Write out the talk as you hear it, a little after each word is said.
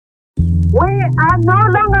We are no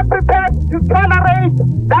longer prepared to tolerate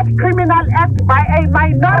that criminal act by a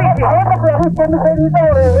minority. The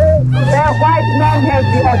white man has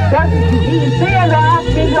the audacity, the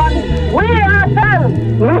 3.5 million. We ourselves.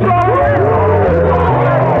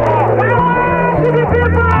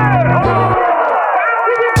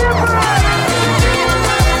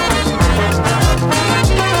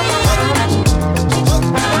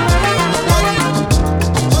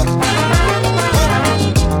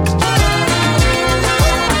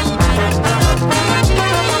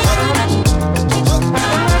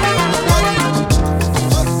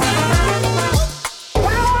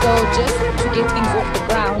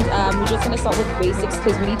 We're just going to start with basics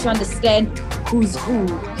because we need to understand who's who,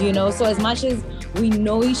 So as much as we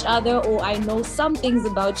know each other or I know some things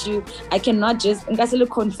about you, I cannot just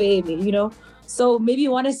So maybe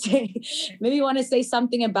you want to say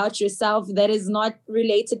something about yourself that is not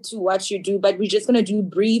related to what you do, but we're just going to do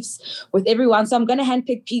briefs with everyone. So I'm going to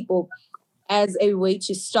handpick people as a way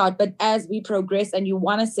to start. But as we progress and you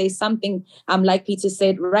want to say something, like Peter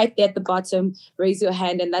said, right there at the bottom, raise your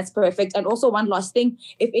hand, and that's perfect. And also one last thing,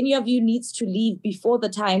 if any of you needs to leave before the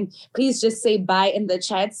time, please just say bye in the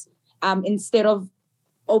chats instead of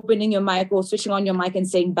opening your mic or switching on your mic and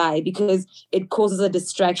saying bye, because it causes a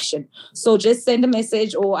distraction. So just send a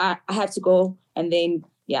message or I have to go, and then,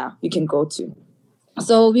 you can go too.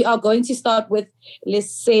 So we are going to start with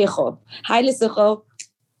Lesego. Hi, Lesego.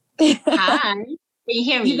 Hi. Can you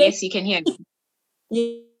hear me? Yes, you can hear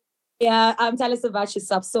me. Yeah, tell us about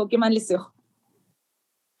yourself. So, give me Lesego.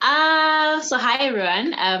 So hi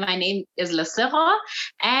everyone. My name is Lesego,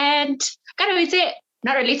 and kind of say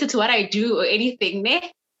not related to what I do or anything.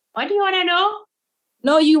 What do you want to know?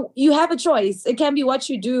 No, you have a choice. It can be what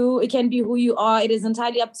you do. It can be who you are. It is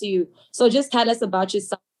entirely up to you. So just tell us about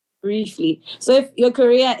yourself briefly. So if your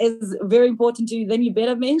career is very important to you, then you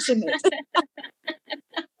better mention it.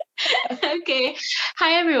 Okay.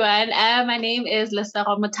 Hi, everyone. My name is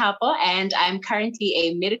Lesego Mothapo, and I'm currently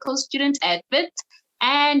a medical student at WIT.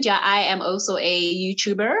 And I am also a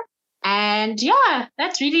YouTuber. And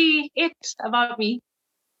that's really it about me.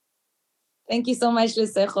 Thank you so much,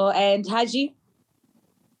 Lesego. And Haji?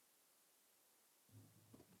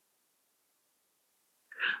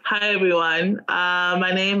 Hi, everyone.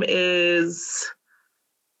 My name is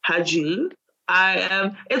Haji.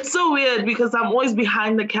 It's so weird because I'm always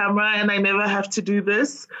behind the camera and I never have to do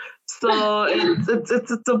this. So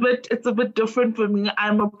it's a bit different for me.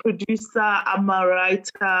 I'm a producer, I'm a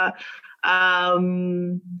writer,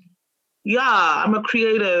 I'm a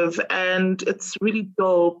creative, and it's really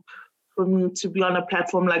dope for me to be on a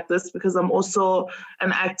platform like this because I'm also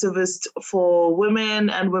an activist for women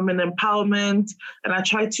and women empowerment, and I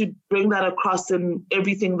try to bring that across in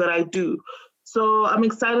everything that I do. So I'm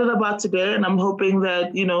excited about today, and I'm hoping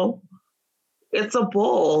that, it's a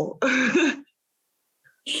ball.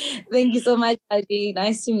 Thank you so much, Haji.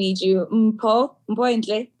 Nice to meet you. Mpho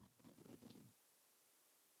Ntle.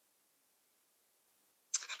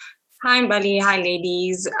 Hi, Mbali. Hi,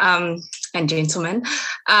 ladies and gentlemen.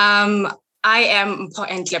 I am Mpho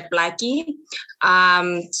Ntle Blackie,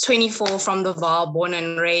 24 from the Vaal, born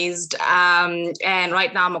and raised. And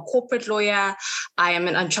right now I'm a corporate lawyer. I am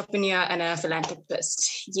an entrepreneur and a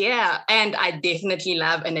philanthropist. Yeah, and I definitely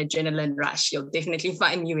love an adrenaline rush. You'll definitely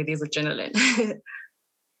find me with this adrenaline.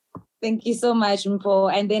 Thank you so much,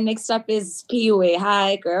 Mpho. And then next up is Piwe.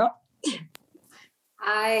 Hi, girl.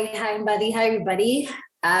 Hi, Mbali. Hi, everybody.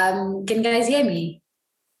 Can you guys hear me?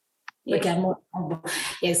 Yes. Okay,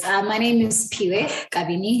 yes, my name is Piwe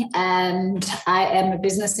Kabini, and I am a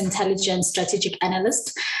business intelligence strategic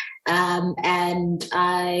analyst. And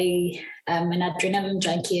I am an adrenaline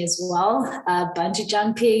junkie as well. Bungee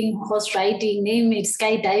jumping, horse riding, name it,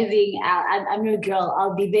 skydiving. I'm your girl.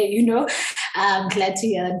 I'll be there, I'm glad to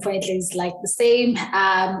hear that point is like the same.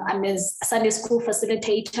 I'm a Sunday school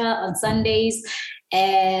facilitator on Sundays.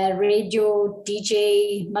 Radio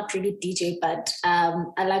DJ, not really DJ, but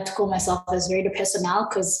I like to call myself as radio personnel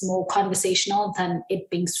because more conversational than it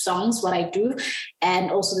being songs, what I do,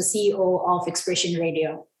 and also the CEO of Expression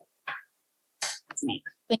Radio. That's me.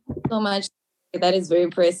 Thank you so much. That is very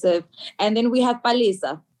impressive. And then we have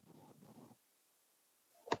Palesa.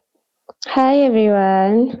 Hi,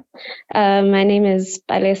 everyone. My name is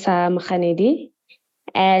Palesa Mkhanedi,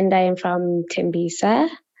 and I am from Tembisa.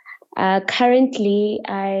 Currently,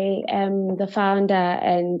 I am the founder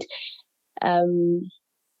and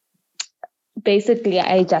basically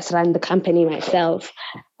I just run the company myself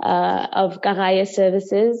of Garaya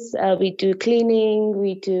Services. We do cleaning,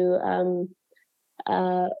 we do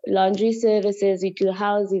laundry services, we do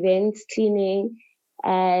house events, cleaning,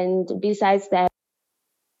 and besides that,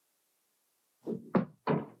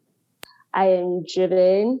 I am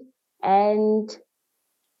driven, and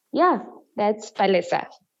yeah, that's Palesa.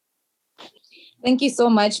 Thank you so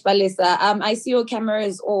much, Palesa. I see your camera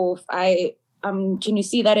is off. Can you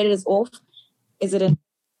see that it is off? Is it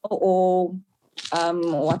or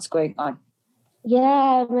what's going on?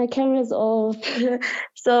 Yeah, my camera's off.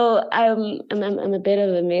 So I'm a bit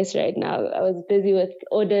of a mess right now. I was busy with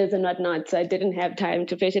orders and whatnot, so I didn't have time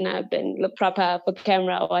to freshen up and look proper for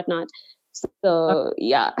camera or whatnot. So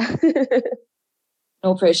yeah.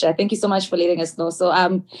 No pressure. Thank you so much for letting us know. So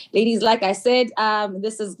ladies, like I said,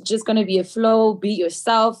 this is just gonna be a flow. Be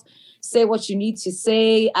yourself. Say what you need to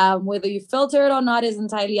say. Whether you filter it or not is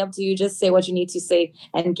entirely up to you. Just say what you need to say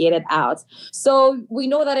and get it out. So we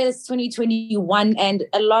know that it's 2021 and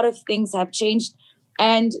a lot of things have changed.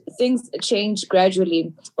 And things change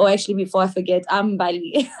gradually. Oh, actually, before I forget, I'm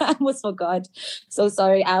Mbali. I almost forgot. So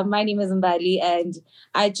sorry. My name is Mbali, and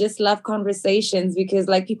I just love conversations because,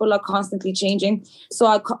 like, people are constantly changing. So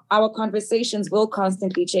our conversations will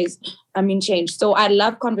constantly change. So I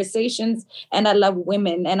love conversations, and I love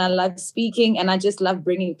women, and I love speaking, and I just love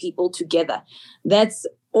bringing people together. That's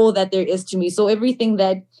all that there is to me. So everything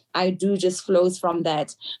that I do just flows from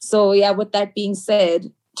that. So yeah, with that being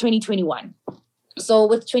said, 2021. So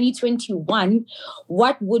with 2021,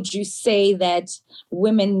 what would you say that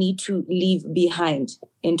women need to leave behind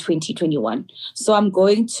in 2021? So I'm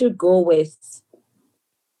going to go with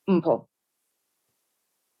Mpho.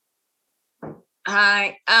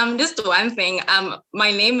 Hi, just one thing.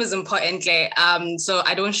 My name is Mpho Entle, so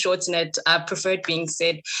I don't shorten it. I prefer it being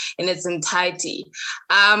said in its entirety.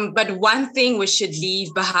 But one thing we should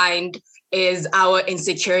leave behind is our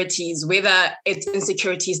insecurities, whether it's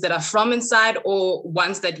insecurities that are from inside or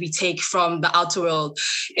ones that we take from the outer world,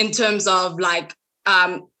 in terms of like,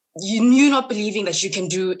 you not believing that you can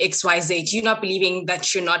do XYZ, you not believing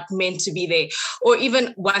that you're not meant to be there. Or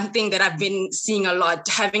even one thing that I've been seeing a lot,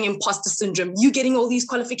 having imposter syndrome, you getting all these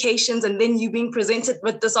qualifications and then you being presented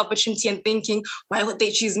with this opportunity and thinking, why would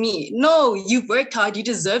they choose me? No, you've worked hard, you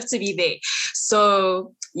deserve to be there.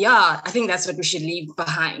 So yeah, I think that's what we should leave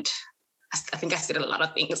behind. I think I said a lot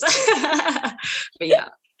of things, but yeah.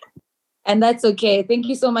 And that's okay. Thank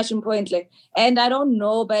you so much, Mpho Entle. And I don't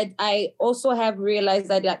know, but I also have realized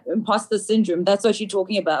that imposter syndrome, that's what you're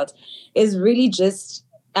talking about, is really just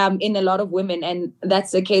in a lot of women. And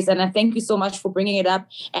that's the case. And I thank you so much for bringing it up.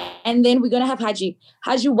 And then we're going to have Haji.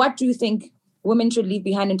 Haji, what do you think women should leave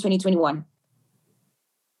behind in 2021?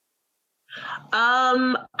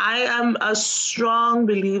 I am a strong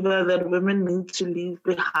believer that women need to leave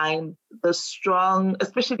behind the strong,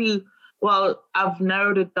 especially, well, I've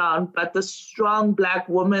narrowed it down, but the strong Black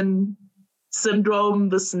woman syndrome,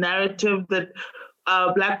 this narrative that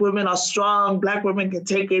Black women are strong, Black women can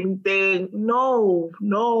take anything. No.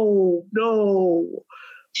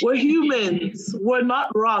 We're humans. We're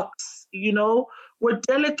not rocks, We're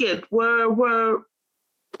delicate. We're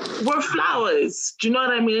flowers. Do you know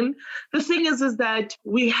what I mean? The thing is that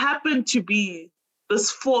we happen to be this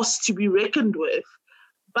force to be reckoned with,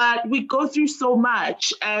 but we go through so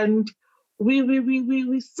much and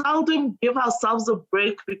we seldom give ourselves a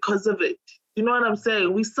break because of it. You know what I'm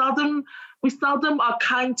saying? We seldom are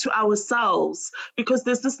kind to ourselves because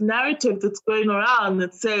there's this narrative that's going around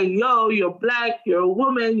that's saying, yo, you're Black, you're a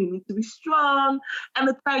woman, you need to be strong. And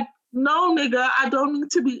it's like, no, nigga, I don't need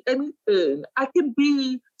to be anything. I can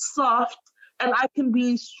be soft and I can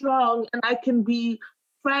be strong and I can be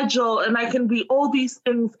fragile and I can be all these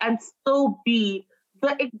things and still be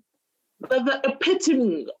the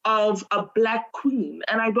epitome of a Black queen.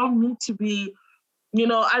 And I don't need to be,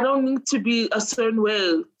 I don't need to be a certain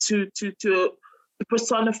way to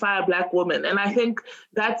personify a Black woman. And I think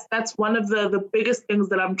that's one of the biggest things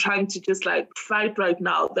that I'm trying to just like fight right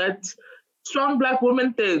now, that strong Black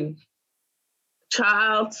woman thing.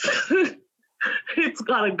 Child, it's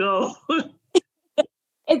gotta go.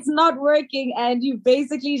 It's not working. And you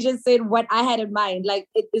basically just said what I had in mind. Like,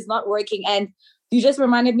 it is not working. And you just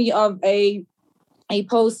reminded me of a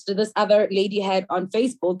post this other lady had on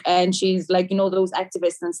Facebook. And she's like, those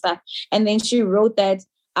activists and stuff. And then she wrote that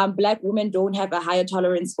Black women don't have a higher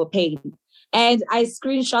tolerance for pain. And I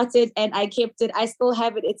screenshot it and I kept it. I still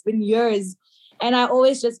have it. It's been years. And I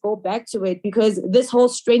always just go back to it because this whole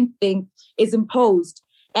strength thing is imposed.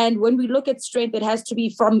 And when we look at strength, it has to be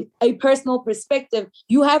from a personal perspective.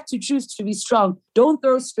 You have to choose to be strong. Don't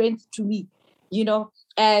throw strength to me,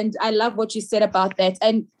 And I love what you said about that.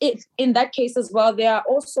 And in that case as well, there are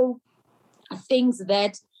also things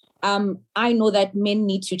that I know that men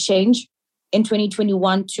need to change in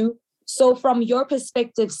 2021 too. So from your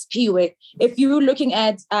perspective, Spiwe, if you're looking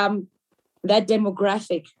at that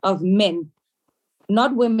demographic of men,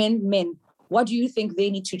 not women, men, what do you think they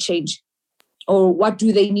need to change? Or what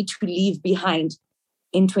do they need to leave behind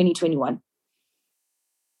in 2021?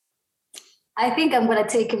 I think I'm going to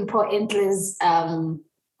take Endler's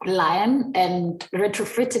line and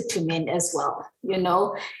retrofit it to men as well.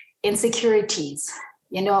 Insecurities.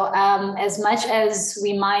 As much as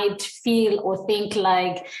we might feel or think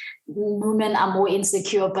like women are more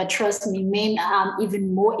insecure, but trust me, men are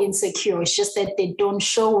even more insecure. It's just that they don't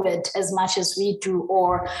show it as much as we do,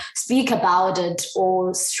 or speak about it,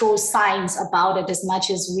 or show signs about it as much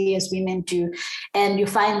as we as women do. And you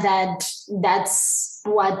find that that's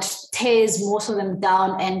what tears most of them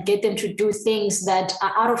down and get them to do things that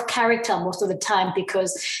are out of character most of the time,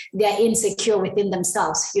 because they're insecure within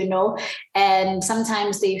themselves, and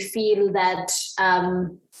sometimes they feel that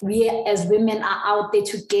we as women are out there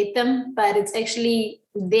to get them, but it's actually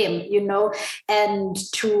them, and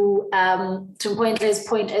to Endler's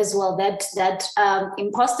point as well, that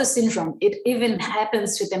imposter syndrome, it even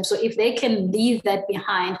happens to them. So if they can leave that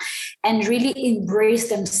behind and really embrace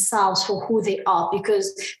themselves for who they are,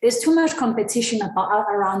 because there's too much competition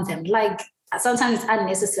around them, like sometimes it's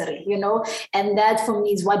unnecessary, and that for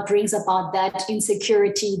me is what brings about that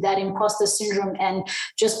insecurity, that imposter syndrome, and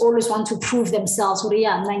just always want to prove themselves. Pardon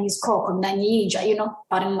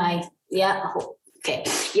my, okay,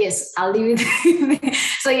 yes, I'll leave it.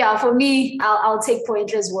 So for me, I'll take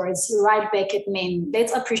Endler's words right back at men.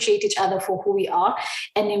 Let's appreciate each other for who we are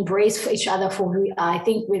and embrace each other for who we are. I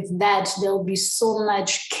think with that, there'll be so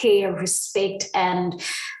much care, respect, and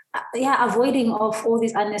avoiding of all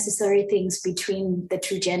these unnecessary things between the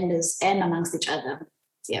two genders and amongst each other.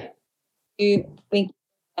 Yeah. Thank you.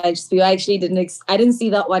 I actually I didn't see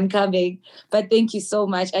that one coming, but thank you so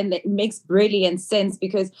much. And it makes brilliant sense,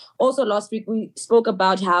 because also last week we spoke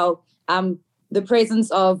about how the presence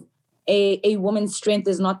of a woman's strength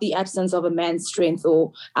is not the absence of a man's strength,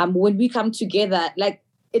 or when we come together, like,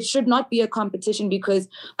 it should not be a competition, because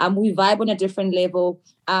we vibe on a different level.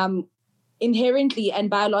 Inherently and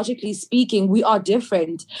biologically speaking, we are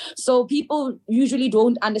different. So people usually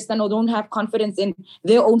don't understand or don't have confidence in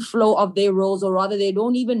their own flow of their roles, or rather they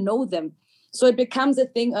don't even know them. So it becomes a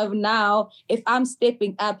thing of, now, if I'm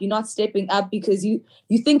stepping up, you're not stepping up, because you're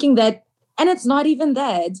thinking that, and it's not even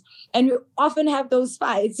that. And we often have those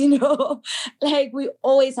fights, like we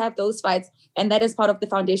always have those fights. And that is part of the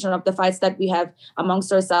foundation of the fights that we have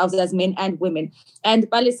amongst ourselves as men and women. And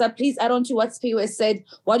Palesa, please add on to what Spiwe said.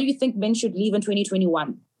 What do you think men should leave in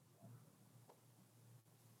 2021?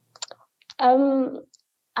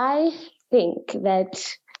 I think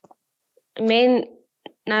that men,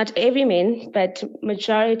 not every man, but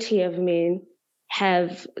majority of men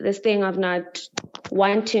have this thing of not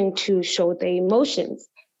wanting to show their emotions.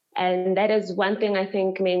 And that is one thing I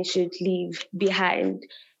think men should leave behind,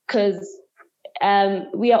 because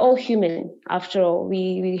we are all human after all.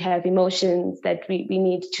 We have emotions that we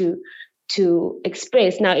need to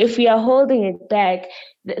express. Now, if we are holding it back,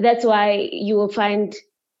 that's why you will find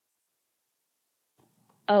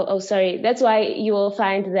that's why you will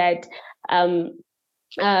find that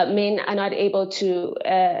men are not able to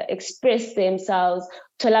express themselves.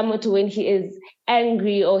 Tolamoto, when he is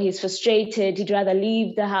angry or he's frustrated, he'd rather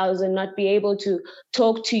leave the house and not be able to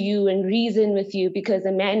talk to you and reason with you, because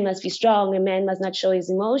a man must be strong, a man must not show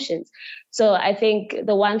his emotions. So I think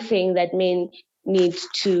the one thing that men need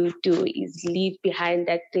to do is leave behind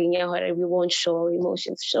that thing, we won't show our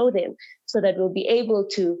emotions, show them, so that we'll be able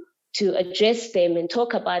to address them and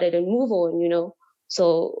talk about it and move on,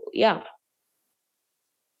 So yeah.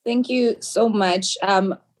 Thank you so much,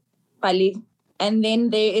 Pali. And then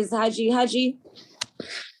there is Haji. Haji,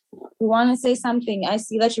 you want to say something? I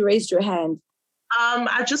see that you raised your hand.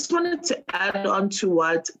 I just wanted to add on to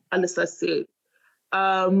what Alyssa said.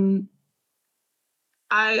 I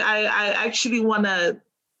actually want to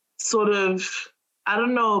sort of,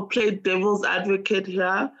 play devil's advocate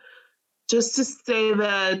here, just to say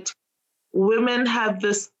that women have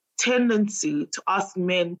this tendency to ask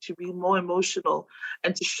men to be more emotional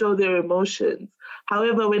and to show their emotions.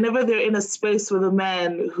 However, whenever they're in a space with a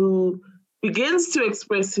man who begins to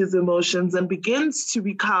express his emotions and begins to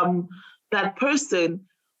become that person,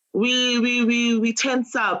 we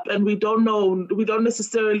tense up, and we don't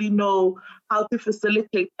necessarily know how to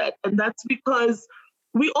facilitate that. And that's because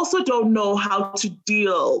we also don't know how to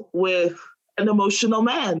deal with an emotional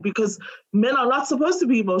man, because men are not supposed to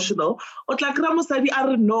be emotional. Or like Ramosadi, I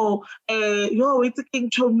don't know, it's a king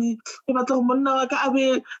show me,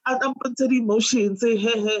 emotions, say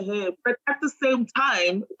hey. But at the same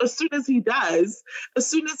time, as soon as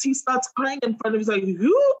he starts crying in front of him, he's like,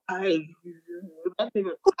 that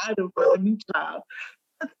nigga cried in front of me, child.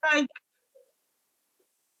 It's like,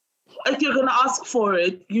 if you're going to ask for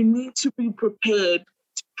it, you need to be prepared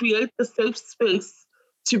to create the safe space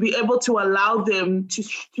to be able to allow them to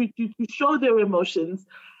show their emotions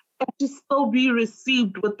and to still be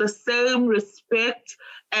received with the same respect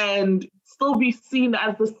and still be seen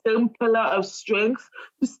as the same pillar of strength,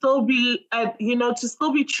 to still be, to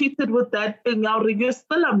still be treated with that thing. You're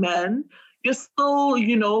still a man. You're still,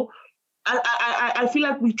 I feel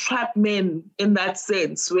like we trap men in that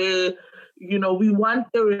sense where, we want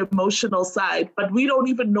their emotional side, but we don't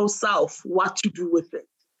even know what to do with it.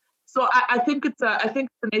 So I think it's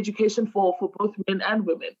an education for both men and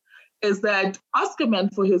women, is that ask a man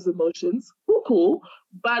for his emotions, cool,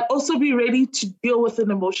 but also be ready to deal with an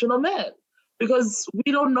emotional man, because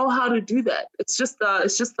we don't know how to do that. It's just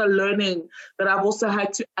a learning that I've also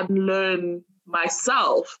had to unlearn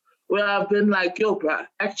myself, where I've been like, yo, bruh,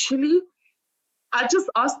 actually, I just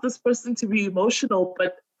asked this person to be emotional,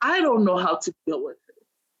 but I don't know how to deal with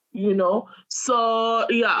it, So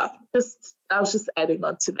yeah, I was just adding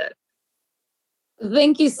on to that.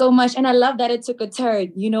 Thank you so much. And I love that it took a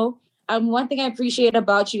turn, one thing I appreciate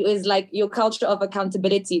about you is like your culture of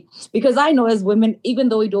accountability, because I know as women, even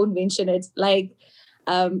though we don't mention it, like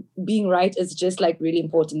being right is just like really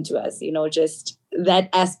important to us, just that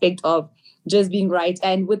aspect of just being right,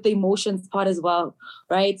 and with the emotions part as well,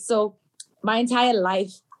 right? So my entire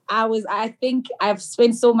life, I think I've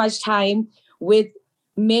spent so much time with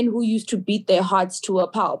men who used to beat their hearts to a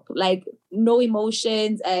pulp, like no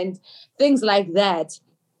emotions and things like that.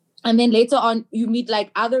 And then later on, you meet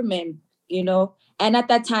like other men, and at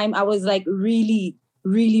that time I was like really,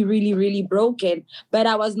 really, really, really broken, but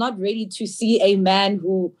I was not ready to see a man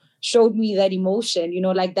who showed me that emotion,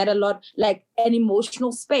 like that a lot, like an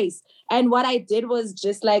emotional space. And what I did was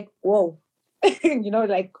just like, whoa,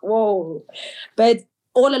 like, whoa. But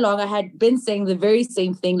all along I had been saying the very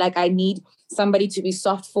same thing, like I need somebody to be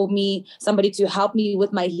soft for me, somebody to help me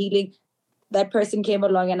with my healing. That person came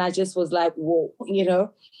along and I just was like, whoa,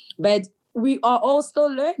 but we are all still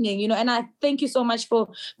learning, and I thank you so much for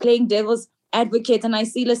playing devil's advocate. And I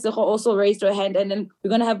see Lesego also raised her hand, and then we're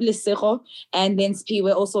going to have Lesego and then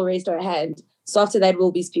Spiwe also raised her hand. So after that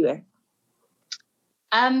will be Spiwe.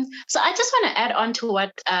 So I just want to add on to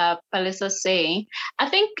what Palisa's saying. I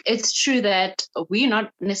think it's true that we're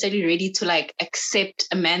not necessarily ready to like accept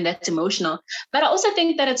a man that's emotional, but I also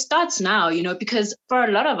think that it starts now, because for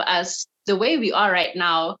a lot of us, the way we are right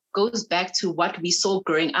now goes back to what we saw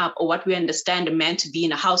growing up, or what we understand a man to be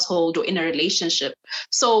in a household or in a relationship.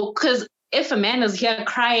 So, because if a man is here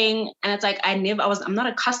crying and it's like, I'm not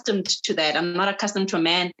accustomed to that. I'm not accustomed to a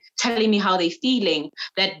man telling me how they're feeling,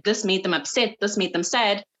 that this made them upset, this made them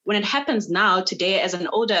sad. When it happens now, today, as an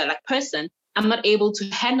older person, I'm not able to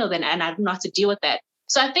handle that, and I don't know how to deal with that.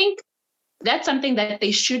 So I think that's something that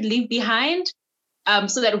they should leave behind,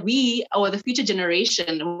 so that we, or the future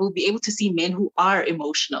generation, will be able to see men who are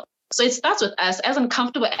emotional. So it starts with us, as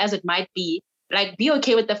uncomfortable as it might be. Like, be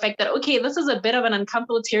okay with the fact that, okay, this is a bit of an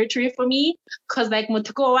uncomfortable territory for me, because like,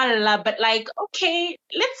 but like, okay,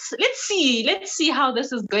 let's see how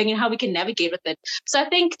this is going and how we can navigate with it. So I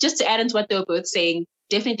think, just to add into what they were both saying,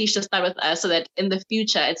 definitely should start with us, so that in the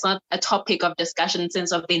future, it's not a topic of discussion in the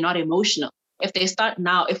sense of they're not emotional. If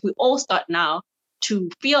we all start now to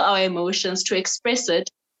feel our emotions, to express it,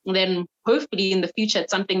 then hopefully in the future,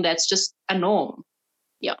 it's something that's just a norm.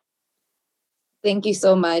 Yeah. Thank you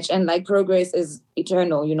so much. And like, progress is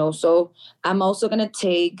eternal, so I'm also going to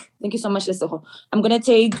take, thank you so much, Lesego. I'm going to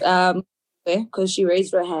take, because she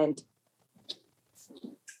raised her hand.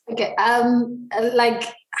 Okay,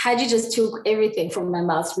 Haji just took everything from my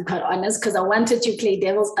mouth, to be quite honest, because I wanted to play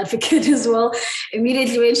devil's advocate as well.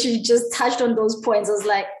 Immediately when she just touched on those points, I was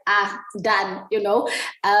like, done,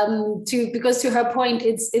 because to her point,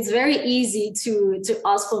 it's very easy to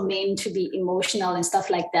ask for men to be emotional and stuff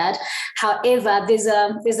like that. However, there's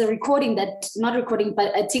a recording but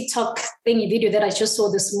a TikTok thingy video that I just saw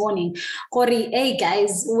this morning. Kori, hey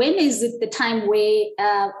guys, when is it the time where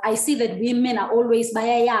I see that women are always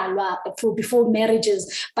bayayalwa before marriages?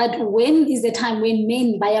 But when is the time when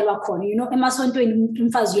men bayalwa khona? Emasontweni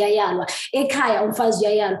umfazi uyayalwa, ekhaya umfazi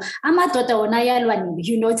uyayalwa, amadoda wona ayalwa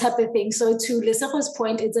nini, type of thing. So to Lesego's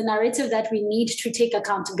point, it's a narrative that we need to take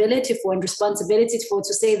accountability for and responsibility for,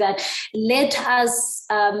 to say that let us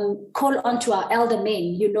call on to our elder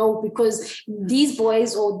men, because these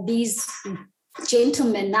boys or these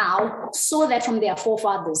gentlemen now saw that from their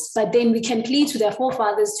forefathers, but then we can plead to their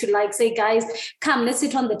forefathers to like say, guys, come, let's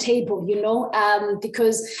sit on the table, you know,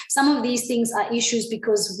 because some of these things are issues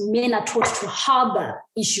because men are taught to harbor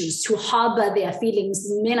issues, to harbor their feelings.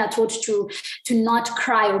 Men are taught to not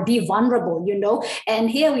cry or be vulnerable, you know. And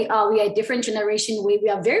here we are a different generation where we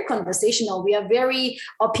are very conversational, we are very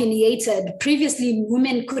opinionated. Previously,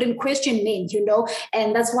 women couldn't question men, you know,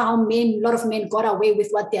 and that's why a lot of men got away with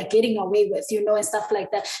what they're getting away with, you know, and stuff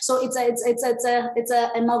like that. So it's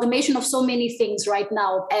a amalgamation of so many things right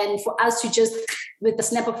now, and for us to just with the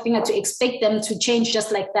snap of a finger to expect them to change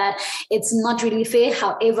just like that, it's not really fair.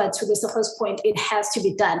 However, to the first point, it has to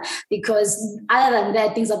be done, because other than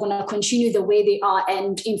that, things are going to continue the way they are,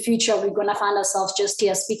 and in future we're going to find ourselves just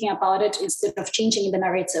here speaking about it instead of changing the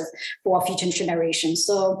narrative for our future generations.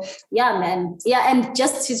 So yeah, man, yeah. And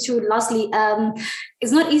just to lastly,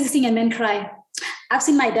 it's not easy seeing a man cry. I've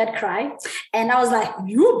seen my dad cry, and I was like,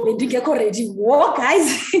 you get already. What,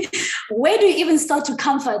 guys? Where do you even start to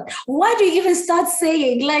comfort? Why do you even start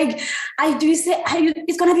saying, like, I do say,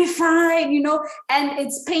 it's gonna be fine, you know? And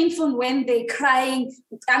it's painful when they're crying.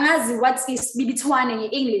 What is Bibitwan in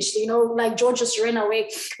English, you know, like George just ran away.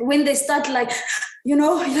 When they start like, you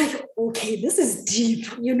know, like, okay, this is deep,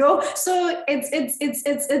 you know? So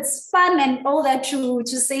it's fun and all that to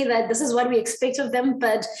say that this is what we expect of them.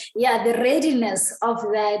 But yeah, the readiness of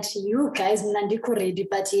that, you guys, Nandiko ready.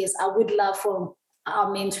 But yes, I would love for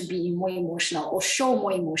our men to be more emotional or show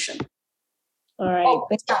more emotion. All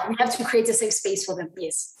right. Yeah, we have to create a safe space for them.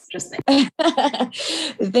 Yes, just that.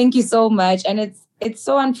 Thank you so much. And it's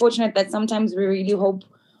so unfortunate that sometimes we really hope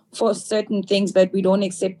for certain things, but we don't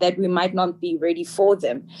accept that we might not be ready for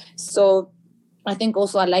them. So I think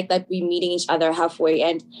also I like that we're meeting each other halfway.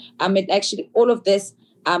 And it actually, all of this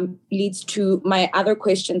leads to my other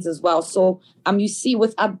questions as well. So you see,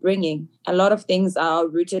 with upbringing, a lot of things are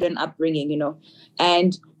rooted in upbringing, you know,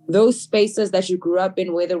 and those spaces that you grew up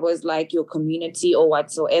in, whether it was like your community or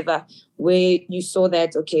whatsoever, where you saw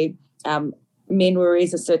that, okay, men were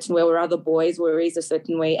raised a certain way, or other boys were raised a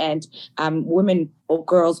certain way, and women or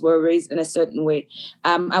girls were raised in a certain way.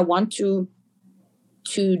 I want to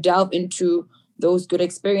delve into those good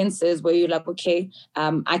experiences where you're like, okay,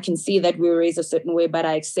 I can see that we were raised a certain way, but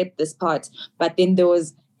I accept this part. But then there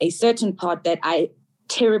was a certain part that I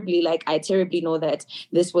terribly know that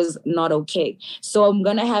this was not okay. So I'm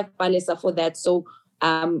going to have Palesa for that. So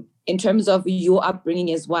in terms of your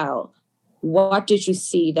upbringing as well, what did you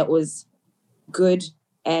see that was good,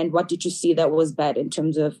 and what did you see that was bad in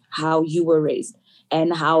terms of how you were raised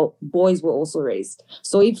and how boys were also raised?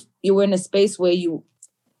 So if you were in a space where you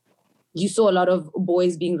saw a lot of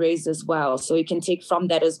boys being raised as well, so you can take from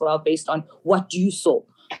that as well based on what you saw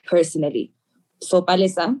personally. So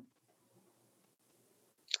Palesa.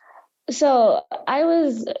 So I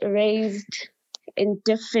was raised in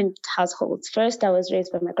different households. First, I was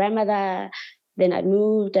raised by my grandmother. Then I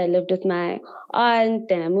moved, I lived with my aunt,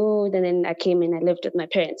 then I moved, and then I came and I lived with my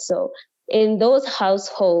parents. So in those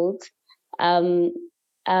households, I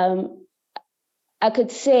could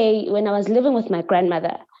say when I was living with my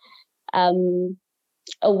grandmother, a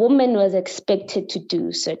woman was expected to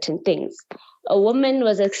do certain things. A woman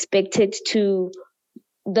was expected to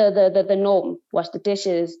the norm, wash the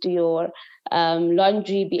dishes, do your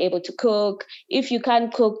laundry, be able to cook. If you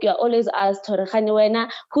can't cook, you're always asked,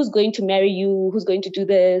 who's going to marry you? Who's going to do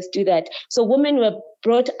this, do that? So women were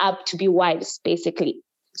brought up to be wives, basically.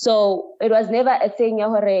 So it was never a thing,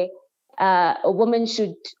 a woman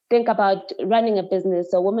should think about running a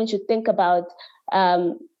business. A woman should think about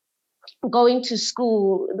going to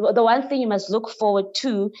school. The one thing you must look forward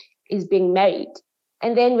to is being married.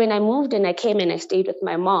 And then when I moved and I came and I stayed with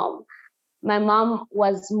my mom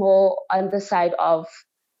was more on the side of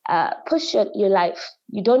push your life.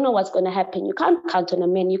 You don't know what's going to happen. You can't count on a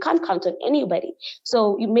man. You can't count on anybody.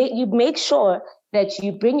 So you make sure that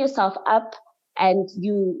you bring yourself up and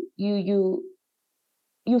you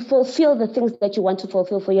fulfill the things that you want to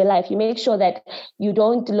fulfill for your life. You make sure that you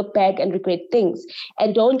don't look back and regret things,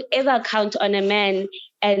 and don't ever count on a man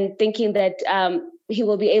and thinking that he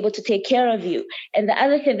will be able to take care of you. And the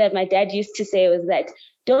other thing that my dad used to say was that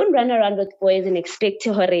don't run around with boys and expect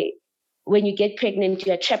to hurry. When you get pregnant,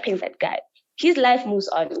 you're trapping that guy. His life moves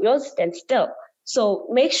on, yours stands still. So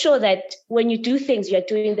make sure that when you do things, you're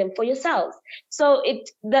doing them for yourselves. So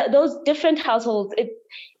those different households,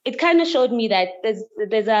 it kind of showed me that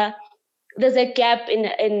there's a gap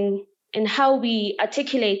in how we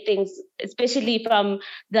articulate things, especially from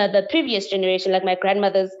the previous generation, like my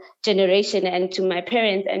grandmother's generation, and to my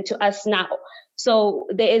parents and to us now. So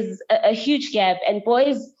there is a huge gap, and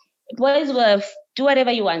boys will do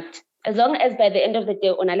whatever you want. As long as by the end of the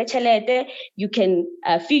day, you can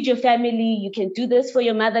feed your family, you can do this for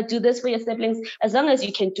your mother, do this for your siblings. As long as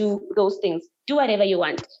you can do those things, do whatever you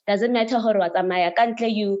want. Doesn't matter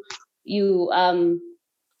you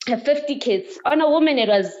have 50 kids. On a woman, it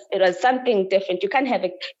was something different. You can't have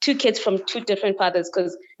 2 kids from 2 different fathers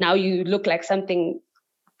because now you look like something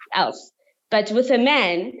else. But with a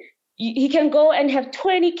man, he can go and have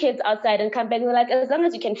 20 kids outside and come back and be like, as long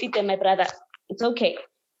as you can feed them, my brother, it's okay.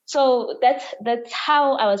 So that's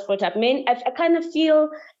how I was brought up. Men, I kind of feel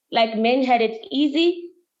like men had it easy,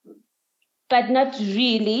 but not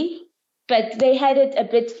really. But they had it a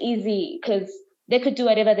bit easy because they could do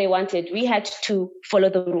whatever they wanted. We had to follow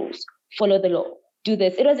the rules, follow the law, do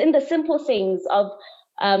this. It was in the simple things of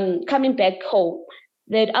coming back home.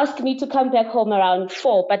 They'd ask me to come back home around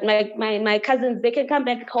 4, but my cousins, they can come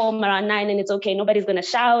back home around 9 and it's okay. Nobody's going to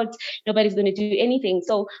shout. Nobody's going to do anything.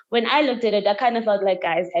 So when I looked at it, I kind of felt like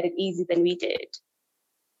guys had it easier than we did.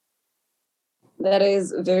 That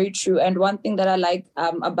is very true. And one thing that I like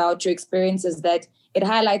about your experience is that it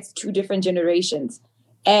highlights 2 different generations.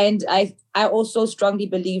 And I also strongly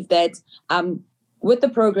believe that with the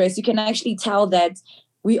progress, you can actually tell that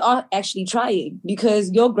we are actually trying,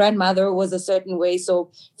 because your grandmother was a certain way.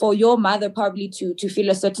 So for your mother probably to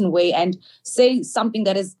feel a certain way and say something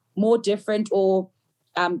that is more different or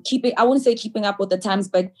I wouldn't say keeping up with the times,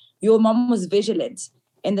 but your mom was vigilant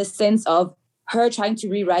in the sense of her trying to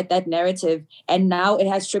rewrite that narrative. And now it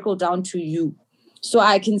has trickled down to you. So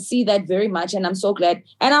I can see that very much. And I'm so glad.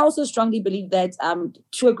 And I also strongly believe that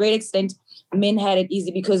to a great extent, men had it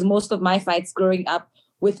easy, because most of my fights growing up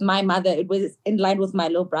with my mother, it was in line with my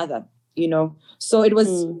little brother, So it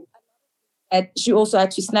was, she also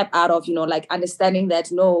had to snap out of, like understanding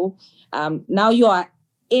that, no, now you are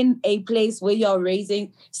in a place where you're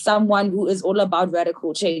raising someone who is all about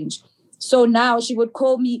radical change. So now she would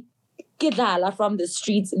call me Kidala from the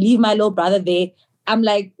streets, leave my little brother there. I'm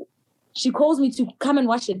like, she calls me to come and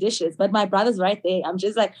wash the dishes, but my brother's right there. I'm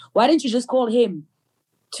just like, why didn't you just call him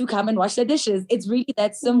to come and wash the dishes? It's really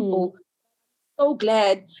that simple. So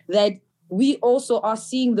glad that we also are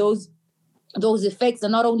seeing those effects,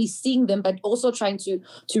 and not only seeing them, but also trying to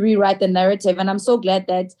rewrite the narrative. And I'm so glad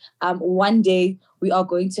that one day we are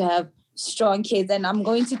going to have strong kids. And I'm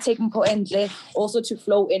going to take Mpho and also to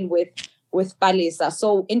flow in with Palesa.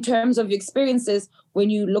 So in terms of your experiences, when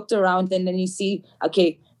you looked around and then you see,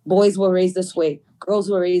 okay, boys were raised this way, girls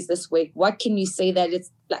were raised this way, what can you say that it's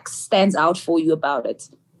like stands out for you about it?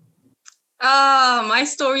 My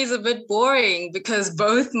story is a bit boring because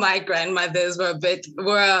both my grandmothers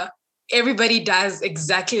were everybody does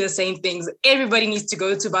exactly the same things. Everybody needs to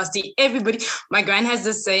go to Basti. My gran has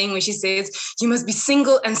this saying where she says, you must be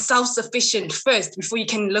single and self-sufficient first before you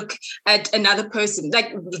can look at another person.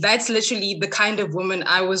 Like, that's literally the kind of woman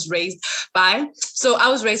I was raised by. So I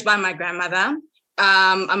was raised by my grandmother.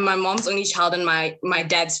 I'm my mom's only child and my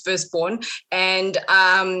dad's firstborn. And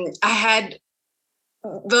I had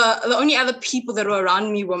the only other people that were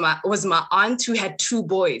around me was my aunt, who had 2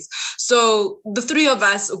 boys. So the 3 of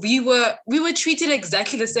us, we were treated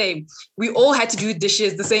exactly the same. We all had to do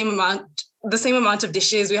dishes, the same amount of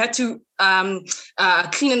dishes. We had to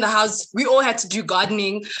clean in the house. We all had to do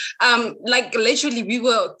gardening. Like literally, we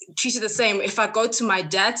were treated the same. If I go to my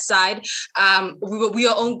dad's side, we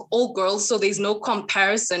are all girls, so there's no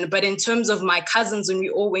comparison. But in terms of my cousins, when we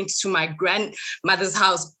all went to my grandmother's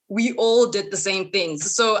house, we all did the same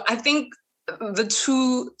things. So I think the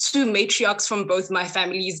two matriarchs from both my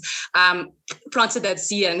families planted that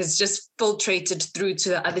seed, and it's just filtrated through to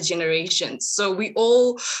the other generations. So we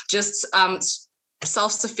all just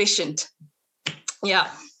self-sufficient. Yeah.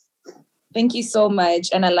 Thank you so much.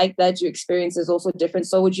 And I like that your experience is also different.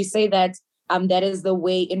 So would you say that that is the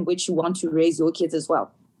way in which you want to raise your kids as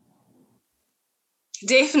well?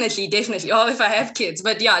 Definitely. Oh, if I have kids,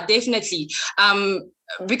 but yeah, definitely.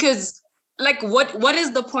 Because like, what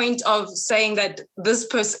is the point of saying that this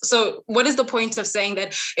person, so what is the point of saying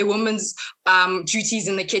that a woman's duties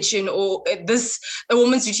in the kitchen, or a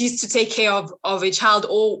woman's duties to take care of a child,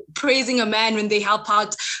 or praising a man when they help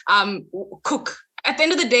out cook? At the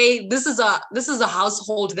end of the day, this is a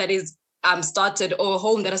household that is started, or a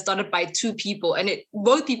home that is started by 2 people, and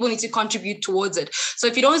both people need to contribute towards it. So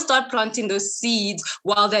if you don't start planting those seeds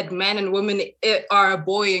while that man and woman are a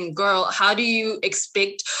boy and girl, how do you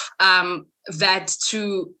expect that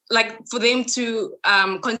to, like, for them to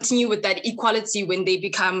continue with that equality when they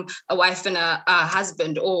become a wife and a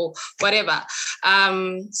husband or whatever?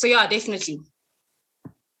 So yeah, definitely.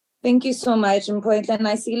 Thank you so much, Mpho. And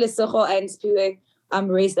I see Lesego and Spiwe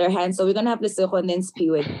raise their hands. So we're gonna have Lesego and then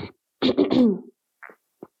Spiwe.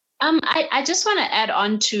 I just want to add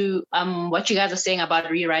on to what you guys are saying about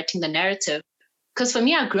rewriting the narrative. Because for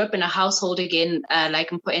me, I grew up in a household, again, like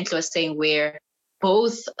Mpoentle was saying, where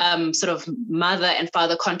both sort of mother and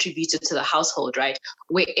father contributed to the household, right?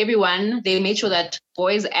 Where everyone, they made sure that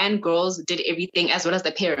boys and girls did everything as well as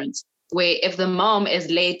the parents. Where if the mom is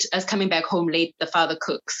coming back home late, the father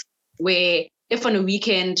cooks. Where if on a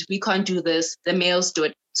weekend we can't do this, the males do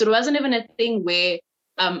it. So it wasn't even a thing where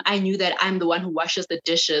I knew that I'm the one who washes the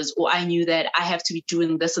dishes, or I knew that I have to be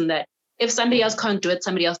doing this and that. If somebody else can't do it,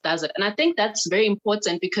 somebody else does it. And I think that's very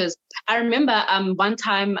important, because I remember one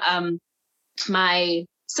time my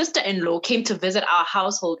sister-in-law came to visit our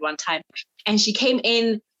household one time, and she came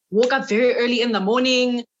in, woke up very early in the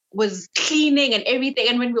morning, was cleaning and everything.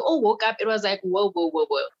 And when we all woke up, it was like, whoa.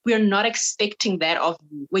 We're not expecting that of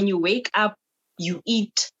you. When you wake up, you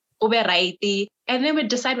eat, and then we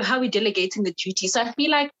decide how we're delegating the duty. So I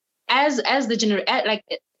feel like as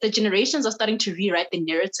the generations are starting to rewrite the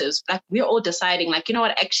narratives, like we're all deciding, like, you know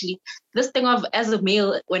what, actually, this thing of as a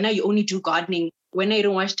male, when now you only do gardening, when now you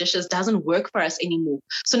don't wash dishes, doesn't work for us anymore.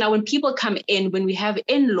 So now when people come in, when we have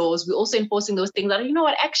in-laws, we're also enforcing those things that, you know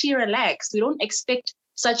what, actually relax. We don't expect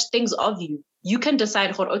such things of you. You can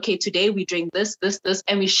decide, okay, today we're doing this,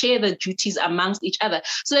 and we share the duties amongst each other.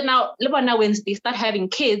 So that now when they start having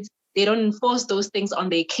kids, they don't enforce those things on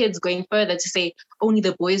their kids going further to say, only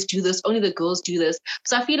the boys do this, only the girls do this.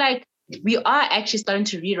 So I feel like we are actually starting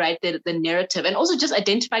to rewrite the narrative, and also just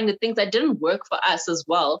identifying the things that didn't work for us as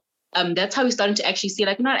well. That's how we're starting to actually see,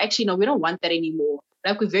 like, no, we don't want that anymore.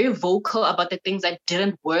 Like, we're very vocal about the things that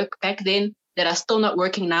didn't work back then, that are still not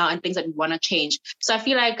working now, and things that we want to change. So I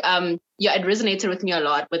feel like, it resonated with me a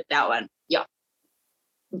lot with that one. Yeah.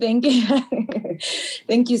 Thank you.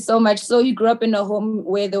 Thank you so much. So you grew up in a home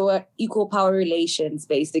where there were equal power relations,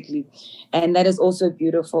 basically. And that is also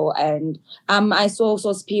beautiful. And I saw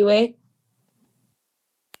also Spiwe.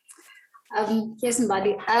 Yes,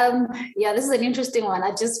 Mbali. This is an interesting one.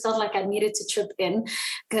 I just felt like I needed to chip in,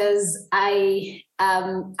 because I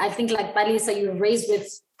think, like Balisa, you were raised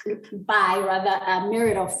by a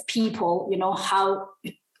myriad of people, you know, how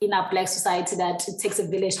in our Black society that it takes a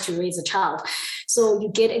village to raise a child. So you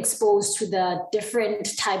get exposed to the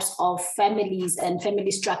different types of families and family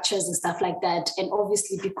structures and stuff like that. And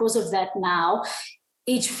obviously, because of that now,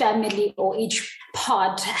 each family or each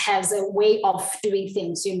part has a way of doing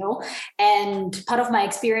things, you know. And part of my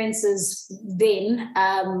experiences then,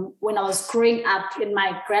 when I was growing up in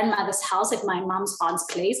my grandmother's house at my mom's aunt's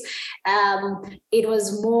place, it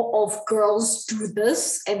was more of girls do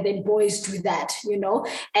this and then boys do that, you know.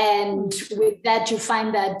 And with that, you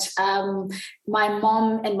find that my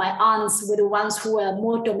mom and my aunts were the ones who were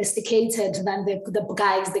more domesticated than the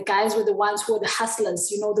guys. The guys were the ones who were the hustlers,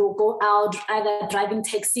 you know. They would go out either driving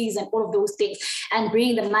taxis and all of those things and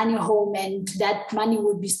bringing the money home, and that money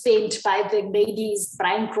would be spent by the ladies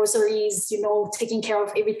buying groceries, you know, taking care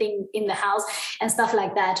of everything in the house and stuff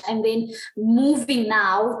like that. And then moving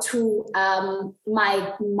now to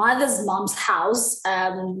my mother's mom's house,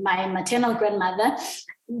 my maternal grandmother,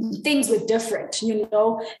 things were different, you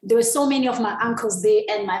know. There were so many of my uncles there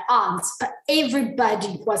and my aunts, but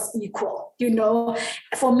everybody was equal, you know.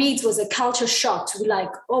 For me, it was a culture shock to be like,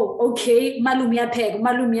 oh, okay, malumia peg,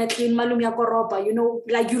 malumia clean, malumia koropa, you know,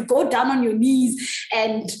 like you go down on your knees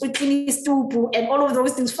and clean stupu and all of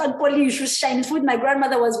those things, fun polish, shine food. My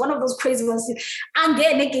grandmother was one of those crazy ones, and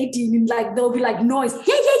then like they'll be like noise,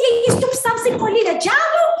 yeah, stup something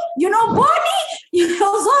you know, body, you know,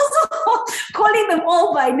 also calling them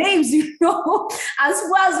all by names, you know, as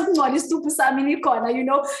well as, you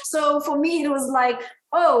know. So for me, it was like,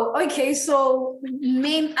 oh, okay, so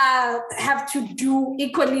men have to do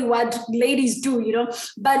equally what ladies do, you know.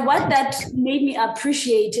 But what that made me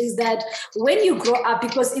appreciate is that when you grow up,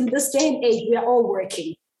 because in this day and age, we are all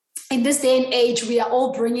working. In this day and age, we are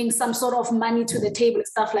all bringing some sort of money to the table and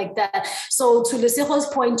stuff like that. So to Lucijo's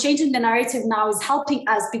point, changing the narrative now is helping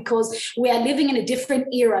us because we are living in a different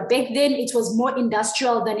era. Back then, it was more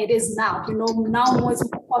industrial than it is now. You know, now more it's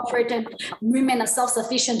more corporate and women are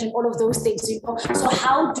self-sufficient and all of those things, you know. So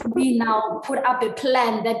how do we now put up a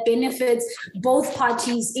plan that benefits both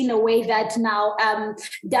parties in a way that now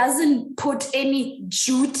doesn't put any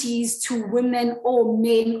duties to women or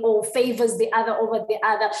men or favors the other over the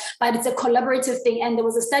other, but it's a collaborative thing. And there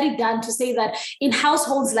was a study done to say that in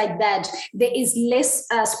households like that, there is less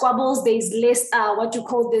squabbles, there is less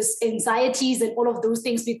anxieties and all of those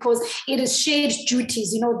things, because it is shared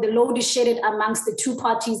duties. You know, the load is shared amongst the two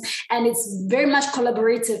parties parties, and it's very much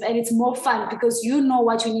collaborative, and it's more fun because you know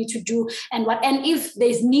what you need to do and if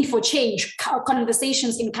there's need for change,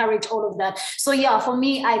 conversations encourage all of that. So yeah, for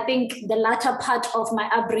me, I think the latter part of my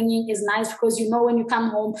upbringing is nice because when you come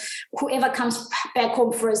home, whoever comes back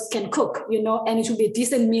home first can cook, and it will be a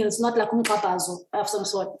decent meal. It's not like umqabazo of some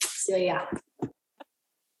sort. So yeah.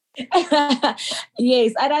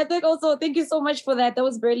 Yes, and I think also, thank you so much for that. That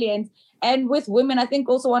was brilliant. And with women, I think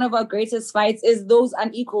also one of our greatest fights is those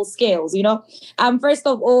unequal scales. First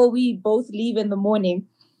of all, we both leave in the morning.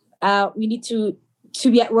 We need to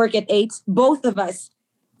be at work at 8. Both of us.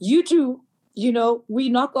 You two, we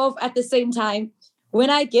knock off at the same time. When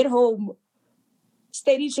I get home,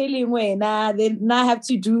 steady chilling way. Then I have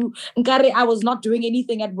to do. I was not doing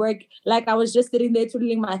anything at work. Like I was just sitting there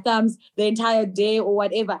twiddling my thumbs the entire day or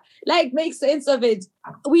whatever. Like, make sense of it.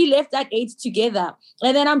 We left at 8 together,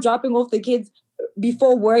 and then I'm dropping off the kids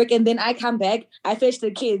before work, and then I come back. I fetch the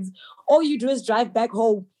kids. All you do is drive back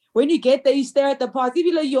home. When you get there, you stare at the parts.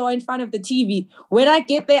 Even though you're in front of the TV. When I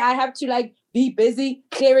get there, I have to be busy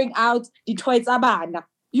clearing out the toys.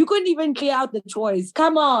 You couldn't even clear out the toys.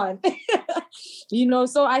 Come on.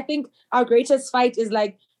 So I think our greatest fight is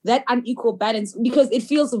that unequal balance because it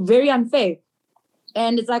feels very unfair.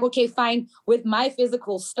 And it's okay, fine, with my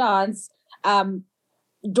physical stance,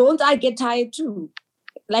 don't I get tired too?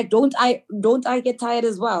 Don't I get tired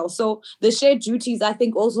as well? So the shared duties, I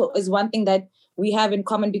think, also is one thing that we have in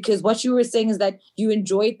common, because what you were saying is that you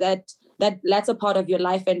enjoyed that latter part of your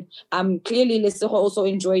life. And clearly Lesego also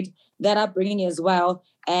enjoyed that upbringing as well.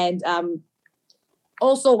 And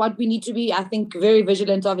also what we need to be, I think, very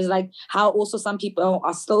vigilant of is how also some people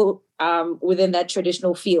are still within that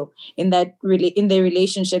traditional feel in their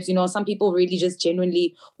relationships. Some people really just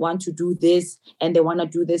genuinely want to do this and they want to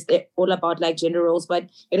do this. They're all about gender roles, but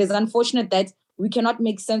it is unfortunate that we cannot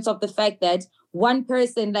make sense of the fact that one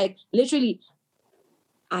person, literally,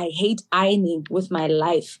 I hate ironing with my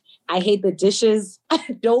life. I hate the dishes.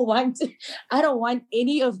 I don't want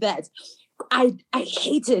any of that. I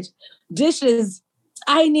hate it. Dishes,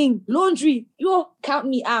 ironing, laundry, count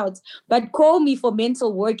me out. But call me for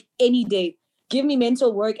mental work any day. Give me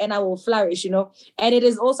mental work and I will flourish, And it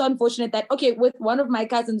is also unfortunate that, with one of my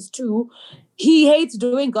cousins too, he hates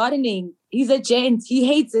doing gardening. He's a gent. He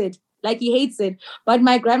hates it. He hates it. But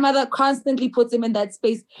my grandmother constantly puts him in that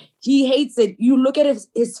space. He hates it. You look at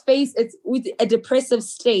his face, it's with a depressive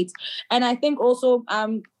state. And I think also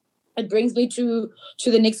it brings me to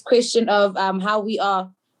the next question of how we are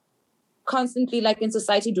constantly in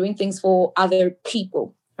society doing things for other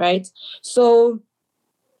people, right? So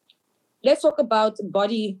let's talk about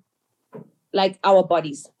body, our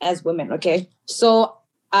bodies as women, okay? So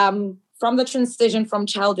from the transition from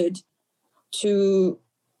childhood to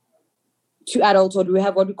adulthood, we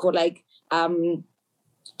have what we call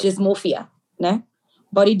dysmorphia, né?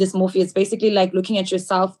 Body dysmorphia is basically looking at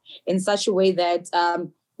yourself in such a way that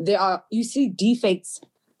you see defects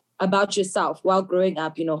about yourself while growing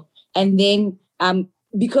up, and then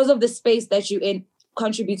because of the space that you're in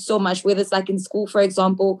contributes so much, whether it's in school, for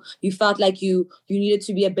example, you felt you needed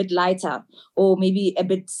to be a bit lighter or maybe a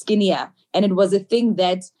bit skinnier, and it was a thing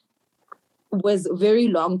that was very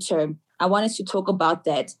long term. I wanted to talk about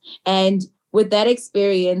that. And with that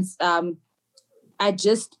experience, I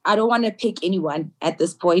don't want to pick anyone at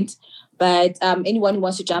this point, but anyone who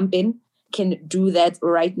wants to jump in can do that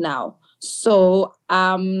right now. So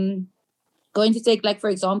going to take for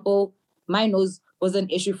example, my nose was an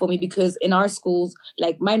issue for me because in our schools,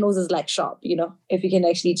 my nose is sharp, if you can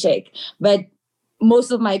actually check. But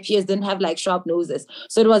most of my peers didn't have sharp noses.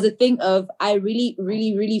 So it was a thing of, I really,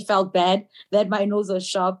 really, really felt bad that my nose was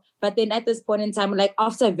sharp. But then at this point in time,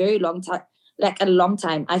 after a very long time, a long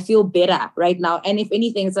time, I feel better right now. And if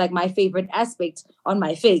anything, it's my favorite aspect on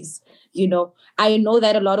my face. I know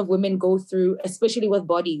that a lot of women go through, especially with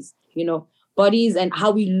bodies, bodies and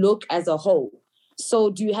how we look as a whole.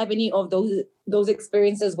 So do you have any of those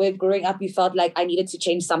experiences where growing up you felt I needed to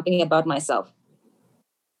change something about myself?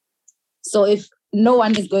 So if no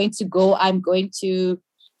one is going to go, I'm going to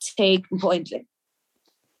take Pointless.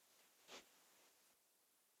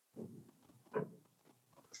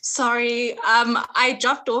 Sorry, I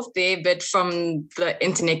dropped off there a bit from the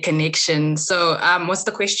internet connection. So what's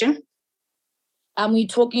the question? We're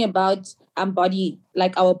talking about body,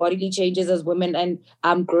 our bodily changes as women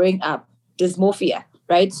and growing up, dysmorphia,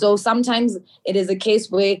 right? So sometimes it is a case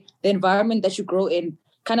where the environment that you grow in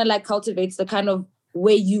kind of cultivates the kind of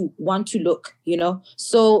way you want to look,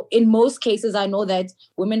 So in most cases, I know that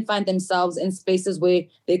women find themselves in spaces where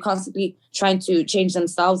they're constantly trying to change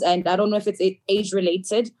themselves. And I don't know if it's age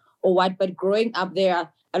related or what, but growing up, there are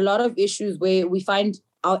a lot of issues where we find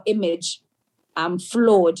our image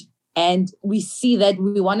flawed, and we see that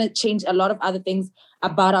we want to change a lot of other things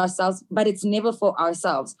about ourselves, but it's never for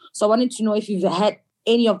ourselves. So I wanted to know if you've had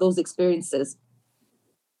any of those experiences.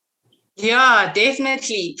 Yeah,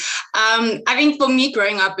 definitely. I think for me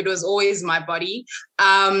growing up, it was always my body.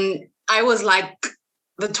 I was like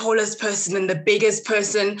the tallest person and the biggest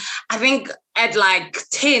person. I think at like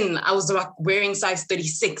 10, I was like wearing size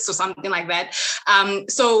 36 or something like that.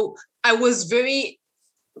 So I was very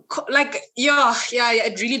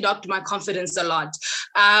it really knocked my confidence a lot.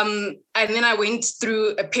 And then I went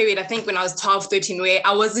through a period, I think when I was 12, 13, where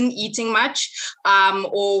I wasn't eating much,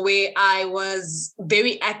 or where I was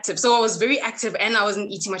very active. So I was very active and I wasn't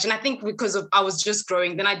eating much. And I think because I was just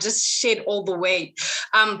growing, then I just shed all the weight.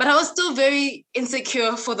 But I was still very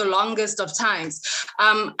insecure for the longest of times.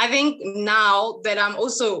 I think now that I'm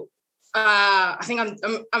also I think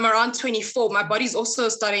I'm around 24. My body's also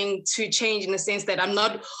starting to change in the sense that I'm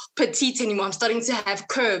not petite anymore. I'm starting to have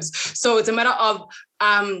curves. So it's a matter of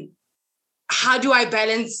how do I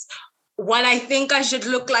balance what I think I should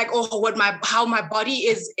look like, or how my body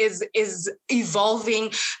is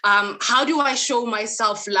evolving. How do I show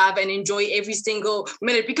myself love and enjoy every single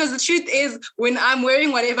minute? Because the truth is, when I'm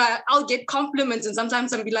wearing whatever, I'll get compliments, and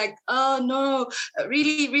sometimes I'll be like, oh no,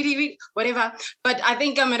 really, whatever. But I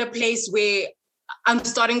think I'm at a place where I'm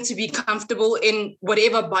starting to be comfortable in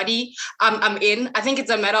whatever body I'm in. I think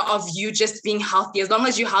it's a matter of you just being healthy. As long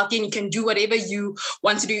as you're healthy and you can do whatever you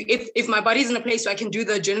want to do. If my body's in a place where I can do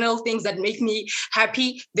the general things that make me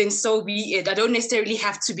happy, then so be it. I don't necessarily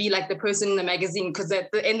have to be like the person in the magazine, because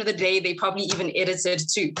at the end of the day, they probably even edit it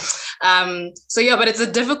too. But it's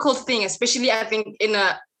a difficult thing, especially I think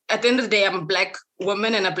at the end of the day, I'm a Black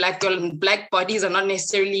woman and a Black girl, and Black bodies are not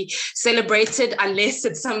necessarily celebrated unless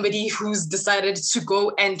it's somebody who's decided to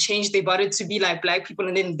go and change their body to be like Black people,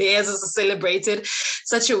 and then theirs is celebrated.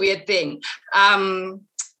 Such a weird thing.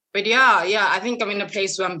 But yeah, I think I'm in a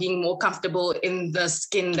place where I'm being more comfortable in the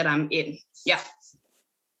skin that I'm in. Yeah.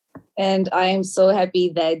 And I am so happy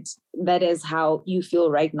that that is how you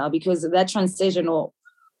feel right now, because that transition, or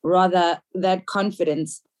rather that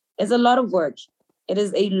confidence, is a lot of work. It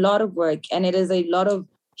is a lot of work, and it is a lot of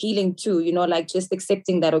healing too, like just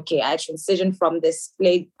accepting that, okay, I transitioned from this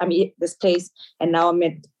place, and now I'm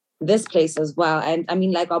at this place as well. And I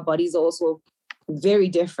mean, like, our bodies are also very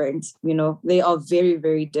different, they are very,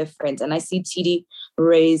 very different. And I see Tidi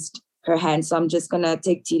raised her hand, so I'm just gonna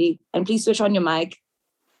take Tidi, and please switch on your mic.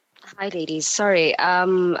 Hi ladies, sorry,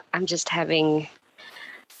 I'm just having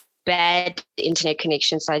bad internet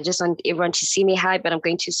connection, so I just want everyone to see me. Hi, but I'm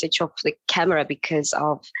going to switch off the camera because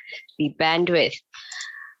of the bandwidth.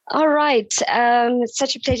 All right, it's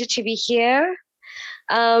such a pleasure to be here.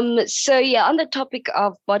 So yeah, on the topic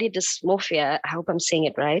of body dysmorphia, I hope I'm saying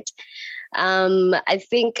it right. I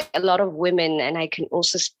think a lot of women, and I can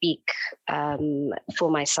also speak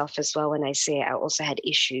for myself as well when I say I also had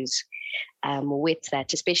issues with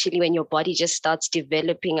that, especially when your body just starts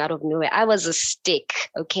developing out of nowhere. I was a stick,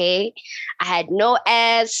 okay? I had no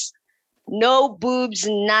ass, no boobs,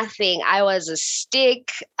 nothing. I was a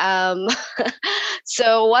stick.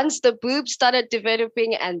 So once the boobs started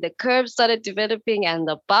developing and the curves started developing and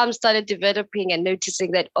the bum started developing, and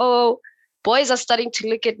noticing that, oh, boys are starting to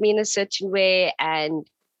look at me in a certain way, and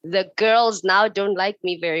the girls now don't like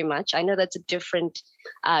me very much. I know that's a different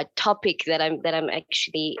topic that I'm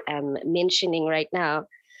actually mentioning right now.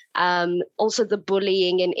 Also the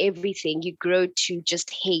bullying and everything, you grow to just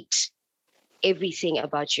hate everything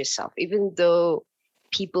about yourself, even though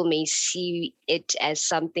people may see it as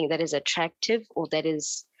something that is attractive or that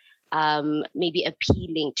is maybe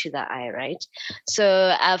appealing to the eye, right?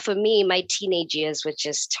 So for me, my teenage years were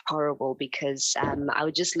just horrible, because I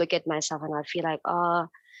would just look at myself and I feel like,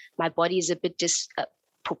 my body is a bit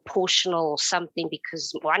disproportional or something,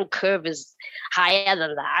 because one curve is higher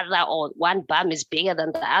than the other, or one bum is bigger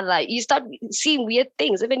than the other. You start seeing weird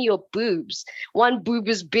things, even your boobs. One boob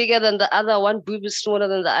is bigger than the other, one boob is smaller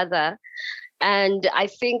than the other. And I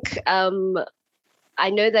think I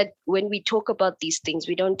know that when we talk about these things,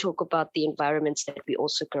 we don't talk about the environments that we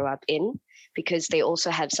also grow up in, because they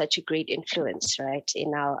also have such a great influence, right,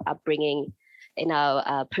 in our upbringing, in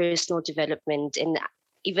our personal development, in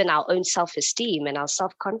even our own self-esteem and our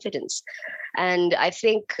self-confidence. And I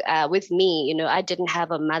think with me, I didn't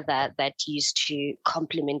have a mother that used to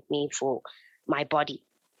compliment me for my body.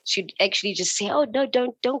 She'd actually just say, oh, no,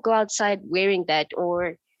 don't go outside wearing that,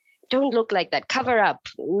 or don't look like that, cover up.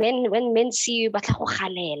 When men see you, batla go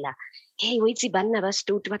galela. Hey, wait, banna ba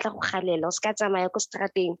stut batla go galela. O ska tsamaya ko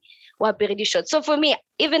strateng wa apere di shorts. So for me,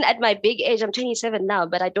 even at my big age, I'm 27 now,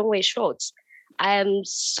 but I don't wear shorts. I am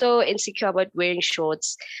so insecure about wearing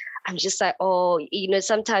shorts. I'm just like, oh,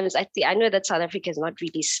 sometimes I know that South Africa is not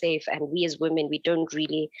really safe, and we as women, we don't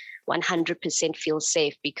really 100% feel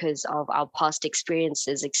safe because of our past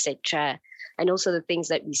experiences, etc., and also the things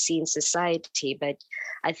that we see in society. But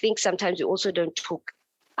I think sometimes we also don't talk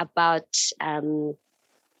about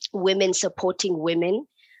women supporting women,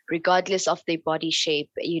 regardless of their body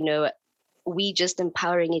shape. We just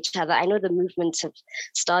empowering each other. I know the movements have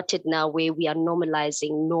started now where we are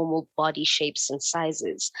normalizing normal body shapes and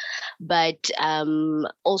sizes, but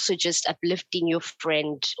also just uplifting your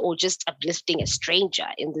friend or just uplifting a stranger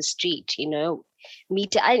in the street.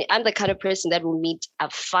 I'm the kind of person that will meet a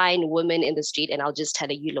fine woman in the street and I'll just tell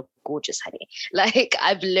her, you look gorgeous, honey. Like,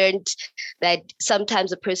 I've learned that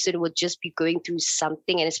sometimes a person will just be going through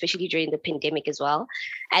something, and especially during the pandemic as well.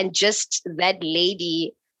 And just that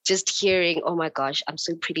lady just hearing, oh my gosh, I'm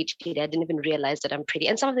so pretty today. I didn't even realize that I'm pretty.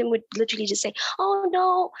 And some of them would literally just say, oh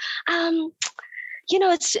no,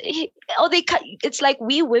 it's like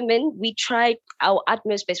we women, we try our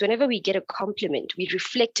utmost best. Whenever we get a compliment, we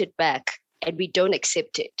reflect it back and we don't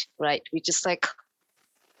accept it, right? We just like,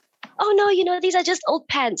 oh no, these are just old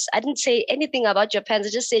pants. I didn't say anything about your pants. I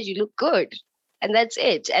just said you look good. And that's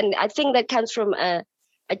it. And I think that comes from a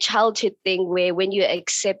childhood thing where when you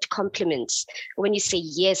accept compliments, when you say,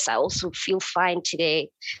 yes, I also feel fine today,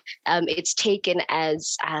 it's taken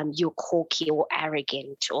as you're cocky or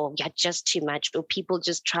arrogant or you're just too much, or people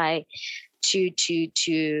just try to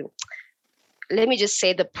let me just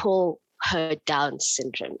say, the pull her down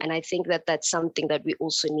syndrome. And I think that that's something that we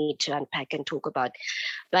also need to unpack and talk about.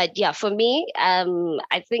 But yeah, for me,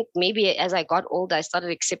 I think maybe as I got older, I started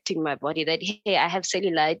accepting my body, that, hey, I have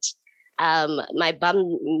cellulite. My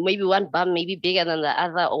bum, maybe one bum may be bigger than the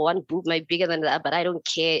other, or one boob may be bigger than the other, but I don't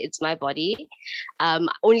care. It's my body.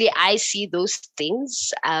 Only I see those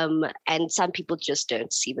things, and some people just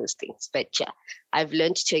don't see those things. But yeah, I've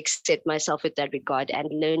learned to accept myself with that regard and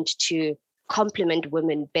learned to compliment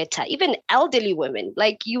women better, even elderly women.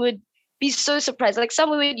 Like, you would be so surprised. Like,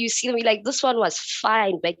 some women, you see them, you're like, this one was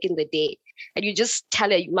fine back in the day. And you just tell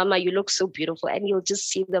her, Mama, you look so beautiful. And you'll just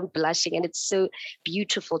see them blushing. And it's so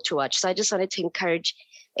beautiful to watch. So I just wanted to encourage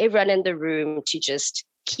everyone in the room to just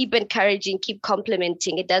keep encouraging, keep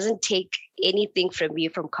complimenting. It doesn't take anything from you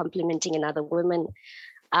from complimenting another woman.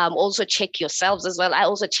 Also check yourselves as well. I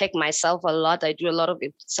also check myself a lot. I do a lot of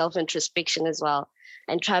self-introspection as well,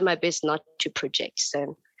 and try my best not to project.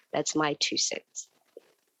 So that's my 2 cents.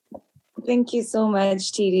 Thank you so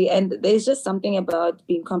much, Tidi. And there's just something about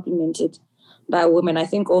being complimented by a woman. I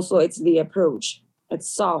think also it's the approach. It's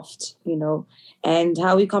soft, and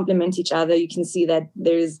how we compliment each other. You can see that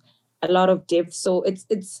there's a lot of depth. So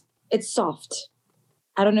it's soft.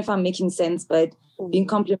 I don't know if I'm making sense, but being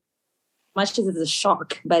complimented, much as it's a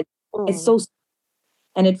shock, but it's so,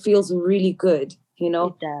 and it feels really good, It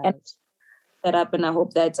does. And that up, and I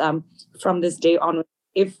hope that from this day on,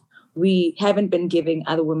 if we haven't been giving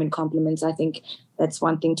other women compliments, I think that's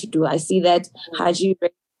one thing to do. I see that Haji,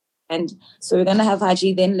 and so we're gonna have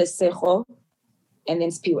Haji, then Lesego, and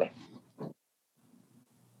then Spiwe,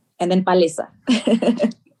 and then Palesa.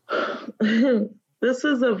 This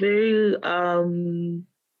is a very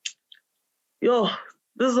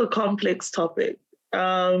this is a complex topic.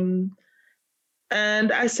 And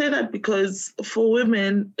I say that because for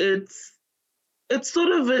women, it's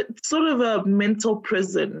sort of a mental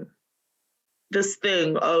prison, this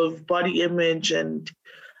thing of body image, and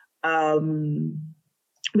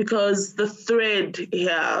because the thread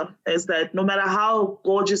here is that no matter how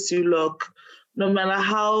gorgeous you look, no matter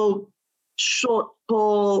how short,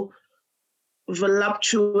 tall,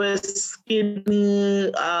 voluptuous,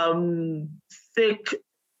 skinny, thick,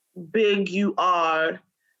 big you are,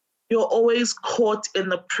 you're always caught in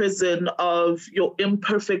the prison of your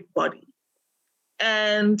imperfect body.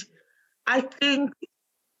 And I think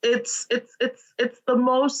it's the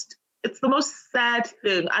most sad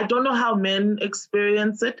thing. I don't know how men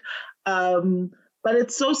experience it, but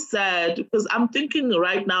it's so sad, because I'm thinking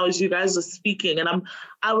right now as you guys are speaking, and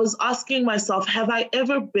I was asking myself, have I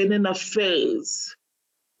ever been in a phase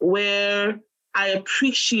where I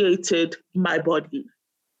appreciated my body?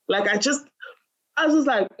 Like, I was just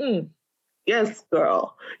like, yes,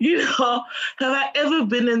 girl. Have I ever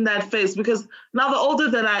been in that phase? Because now the older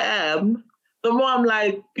that I am, the more I'm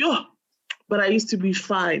like, but I used to be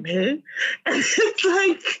fine, hey? And it's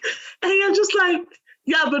like, and you're just like,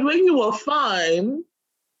 yeah, but when you were fine,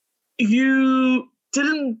 you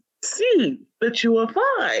didn't see that you were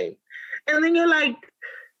fine. And then you're like,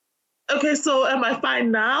 okay, so am I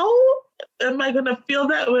fine now? Am I gonna feel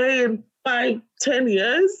that way in 5-10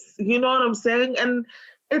 years? You know what I'm saying? And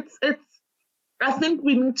it's I think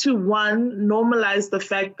we need to, one, normalize the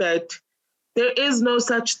fact that there is no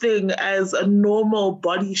such thing as a normal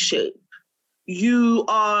body shape. You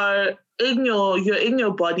are you're in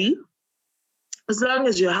your body, as long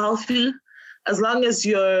as you're healthy, as long as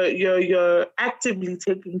you're actively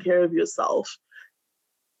taking care of yourself.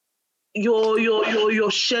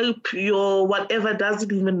 Your shape, your whatever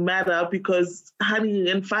doesn't even matter, because honey,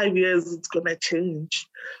 in 5 years it's gonna change.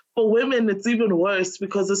 For women, it's even worse,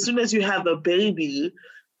 because as soon as you have a baby,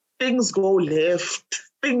 things go left,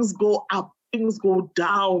 things go up, things go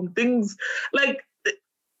down, things like,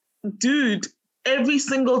 dude, every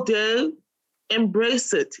single day,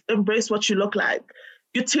 embrace it. Embrace what you look like.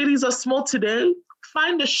 Your titties are small today.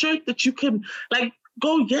 Find a shirt that you can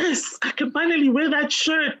go, yes, I can finally wear that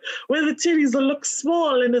shirt where the titties will look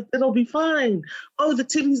small and it'll be fine. Oh, the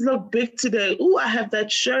titties look big today. Oh, I have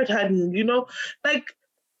that shirt, honey.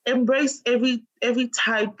 Embrace every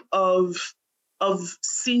type of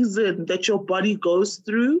season that your body goes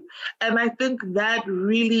through. And I think that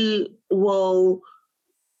really will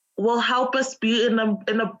help us be in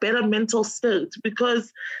a better mental state,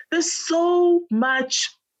 because there's so much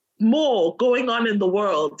more going on in the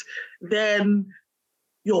world than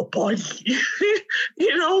your body,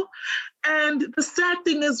 And the sad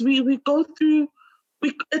thing is we go through,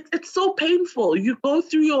 it's so painful. You go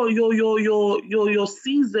through your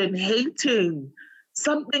season hating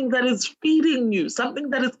something that is feeding you, something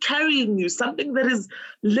that is carrying you, something that is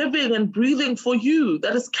living and breathing for you,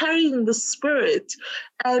 that is carrying the spirit,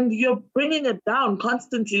 and you're bringing it down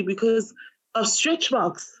constantly because of stretch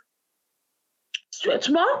marks. Stretch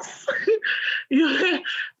marks?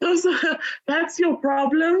 That's your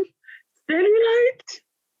problem? Cellulite?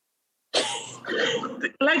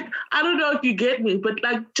 I don't know if you get me, but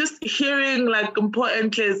just hearing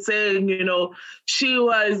Importantly saying, she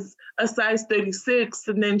was a size 36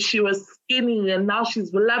 and then she was skinny and now she's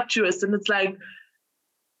voluptuous, and it's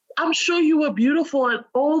I'm sure you were beautiful at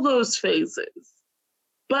all those phases,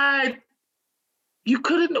 but you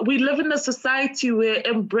couldn't. We live in a society where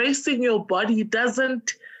embracing your body it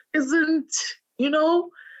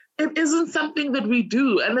isn't something that we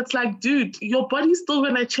do. And it's dude, your body's still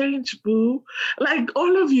gonna change, boo.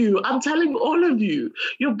 All of you, I'm telling all of you,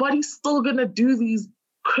 your body's still gonna do these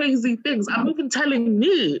crazy things. I'm even telling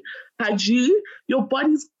me, Haji, your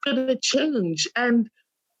body's gonna change. And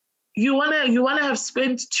you wanna have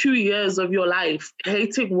spent 2 years of your life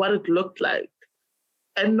hating what it looked like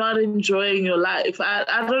and not enjoying your life.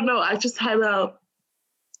 I don't know. I just had an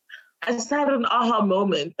aha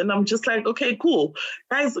moment, and I'm just okay, cool.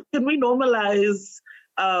 Guys, can we normalize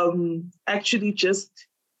actually just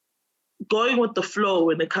going with the flow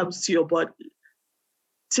when it comes to your body?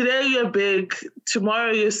 Today you're big,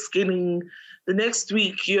 tomorrow you're skinny, the next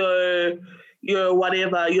week you're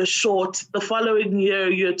whatever, you're short, the following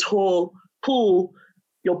year you're tall. Cool.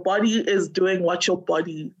 Your body is doing what your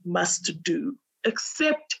body must do.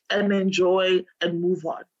 Accept and enjoy and move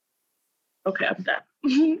on. Okay, I'm done.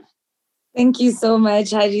 Thank you so much,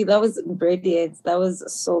 Haji. That was brilliant. That was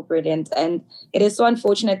so brilliant. And it is so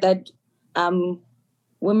unfortunate that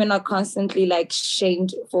women are constantly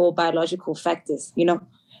shamed for biological factors,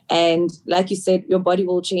 And like you said, your body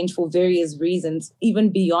will change for various reasons, even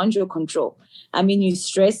beyond your control. I mean, you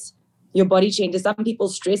stress, your body changes. Some people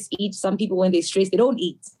stress eat. Some people, when they stress, they don't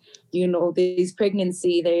eat. There's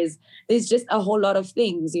pregnancy, there's just a whole lot of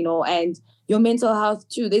things, and your mental health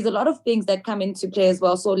too. There's a lot of things that come into play as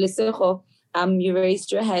well. So Lesego, you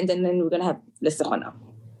raised your hand, and then we're gonna have Lesego now.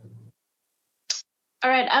 All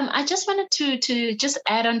right. I just wanted to just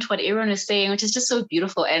add on to what everyone is saying, which is just so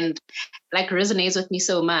beautiful and resonates with me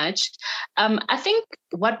so much. I think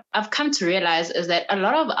what I've come to realize is that a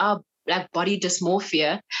lot of our body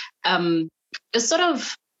dysmorphia is sort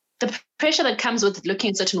of the pressure that comes with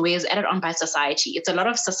looking a certain way is added on by society. It's a lot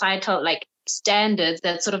of societal standards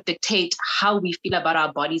that sort of dictate how we feel about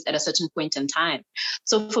our bodies at a certain point in time.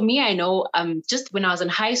 So for me, I know just when I was in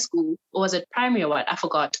high school, or was it primary or what? I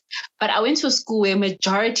forgot. But I went to a school where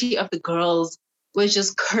majority of the girls were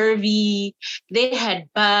just curvy. They had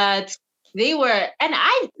butts. And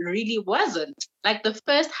I really wasn't. The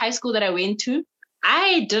first high school that I went to,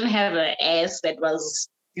 I didn't have an ass that was,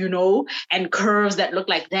 and curves that look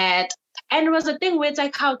like that. And it was a thing where it's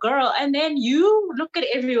how, girl, and then you look at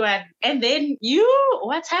everyone, and then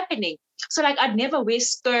what's happening? So I'd never wear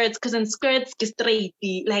skirts, because in skirts, get straight,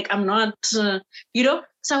 I'm not, so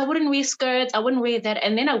I wouldn't wear skirts, I wouldn't wear that.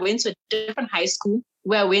 And then I went to a different high school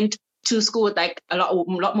where I went to school with a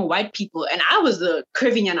lot more white people, and I was the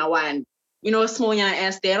curvy yana one, small yana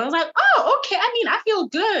ass there. And I was oh, okay, I mean, I feel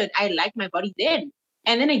good. I like my body then.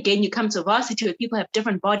 And then again, you come to varsity where people have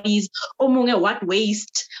different bodies. What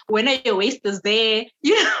waist? When your waist is there?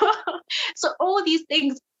 So all these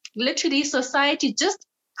things, literally society, just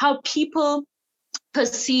how people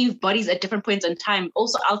perceive bodies at different points in time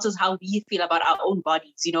also alters how we feel about our own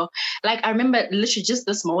bodies, Like I remember literally just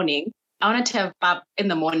this morning, I wanted to have pap in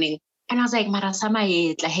the morning. And I was like, Mara Sama hey.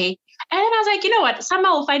 And then I was like, you know what? Sama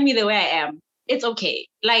will find me the way I am. It's okay.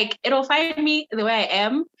 Like, it'll find me the way I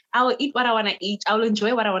am. I will eat what I want to eat. I will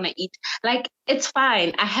enjoy what I want to eat. Like, it's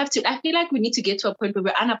fine. I feel like we need to get to a point where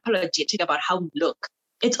we're unapologetic about how we look.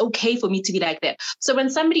 It's okay for me to be like that. So when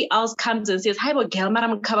somebody else comes and says, hi, girl,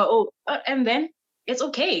 madam cover, and then it's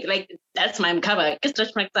okay. Like, that's my cover.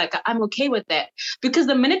 I'm okay with that. Because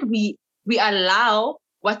the minute we allow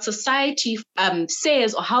what society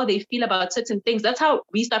says or how they feel about certain things, that's how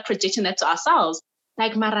we start projecting that to ourselves.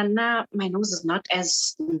 Like, Marana, my nose is not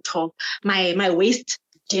as tall. My waist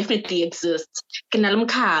definitely exists.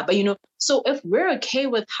 But, so if we're okay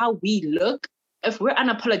with how we look, if we're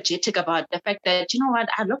unapologetic about the fact that, you know what,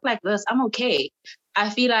 I look like this, I'm okay.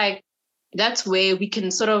 I feel like that's where we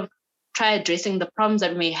can sort of try addressing the problems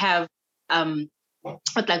that we may have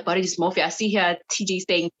with like body dysmorphia. I see here TJ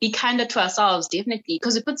saying, be kinder to ourselves, definitely,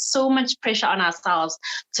 because we put so much pressure on ourselves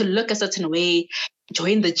to look a certain way,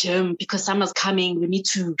 join the gym because summer's coming, we need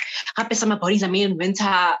to have summer bodies are made in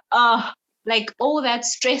winter. Like all that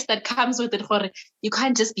stress that comes with it. You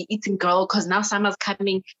can't just be eating, girl, because now summer's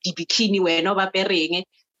coming, the bikini we're no bearing.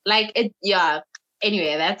 Like it, yeah.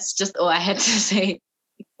 Anyway, that's just all I had to say.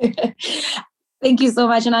 Thank you so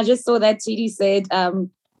much. And I just saw that TD said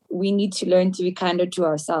we need to learn to be kinder to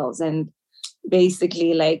ourselves. And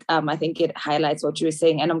basically, like I think it highlights what you were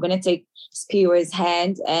saying. And I'm gonna take Spiwa's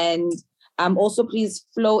hand and also please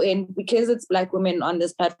flow in, because it's Black women on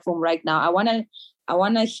this platform right now. I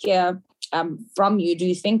wanna hear from you. Do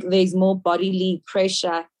you think there's more bodily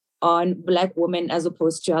pressure on Black women as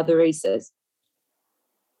opposed to other races?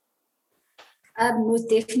 Most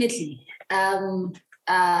definitely.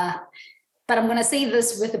 But I'm going to say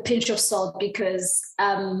this with a pinch of salt, because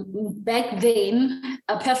back then,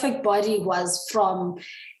 a perfect body was from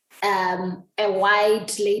a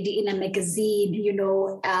white lady in a magazine,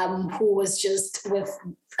 who was just with...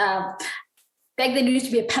 Back then, it used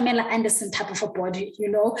to be a Pamela Anderson type of a body,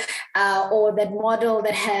 or that model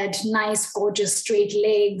that had nice, gorgeous, straight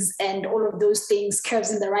legs and all of those things,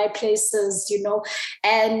 curves in the right places,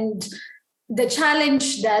 And the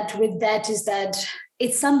challenge with that is that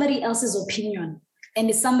it's somebody else's opinion and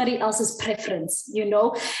it's somebody else's preference,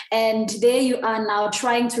 and there you are now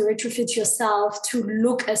trying to retrofit yourself to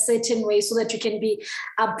look a certain way so that you can be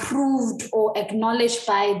approved or acknowledged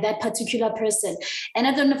by that particular person. And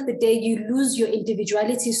at the end of the day, you lose your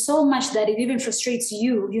individuality so much that it even frustrates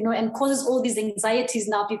you, and causes all these anxieties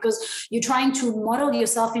now, because you're trying to model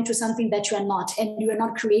yourself into something that you are not, and you are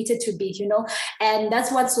not created to be, and that's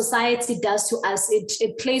what society does to us.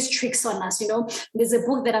 It plays tricks on us, There's a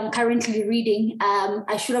book that I'm currently reading.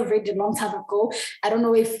 I should have read it a long time ago. I don't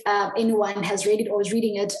know if anyone has read it or is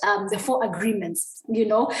reading it. The 4 Agreements,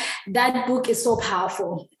 that book is so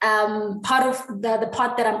powerful. Part of the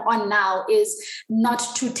part that I'm on now is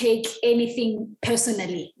not to take anything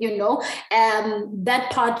personally,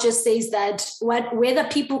 that part just says that whether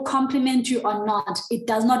people compliment you or not, it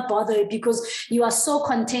does not bother you, because you are so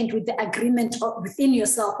content with the agreement within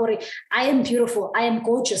yourself. I am beautiful, I am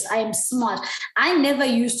gorgeous, I am smart. I never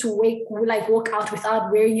used to walk out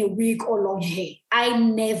without wearing a wig or long hair. I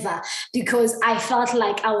never, because I felt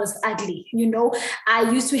like I was ugly,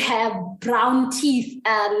 I used to have brown teeth,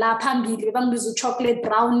 chocolate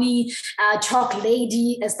brownie, chalk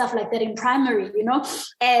lady, and stuff like that in primary,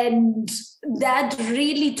 and that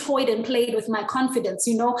really toyed and played with my confidence.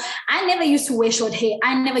 I never used to wear short hair.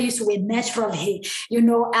 I never used to wear natural hair.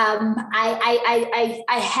 I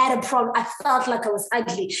had a problem. I felt like I was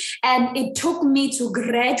ugly, and it took me to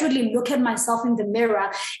gradually look at myself in the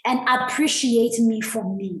mirror and appreciate me for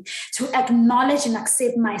me, to acknowledge and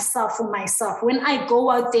accept myself for myself. When I go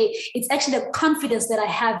out there, it's actually the confidence that I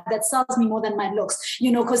have that sells me more than my looks,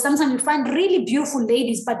 because sometimes you find really beautiful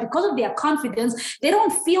ladies, but because of their confidence, they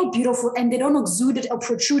don't feel beautiful and they don't exude it or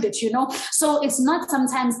protrude it, So it's not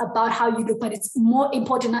sometimes about how you look, but it's more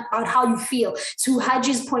important about how you feel. To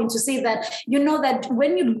Haji's point, to say that, that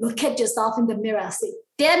when you look at yourself in the mirror, say,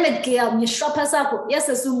 damn it, girl, yes,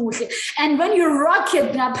 and when you rock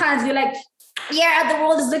it, you're like, yeah, the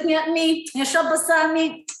world is looking at me.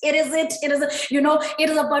 It is it. It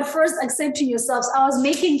is about first accepting yourselves. I was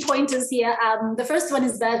making pointers here. The first one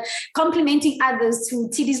is that complimenting others, to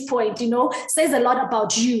TD's point, says a lot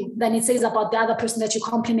about you than it says about the other person that you're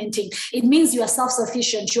complimenting. It means you are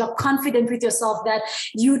self-sufficient. You are confident with yourself, that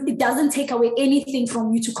it doesn't take away anything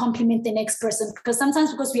from you to compliment the next person. Because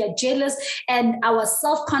sometimes, because we are jealous and our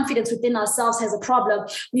self-confidence within ourselves has a problem,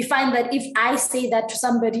 we find that if I say that to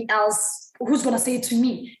somebody else, who's going to say it to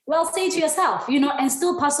me? Well, say it to yourself, and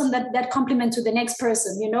still pass on that compliment to the next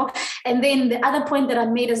person, And then the other point that I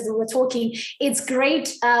made as we were talking, it's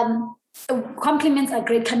great. Compliments are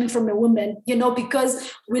great coming from a woman,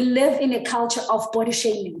 because we live in a culture of body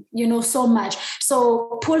shaming, so much.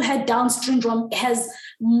 So pull her down syndrome has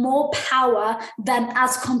more power than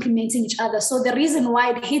us complimenting each other. So the reason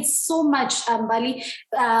why it hits so much, Bali,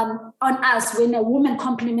 on us when a woman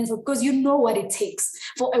compliments, because you know what it takes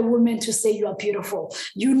for a woman to say you are beautiful.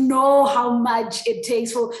 You know how much it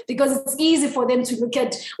takes because it's easy for them to look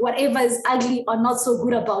at whatever is ugly or not so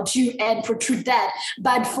good about you and protrude that.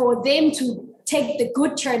 But for them to take the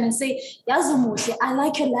good turn and say, Yazumuhle, I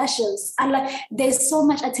like your lashes. There's so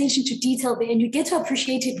much attention to detail there, and you get to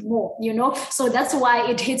appreciate it more, So that's why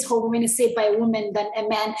it hits home when it's said by a woman than a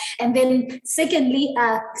man. And then secondly,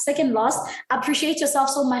 second loss, appreciate yourself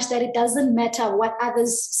so much that it doesn't matter what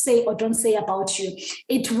others say or don't say about you.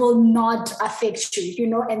 It will not affect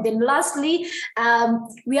you, And then lastly,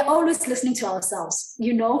 we are always listening to ourselves,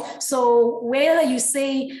 So whether you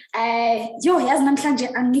say,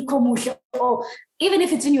 or even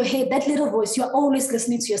if it's in your head, that little voice, you're always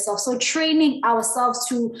listening to yourself. So training ourselves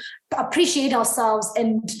to appreciate ourselves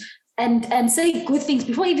and say good things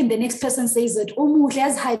before even the next person says it. Oh,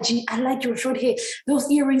 Haji, I like your short hair. Those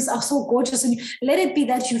earrings are so gorgeous. And let it be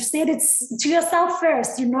that you've said it to yourself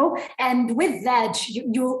first, And with that,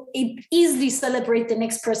 you easily celebrate the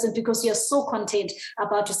next person because you're so content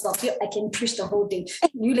about yourself. I can preach the whole day.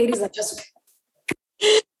 You ladies are just...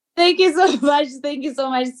 Thank you so much. Thank you so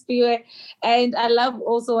much, Spiwe. And I love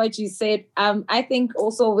also what you said. I think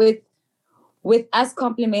also with us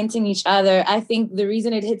complimenting each other, I think the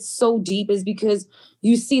reason it hits so deep is because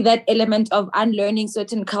you see that element of unlearning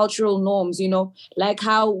certain cultural norms, like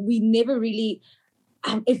how we never really,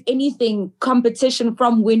 if anything, competition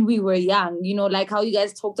from when we were young, like how you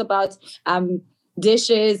guys talked about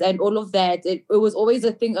dishes and all of that. It was always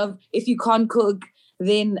a thing of, if you can't cook,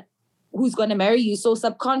 then who's going to marry you? So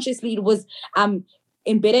subconsciously it was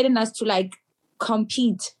embedded in us to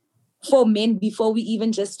compete for men before we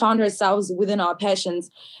even just found ourselves within our passions.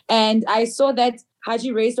 And I saw that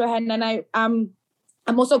Haji raised her hand, and I'm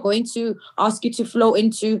also going to ask you to flow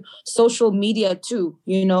into social media too,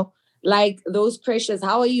 like those pressures.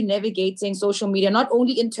 How are you navigating social media, not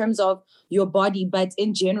only in terms of your body, but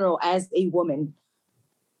in general as a woman?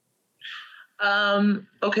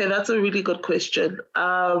 Okay, that's a really good question.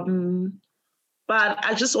 But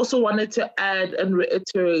I just also wanted to add and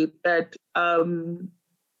reiterate that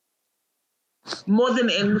more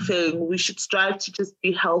than anything, we should strive to just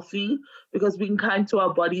be healthy, because being kind to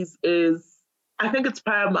our bodies I think it's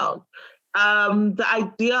paramount. The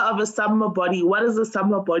idea of a summer body, what is a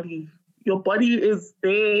summer body? Your body is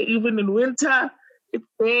there even in winter. It's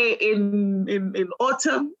there in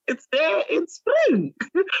autumn. It's there in spring.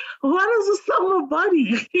 What is a summer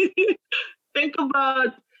body? Think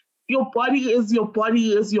about your body is your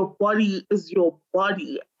body is your body is your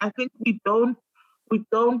body. I think we don't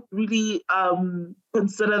really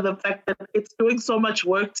consider the fact that it's doing so much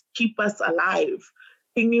work to keep us alive.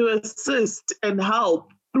 Can you assist and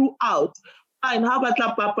help throughout? Fine, how about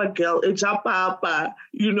la papa girl? It's so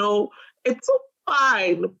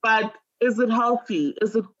fine, but is it healthy?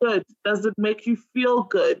 Is it good? Does it make you feel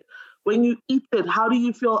good? When you eat it, how do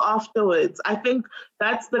you feel afterwards? I think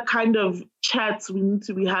that's the kind of chats we need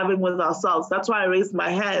to be having with ourselves. That's why I raised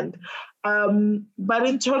my hand. But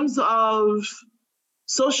in terms of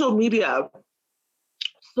social media,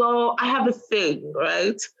 so I have a thing,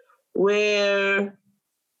 right, where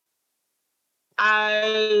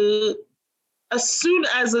as soon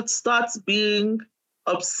as it starts being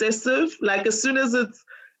obsessive, like as soon as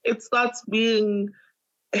it starts being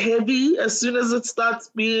heavy, as soon as it starts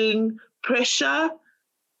being pressure,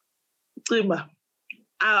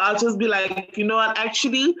 I'll just be like, you know what,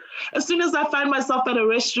 actually, as soon as I find myself at a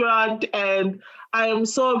restaurant and I am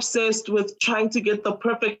so obsessed with trying to get the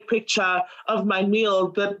perfect picture of my meal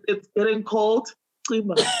that it's getting cold,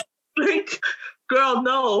 like, girl,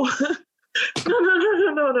 no.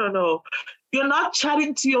 No. You're not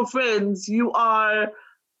chatting to your friends. You are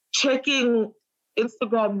checking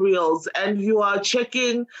Instagram reels and you are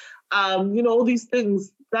checking, all these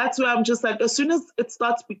things. that's where I'm just like, as soon as it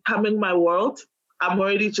starts becoming my world, I'm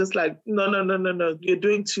already just like, no, you're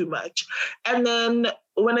doing too much. And then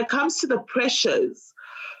when it comes to the pressures,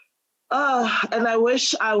 and I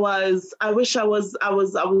wish I was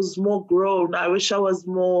more grown. I wish I was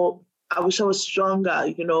stronger.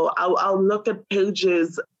 You know, I'll look at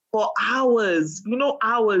pages for hours,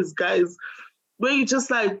 hours, guys, where you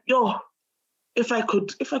just like, yo, if I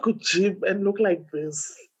could gym and look like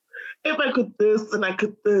this, if I could this and I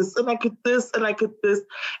could this and I could this and I could this,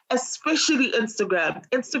 especially Instagram.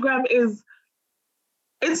 Instagram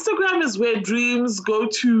is where dreams go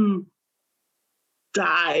to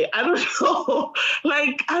die. I don't know.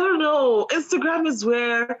 Like, I don't know. Instagram is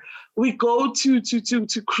where we go to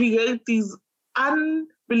create these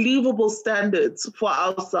unbelievable standards for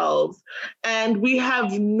ourselves. And we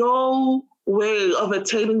have no way of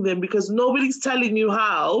attaining them because nobody's telling you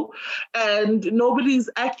how, and nobody's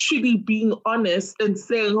actually being honest and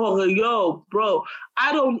saying, oh, yo, bro,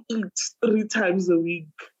 I don't eat 3 times a week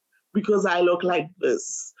because I look like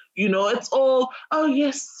this. You know, it's all, oh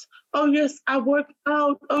yes, I work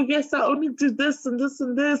out. Oh yes, I only do this and this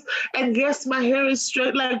and this. And yes, my hair is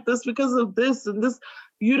straight like this because of this and this.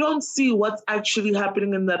 You don't see what's actually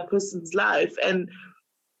happening in that person's life. And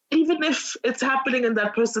even if it's happening in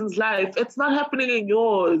that person's life, it's not happening in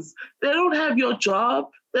yours. They don't have your job.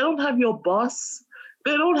 They don't have your boss.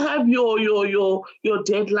 They don't have your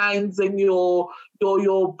deadlines and your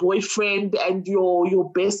boyfriend and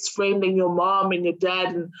your best friend and your mom and your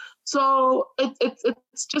dad. And so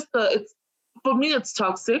it's just for me, it's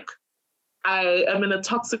toxic. I am in a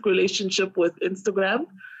toxic relationship with Instagram,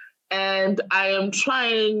 and I am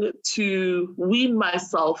trying to wean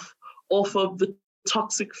myself off of the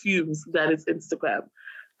toxic fumes that is Instagram.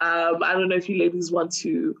 I don't know if you ladies want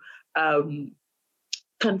to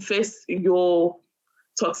confess your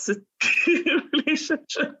toxic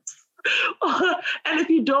relationships. And if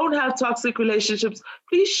you don't have toxic relationships,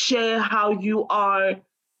 please share how you're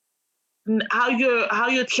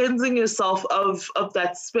cleansing yourself of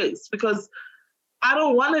that space, because I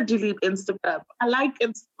don't want to delete Instagram. I like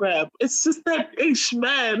Instagram. It's just that ish,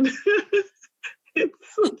 man. It's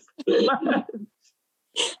too much.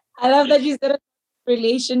 I love that you said a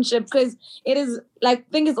relationship, because it is like,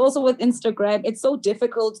 thing is also with Instagram, it's so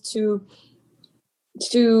difficult to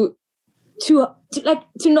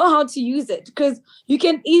know how to use it, because you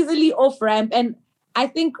can easily off ramp. And I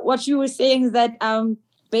think what you were saying is that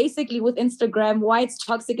basically with Instagram, why it's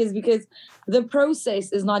toxic is because the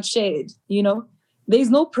process is not shared. You know,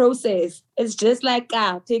 there's no process. It's just like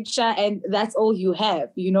a picture, and that's all you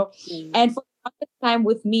have. You know, and for the longest time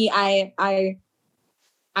with me,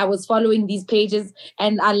 I was following these pages,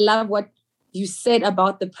 and I love what you said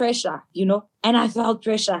about the pressure. You know, and I felt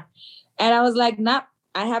pressure, and I was like, nah,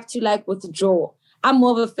 I have to withdraw. I'm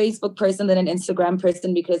more of a Facebook person than an Instagram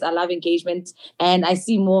person because I love engagement and I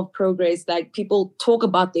see more progress. Like, people talk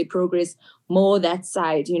about their progress more that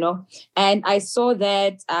side, you know. And I saw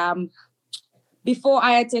that before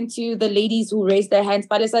I attend to the ladies who raised their hands,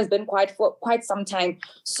 Palesa has been quiet for quite some time.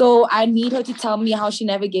 So I need her to tell me how she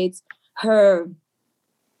navigates her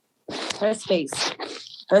space,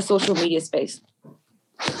 her social media space.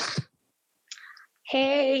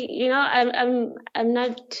 Hey, I'm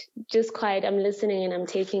not just quiet. I'm listening and I'm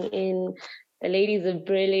taking in. The ladies are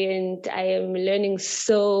brilliant. I am learning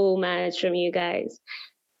so much from you guys.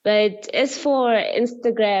 But as for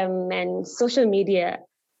Instagram and social media,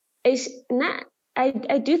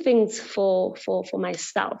 I do things for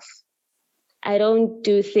myself. I don't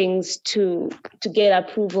do things to get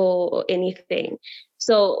approval or anything.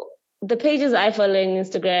 So the pages I follow on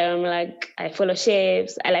Instagram, like I follow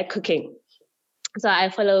chefs, I like cooking. So I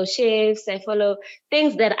follow chefs, I follow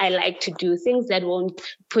things that I like to do, things that won't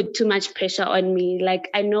put too much pressure on me. Like,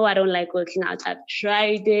 I know I don't like working out. I've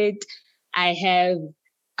tried it. I have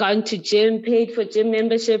gone to gym, paid for gym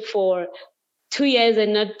membership for 2 years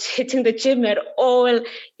and not hitting the gym at all,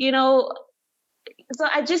 you know. So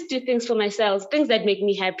I just do things for myself, things that make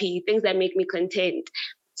me happy, things that make me content.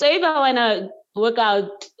 So if I want to work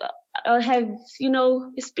out, I'll have,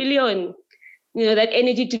 a spillion, that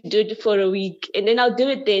energy to do it for a week, and then I'll do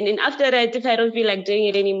it then. And after that, if I don't feel like doing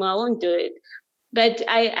it anymore, I won't do it. But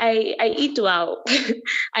I eat well.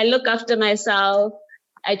 I look after myself.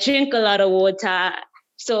 I drink a lot of water.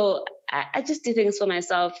 So I just do things for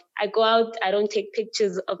myself. I go out. I don't take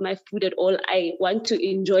pictures of my food at all. I want to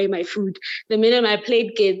enjoy my food. The minute my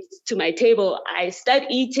plate gets to my table, I start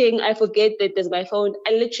eating. I forget that there's my phone.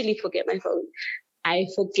 I literally forget my phone. I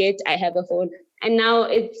forget I have a phone. And now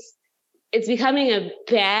it's becoming a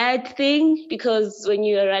bad thing, because when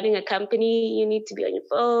you are running a company, you need to be on your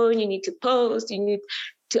phone, you need to post, you need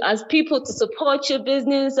to ask people to support your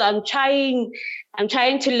business. I'm trying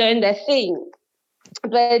to learn that thing.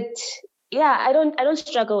 But yeah, I don't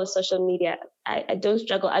struggle with social media. I don't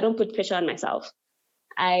struggle. I don't put pressure on myself.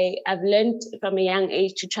 I've learned from a young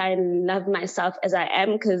age to try and love myself as I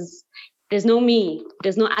am, because there's no me.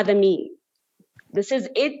 There's no other me. This is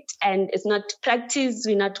it, and it's not practice.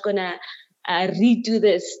 We're not gonna redo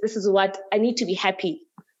this. This is what I need to be happy.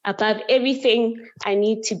 Above everything, I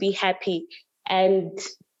need to be happy. And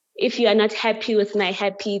if you are not happy with my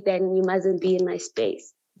happy, then you mustn't be in my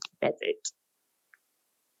space. That's it.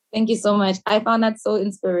 Thank you so much. I found that so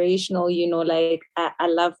inspirational, like I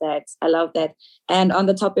love that. I love that. And on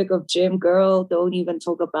the topic of gym, girl, don't even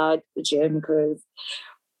talk about the gym, because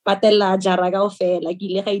like,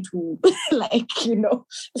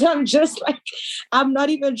 so I'm just like, I'm not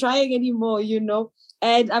even trying anymore,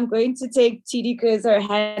 And I'm going to take TD because her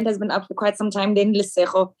hand has been up for quite some time, then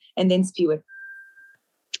Lesego, and then Spiwe.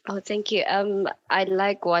 Oh, thank you. I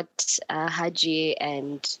like what Haji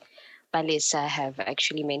and Palesa have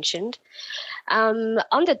actually mentioned.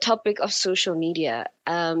 On the topic of social media,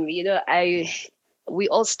 we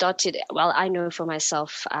all started, well, I know for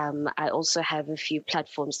myself, I also have a few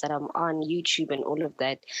platforms that I'm on, YouTube and all of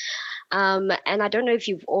that. And I don't know if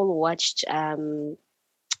you've all watched,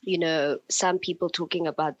 some people talking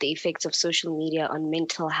about the effects of social media on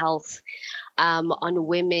mental health, on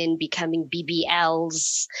women becoming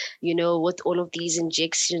BBLs, with all of these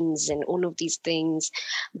injections and all of these things.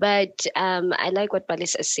 But I like what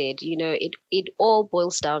Palesa said, it all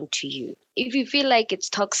boils down to you. If you feel like it's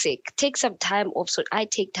toxic, take some time off. So I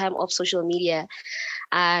take time off social media.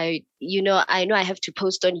 I know I have to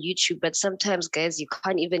post on YouTube, but sometimes, guys, you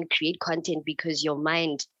can't even create content because your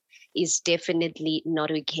mind is definitely not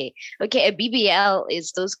okay. Okay, a BBL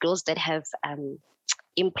is those girls that have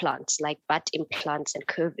implants, like butt implants and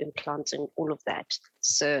curve implants and all of that.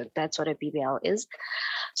 So that's what a BBL is.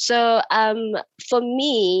 So for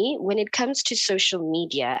me, when it comes to social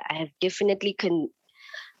media, I have definitely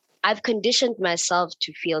I've conditioned myself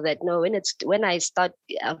to feel that no, when I start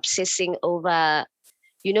obsessing over,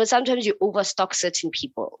 sometimes you overstock certain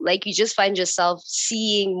people. Like you just find yourself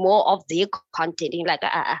seeing more of their content and you're like,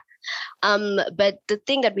 But the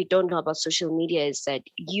thing that we don't know about social media is that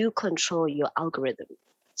you control your algorithm.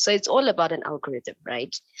 So it's all about an algorithm,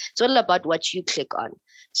 right? It's all about what you click on.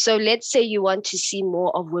 So let's say you want to see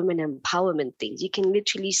more of women empowerment things. You can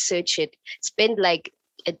literally search it, spend like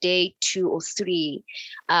a day, 2 or 3,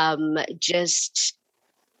 just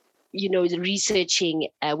researching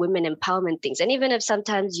women empowerment things. And even if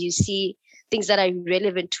sometimes you see things that are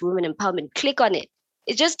relevant to women empowerment, click on it.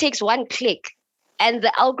 It just takes one click and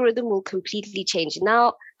the algorithm will completely change.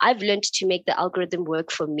 Now, I've learned to make the algorithm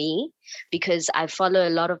work for me because I follow a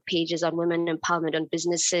lot of pages on women empowerment, on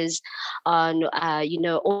businesses, on,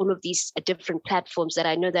 all of these different platforms that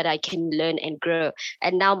I know that I can learn and grow.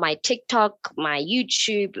 And now my TikTok, my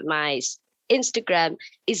YouTube, my Instagram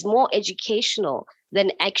is more educational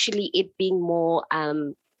than actually it being more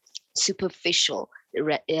superficial,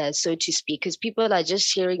 so to speak, because people are just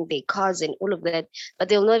sharing their cars and all of that, but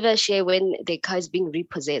they'll never share when their car is being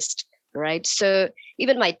repossessed, right? So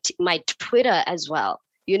even my Twitter as well,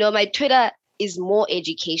 my Twitter is more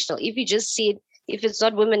educational. If you just see it, if it's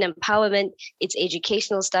not women empowerment, it's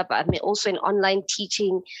educational stuff. I mean, also in online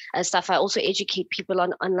teaching stuff. I also educate people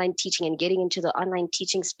on online teaching and getting into the online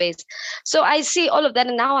teaching space. So I see all of that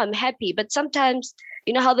and now I'm happy. But sometimes,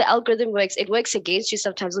 you know how the algorithm works, it works against you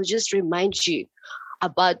sometimes. It'll just remind you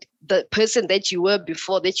about the person that you were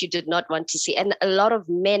before that you did not want to see. And a lot of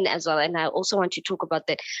men as well, and I also want to talk about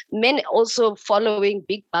that. Men also following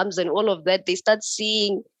big bums and all of that, they start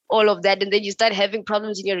seeing all of that, and then you start having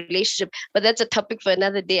problems in your relationship. But that's a topic for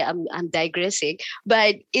another day. I'm digressing.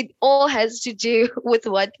 But it all has to do with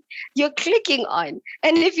what you're clicking on.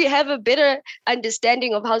 And if you have a better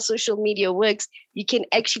understanding of how social media works, you can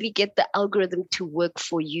actually get the algorithm to work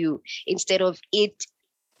for you instead of it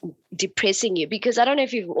depressing you. Because I don't know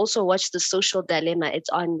if you've also watched The Social Dilemma. It's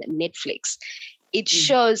on Netflix. It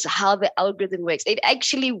shows how the algorithm works. It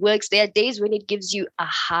actually works. There are days when it gives you a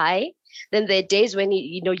high. Then there are days when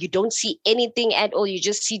you don't see anything at all. You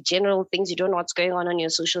just see general things. You don't know what's going on your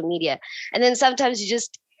social media. And then sometimes you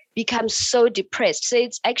just become so depressed. So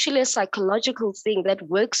it's actually a psychological thing that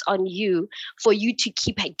works on you for you to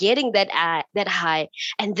keep getting that high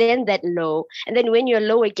and then that low. And then when you're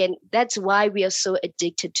low again, that's why we are so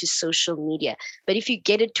addicted to social media. But if you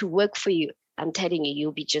get it to work for you, I'm telling you,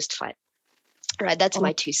 you'll be just fine. Right, that's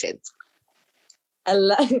my 2 cents.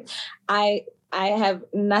 I have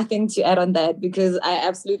nothing to add on that because I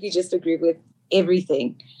absolutely just agree with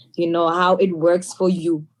everything, how it works for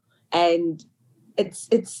you. And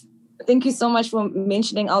it's thank you so much for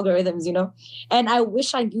mentioning algorithms, and I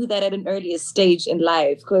wish I knew that at an earlier stage in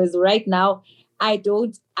life, because right now I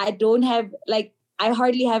don't have, like, I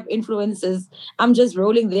hardly have influences. I'm just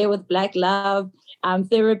rolling there with Black Love,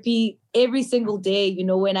 therapy every single day,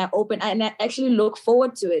 when I open, and I actually look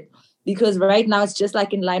forward to it, because right now it's just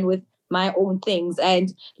like in line with my own things.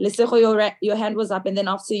 And Lesego, your hand was up, and then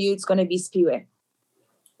after you, it's going to be Spiwe.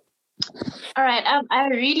 All right. I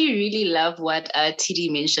really, really love what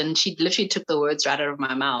TD mentioned. She literally took the words right out of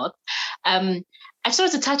my mouth. I just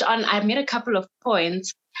wanted to touch on, I made a couple of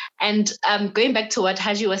points. And going back to what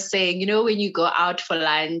Haji was saying, when you go out for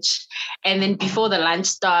lunch and then before the lunch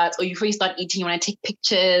starts or before you start eating, you want to take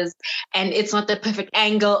pictures and it's not the perfect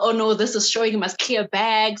angle. Oh no, this is showing, you must clear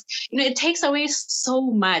bags. It takes away so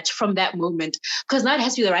much from that moment, because now it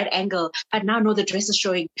has to be the right angle. But now, no, the dress is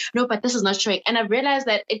showing. No, but this is not showing. And I've realized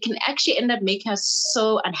that it can actually end up making us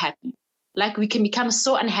so unhappy. Like, we can become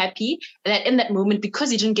so unhappy that in that moment,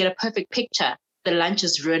 because you didn't get a perfect picture, the lunch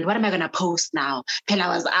is ruined. What am I going to post now? Till I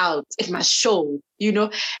was out. It must show,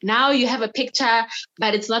 Now you have a picture,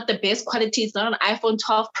 but it's not the best quality. It's not an iPhone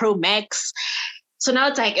 12 Pro Max. So now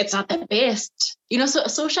it's like, it's not the best. So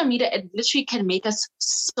social media, it literally can make us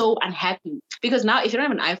so unhappy. Because now if you don't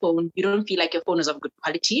have an iPhone, you don't feel like your phone is of good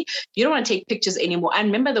quality. You don't want to take pictures anymore. I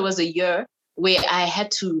remember there was a year where I had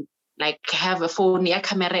to have a phone,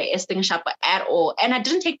 camera, sharp at all. And I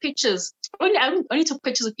didn't take pictures. I only took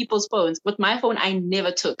pictures of people's phones. With my phone, I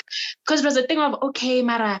never took. Because it was a thing of, okay,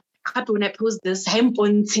 Mara, when I post this,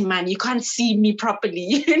 man, you can't see me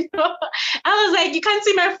properly. I was like, you can't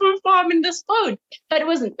see my full form in this phone. But it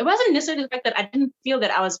wasn't necessarily the fact that I didn't feel that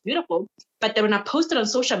I was beautiful, but that when I posted on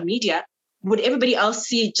social media, would everybody else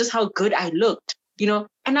see just how good I looked? And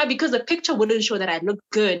now because the picture wouldn't show that I looked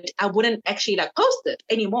good, I wouldn't actually post it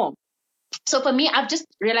anymore. So for me, I've just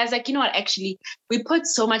realized, actually, we put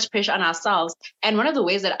so much pressure on ourselves. And one of the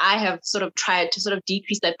ways that I have sort of tried to sort of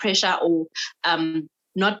decrease that pressure, or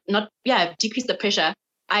decrease the pressure,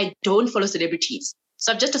 I don't follow celebrities.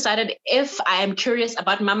 So I've just decided, if I am curious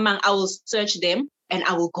about Mamang, I will search them and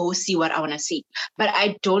I will go see what I want to see. But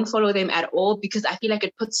I don't follow them at all, because I feel like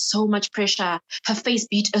it puts so much pressure. Her face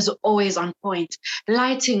beat is always on point.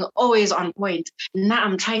 Lighting always on point. Now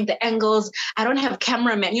I'm trying the angles. I don't have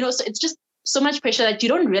cameraman, so it's just so much pressure that you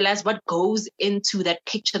don't realize what goes into that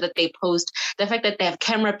picture that they post. The fact that they have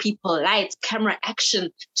camera people, lights, camera action,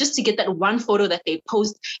 just to get that one photo that they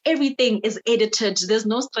post. Everything is edited. There's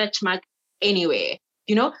no stretch mark anywhere,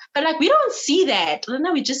 But we don't see that.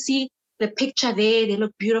 Now we just see the picture there. They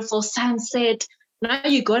look beautiful, sunset. Now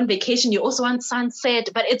you go on vacation, you also want sunset,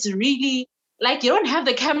 but it's really you don't have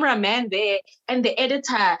the cameraman there and the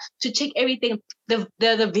editor to check everything. The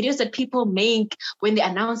videos that people make when they're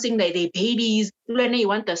announcing that they're babies, you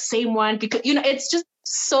want the same one, because it's just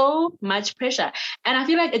so much pressure. And I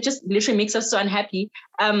feel like it just literally makes us so unhappy.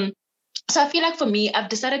 So I feel like for me, I've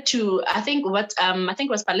decided to, I think it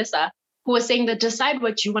was Palisa who was saying that decide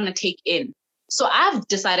what you want to take in. So I've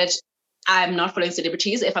decided I'm not following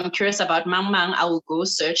celebrities. If I'm curious about Mamang, I will go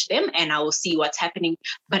search them and I will see what's happening,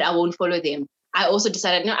 but I won't follow them. I also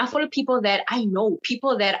decided, I follow people that I know,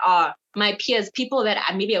 people that are my peers, people that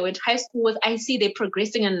maybe I went to high school with. I see they're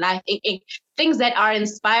progressing in life, things that are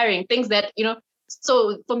inspiring, things that,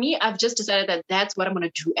 So for me, I've just decided that that's what I'm going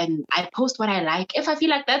to do. And I post what I like. If I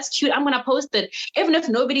feel like that's cute, I'm going to post it. Even if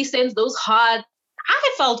nobody sends those hearts,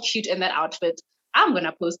 I felt cute in that outfit, I'm going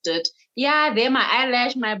to post it. Yeah, there, my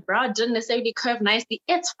eyelash, my brow didn't necessarily curve nicely.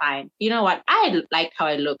 It's fine. You know what? I like how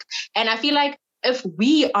I look. And I feel like if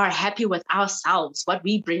we are happy with ourselves, what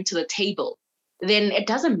we bring to the table, then it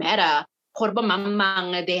doesn't matter.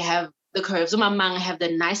 They have the curves. Mamang have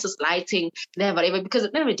the nicest lighting. They have whatever. Because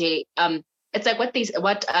at the end of the day, it's like what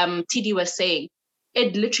TD was saying.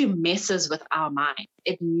 It literally messes with our mind.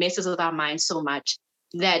 It messes with our mind so much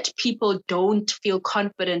that people don't feel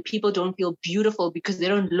confident, people don't feel beautiful because they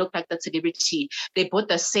don't look like that celebrity. They bought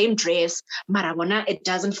the same dress, Marawona, it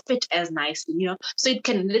doesn't fit as nicely, So it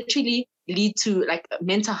can literally lead to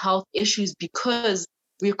mental health issues because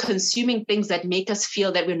we're consuming things that make us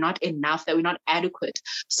feel that we're not enough, that we're not adequate.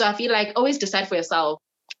 So I feel like always decide for yourself,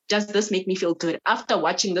 does this make me feel good? After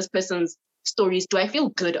watching this person's stories, do I feel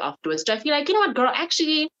good afterwards? Do I feel like, what, girl,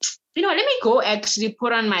 actually, let me go actually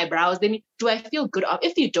put on my brows. Then do I feel good?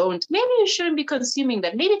 If you don't, maybe you shouldn't be consuming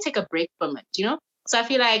that. Maybe take a break from it, So I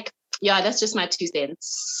feel like, that's just my 2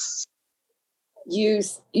 cents. You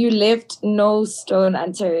left no stone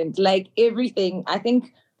unturned. Everything. I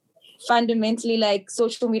think fundamentally,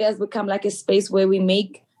 social media has become a space where we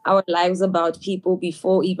make our lives about people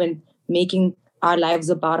before even making our lives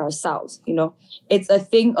about ourselves. It's a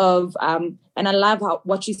thing of And I love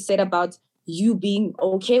what you said about you being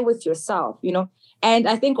okay with yourself, you know. And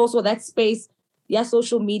I think also that space,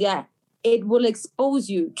 social media, it will expose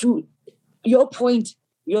you to your point,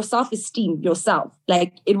 your self-esteem, yourself.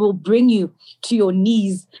 Like, it will bring you to your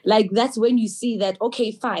knees. Like, that's when you see that,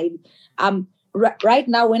 okay, fine. Right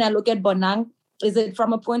now, when I look at Bonang, is it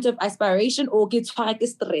from a point of aspiration or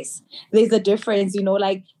stress? There's a difference, you know,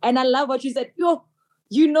 like, and I love what you said.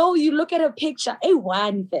 You know, you look at a picture,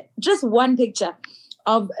 just one picture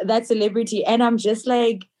of that celebrity, and I'm just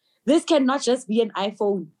like, this cannot just be an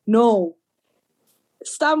iPhone. No,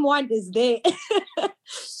 someone is there.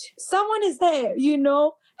 Someone is there, you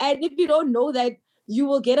know. And if you don't know that, you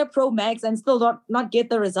will get a Pro Max and still not get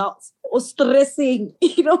the results, or stressing.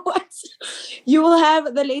 You know what? You will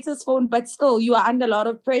have the latest phone, but still you are under a lot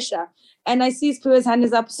of pressure. And I see Spiwe's hand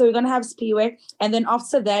is up, so we're going to have Spiwe. And then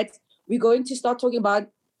after that, we're going to start talking about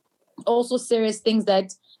also serious things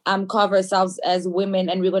that cover ourselves as women,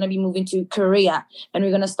 and we're going to be moving to Korea, and we're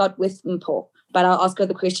going to start with Mpho. But I'll ask her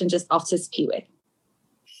the question just after Spiwe.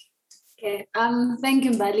 Okay, thank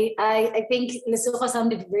you, Mbali. I think Lesotho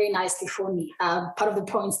sounded very nicely for me. Part of the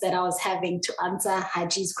points that I was having to answer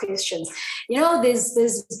Haji's questions. You know,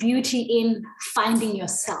 there's beauty in finding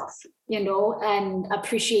yourself, you know, and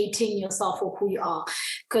appreciating yourself for who you are.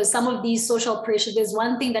 Because some of these social pressures, there's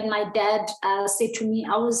one thing that my dad said to me.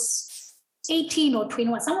 I was 18 or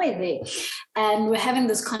 21, somewhere there. And we're having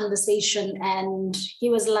this conversation, and he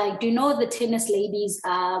was like, do you know the tennis ladies,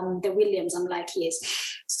 the Williams? I'm like, yes.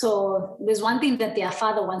 So there's one thing that their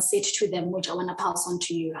father once said to them, which I want to pass on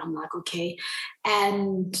to you. I'm like, okay.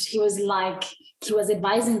 And he was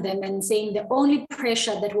advising them and saying the only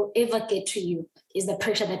pressure that will ever get to you is the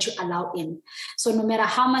pressure that you allow in. So no matter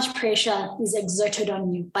how much pressure is exerted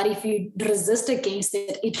on you, but if you resist against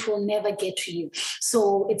it, it will never get to you.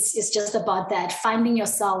 So it's just about that, finding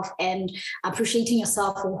yourself and appreciating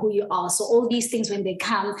yourself for who you are. So all these things, when they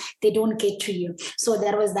come, they don't get to you. So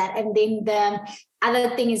that was that. And then the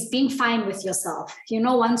other thing is being fine with yourself. You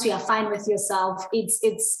know, once you are fine with yourself, it's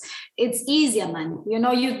easier, man. You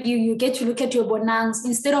know, you get to look at your bonangs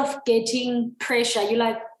instead of getting pressure.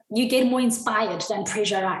 You get more inspired than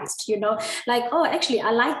pressurized, you know, like, oh, actually,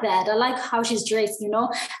 I like that. I like how she's dressed, you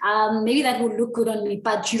know, maybe that would look good on me,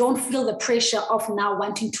 but you don't feel the pressure of now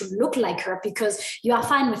wanting to look like her because you are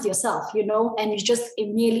fine with yourself, you know, and you're just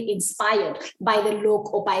merely inspired by the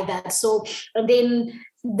look or by that. So, and then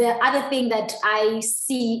the other thing that I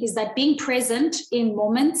see is that being present in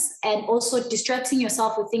moments and also distracting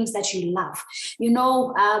yourself with things that you love, you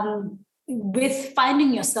know, with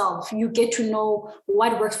finding yourself, you get to know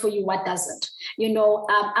what works for you, what doesn't. You know,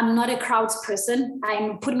 I'm not a crowds person.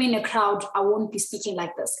 Put me in a crowd, I won't be speaking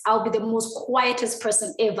like this. I'll be the most quietest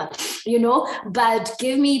person ever, you know, but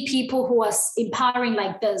give me people who are empowering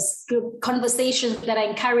like this, conversations that are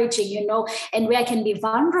encouraging, you know, and where I can be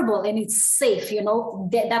vulnerable and it's safe, you know,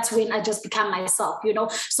 that's when I just become myself, you know.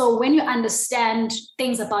 So when you understand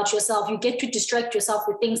things about yourself, you get to distract yourself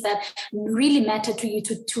with things that really matter to you,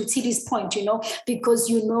 to Tili's point, you know, because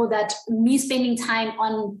you know that me spending time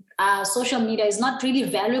on social media is not really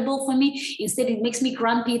valuable for me. Instead, it makes me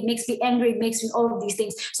grumpy, it makes me angry, it makes me all of these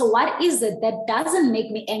things. So what is it that doesn't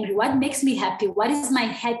make me angry? What makes me happy? What is my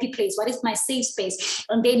happy place? What is my safe space?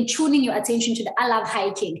 And then tuning your attention to I love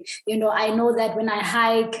hiking. You know, I know that when I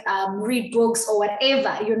hike, read books or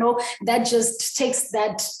whatever, you know, that just takes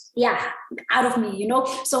that out of me, you know.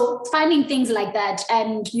 So finding things like that,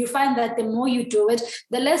 and you find that the more you do it,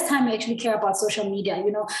 the less time you actually care about social media.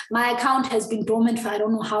 You know, my account has been dormant for I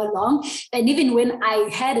don't know how long, and even when I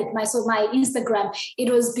had it, my Instagram,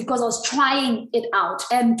 it was because I was trying it out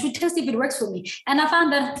and to test if it works for me, and I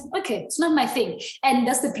found that okay, it's not my thing. And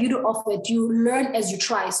that's the beauty of it. You learn as you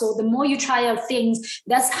try. So the more you try out things,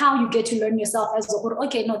 that's how you get to learn yourself as a whole.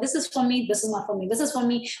 Okay, no, this is for me, this is not for me, this is for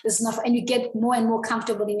me, this is not for, and you get more and more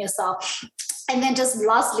comfortable in yourself. And then just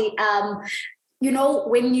lastly, you know,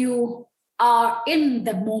 when you are in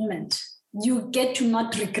the moment, you get to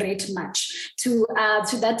not regret much to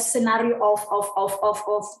that scenario of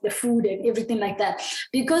the food and everything like that,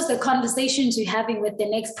 because the conversations you're having with the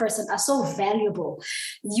next person are so valuable.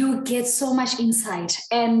 You get so much insight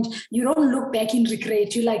and you don't look back in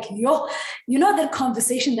regret. You're like, yo, you know, that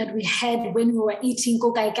conversation that we had when we were eating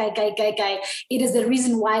it is the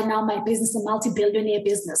reason why now my business is a multi-billionaire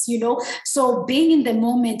business, you know. So being in the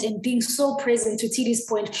moment and being so present, to Tili's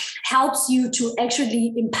point, helps you to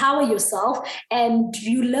actually empower yourself, and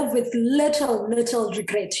you live with little little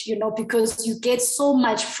regret, because you get so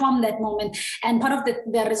much from that moment. And part of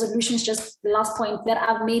the resolutions, just the last point that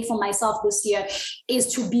I've made for myself this year,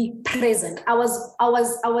 is to be present. I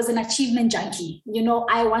was an achievement junkie.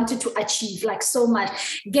 I wanted to achieve like so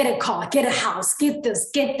much, get a car, get a house, get this,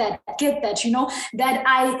 get that, that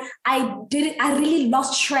I really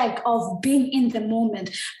lost track of being in the moment.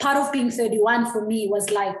 Part of being 31 for me was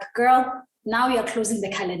like, girl, now you're closing the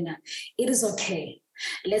calendar. It is okay.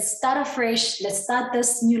 Let's start afresh. Let's start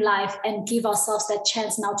this new life and give ourselves that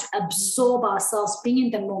chance now to absorb ourselves, being in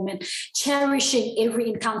the moment, cherishing every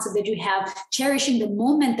encounter that you have, cherishing the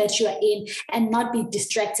moment that you are in, and not be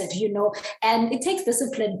distracted, And it takes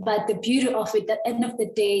discipline, but the beauty of it, at the end of the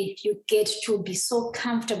day, you get to be so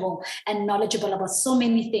comfortable and knowledgeable about so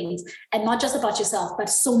many things, and not just about yourself, but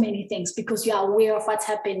so many things, because you are aware of what's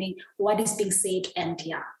happening, what is being said, and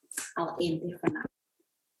yeah, I'll end there for now.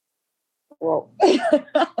 Whoa.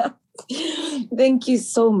 Thank you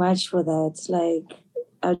so much for that. Like,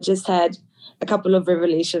 I just had a couple of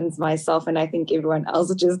revelations myself, and I think everyone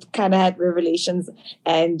else just kind of had revelations,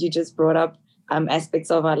 and you just brought up aspects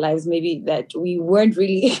of our lives maybe that we weren't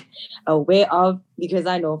really aware of, because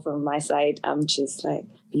I know from my side, I'm just like,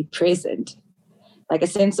 be present, like a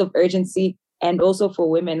sense of urgency. And also for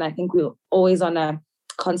women, I think we're always on a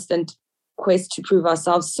constant quest to prove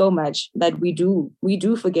ourselves so much that we do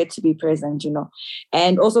forget to be present,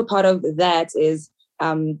 And also part of that is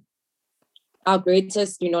our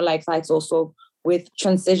greatest, like fights also with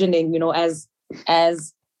transitioning,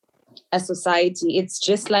 as a society. It's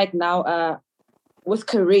just like now with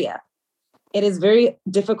career, it is very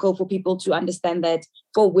difficult for people to understand that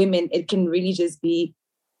for women, it can really just be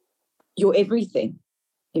your everything.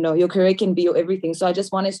 Your career can be your everything. So I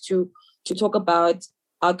just want us to talk about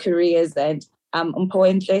our careers, and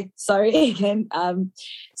importantly, sorry again.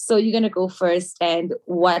 So you're gonna go first, and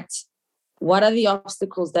what are the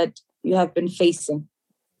obstacles that you have been facing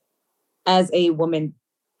as a woman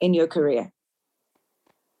in your career?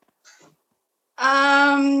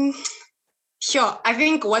 Sure. I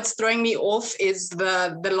think what's throwing me off is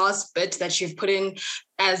the last bit that you've put in,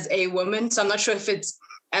 as a woman. So I'm not sure if it's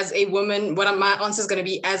as a woman, what my answer is going to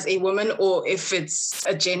be as a woman, or if it's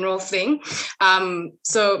a general thing.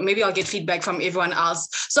 So maybe I'll get feedback from everyone else.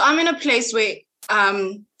 So I'm in a place where,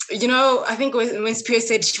 I think when Spear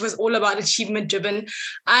said she was all about achievement driven,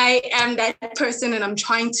 I am that person, and I'm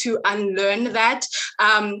trying to unlearn that.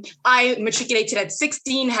 I matriculated at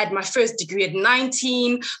 16, had my first degree at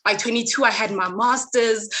 19. By 22, I had my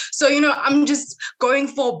master's. So, I'm just going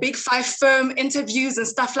for big 5 firm interviews and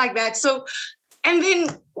stuff like that. So, and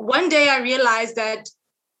then one day I realized that,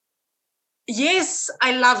 yes,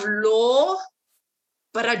 I love law,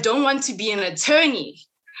 but I don't want to be an attorney.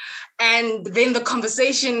 And then the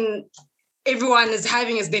conversation everyone is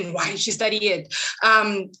having is then, why did you study it?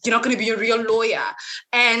 You're not going to be a real lawyer.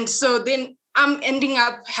 And so then I'm ending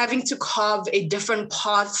up having to carve a different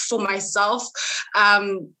path for myself.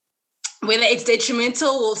 Whether it's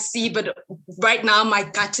detrimental, we'll see. But right now, my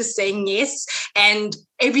gut is saying yes. And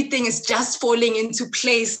everything is just falling into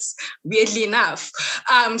place, weirdly enough.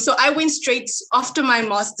 So I went straight, after my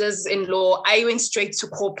master's in law, I went straight to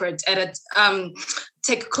corporate at a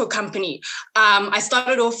tech company. I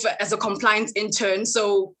started off as a compliance intern.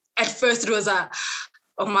 So at first it was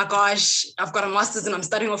oh my gosh, I've got a master's and I'm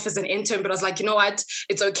starting off as an intern, but I was like, you know what?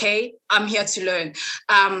 It's okay. I'm here to learn.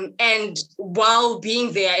 And while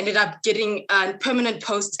being there, I ended up getting a permanent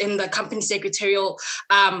post in the company secretarial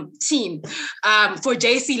team for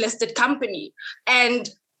JC listed company. And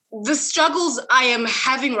the struggles I am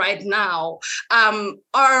having right now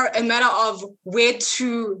are a matter of where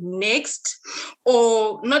to next,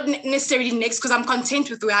 or not necessarily next, because I'm content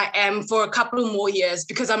with where I am for a couple more years,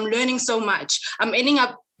 because I'm learning so much. I'm ending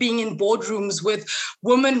up being in boardrooms with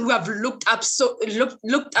women who have looked up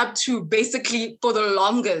to basically for the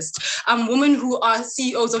longest, women who are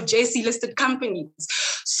CEOs of JC listed companies.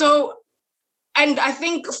 So, and I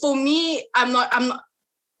think for me, I'm not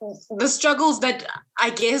the struggles that I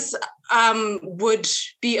guess would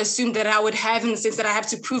be assumed that I would have, in the sense that I have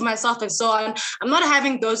to prove myself and so on. I'm not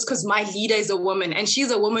having those because my leader is a woman, and she's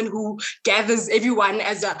a woman who gathers everyone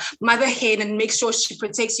as a mother hen and makes sure she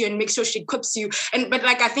protects you and makes sure she equips you. But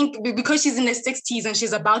I think because she's in her 60s and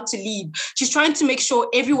she's about to leave, she's trying to make sure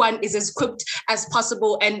everyone is as equipped as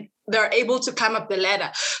possible and they're able to climb up the ladder.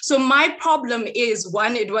 So my problem is,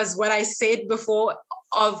 one, it was what I said before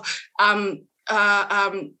of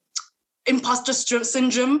imposter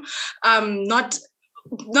syndrome, not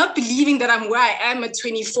believing that I'm where I am at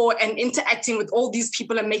 24 and interacting with all these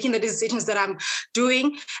people and making the decisions that I'm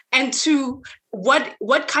doing. And two, what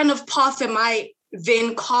kind of path am I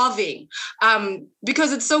than carving.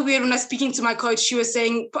 Because it's so weird when I was speaking to my coach, she was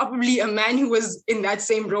saying probably a man who was in that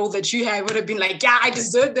same role that you had would have been like, yeah, I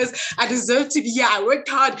deserve this. I deserve to be here. I worked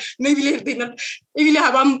hard. Maybe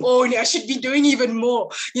I should be doing even more,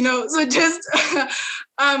 so just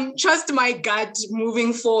trust my gut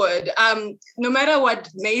moving forward. No matter what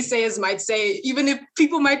naysayers might say, even if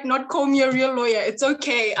people might not call me a real lawyer, it's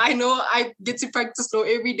okay. I know I get to practice law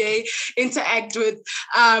every day, interact with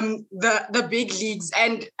the big leagues,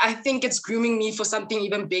 and I think it's grooming me for something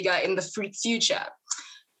even bigger in the future.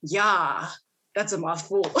 Yeah, that's a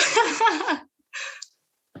mouthful.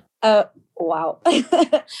 Wow.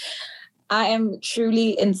 I am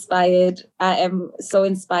truly inspired. I am so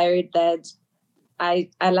inspired that I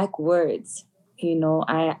like words,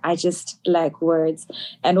 I just like words.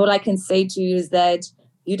 And all I can say to you is that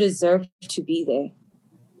you deserve to be there.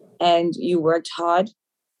 And you worked hard,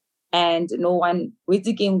 and no one,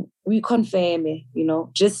 we confirm it,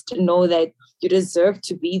 just know that you deserve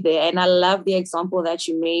to be there. And I love the example that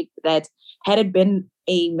you made, that had it been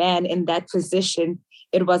a man in that position,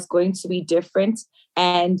 it was going to be different.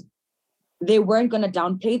 And they weren't going to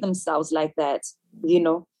downplay themselves like that,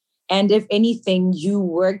 And if anything, you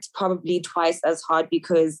worked probably twice as hard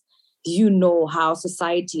because you know how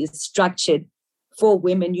society is structured for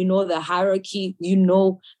women. You know the hierarchy,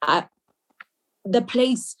 the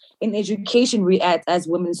place in education we at as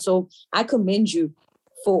women. So I commend you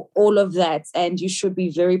for all of that. And you should be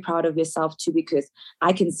very proud of yourself too, because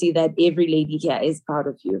I can see that every lady here is proud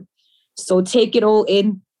of you. So take it all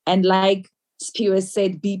in. And like Spiwe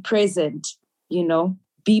said, be present,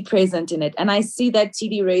 be present in it. And I see that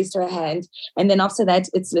TD raised her hand. And then after that,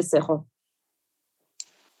 it's Lesego.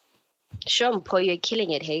 Sure, Mpho, you're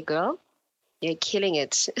killing it. Hey, girl. You're killing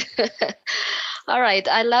it. All right.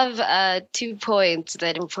 I love 2 points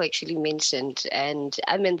that Mpho actually mentioned. And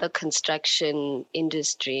I'm in the construction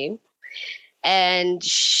industry. And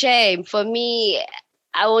shame for me,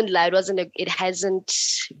 I won't lie, it hasn't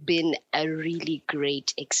been a really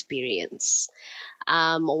great experience.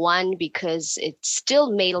 One, because it's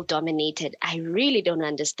still male dominated. I really don't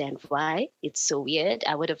understand why. It's so weird.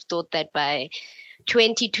 I would have thought that by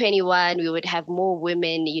 2021, we would have more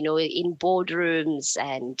women, in boardrooms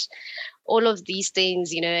and all of these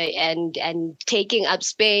things, and taking up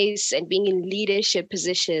space and being in leadership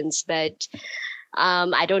positions. But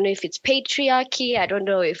I don't know if it's patriarchy. I don't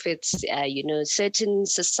know if it's, certain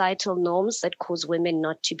societal norms that cause women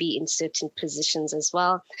not to be in certain positions as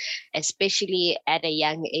well, especially at a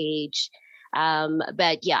young age.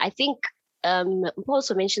 But yeah, I think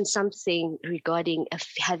also mentioned something regarding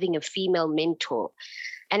having a female mentor.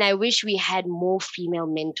 And I wish we had more female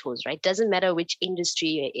mentors, right? Doesn't matter which industry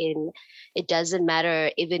you're in. It doesn't matter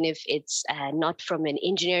even if it's not from an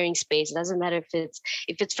engineering space. It doesn't matter if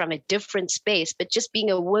it's from a different space, but just being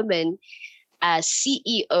a woman, a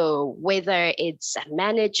CEO, whether it's a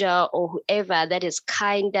manager or whoever, that is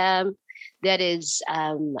that is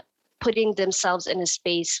putting themselves in a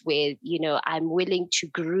space where, I'm willing to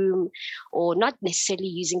groom, or not necessarily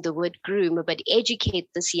using the word groom, but educate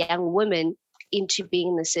this young woman into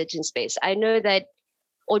being in a certain space. I know that,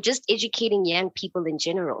 or just educating young people in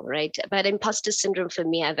general, right? But imposter syndrome for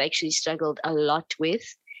me, I've actually struggled a lot with.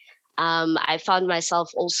 I found myself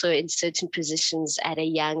also in certain positions at a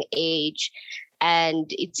young age, and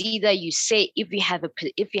it's either you say, if you have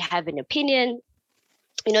an opinion,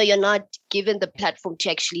 you're not given the platform to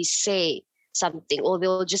actually say something, or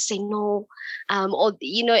they'll just say no. Or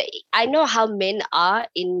I know how men are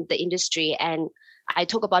in the industry, and I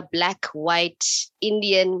talk about Black, white,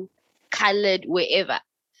 Indian, colored, wherever.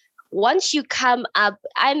 Once you come up,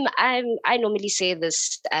 I normally say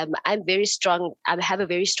this. I'm very strong. I have a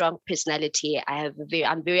very strong personality. I'm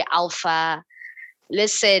very alpha.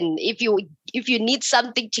 Listen, if you need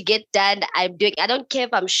something to get done, I'm doing. I don't care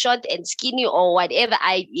if I'm short and skinny or whatever.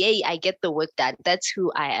 I get the work done. That's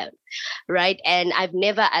who I am, right? And I've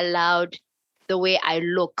never allowed the way I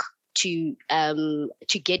look to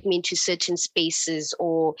get me into certain spaces,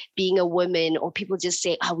 or being a woman, or people just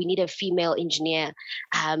say, we need a female engineer,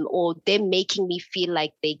 or them making me feel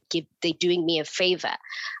like they're doing me a favor.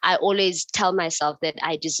 I always tell myself that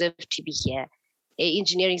I deserve to be here.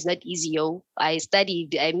 Engineering is not easy, yo. I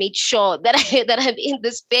studied, I made sure that I'm in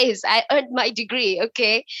the space. I earned my degree,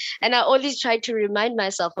 okay? And I always try to remind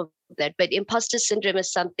myself of that. But imposter syndrome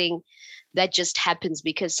is something that just happens,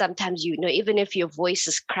 because sometimes, even if your voice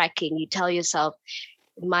is cracking, you tell yourself,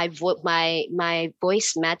 my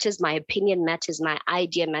voice matters, my opinion matters, my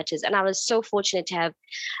idea matters. And I was so fortunate to have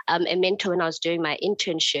a mentor when I was doing my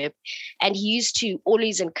internship, and he used to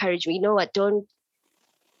always encourage me, you know what, don't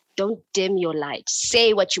don't dim your light.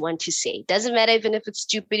 Say what you want to say. Doesn't matter even if it's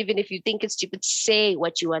stupid, even if you think it's stupid, say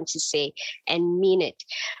what you want to say and mean it.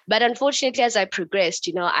 But unfortunately, as I progressed,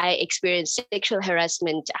 I experienced sexual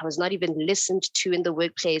harassment. I was not even listened to in the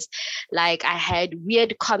workplace. Like I had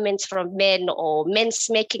weird comments from men or men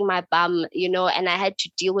smacking my bum, and I had to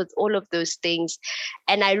deal with all of those things.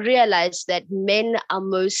 And I realized that men are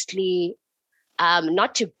mostly,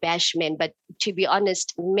 not to bash men, but to be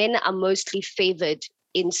honest, men are mostly favored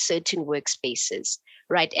in certain workspaces,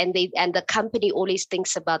 right? And the company always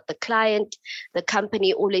thinks about the client. The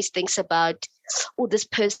company always thinks about, oh, this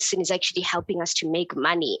person is actually helping us to make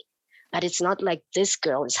money. But it's not like this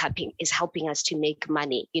girl is helping us to make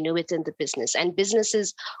money, within the business. And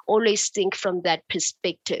businesses always think from that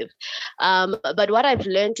perspective. But what I've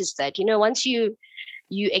learned is that, once you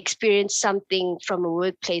experience something from a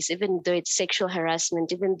workplace, even though it's sexual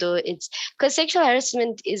harassment, even though because sexual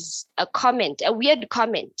harassment is a weird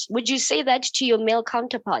comment. Would you say that to your male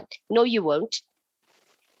counterpart? No, you won't.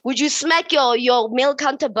 Would you smack your male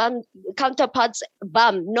counterpart's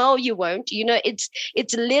bum? No, you won't.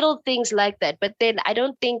 It's little things like that. But then I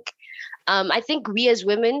don't think, I think we as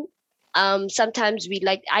women, sometimes we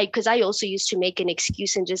because I also used to make an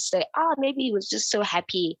excuse and just say, maybe he was just so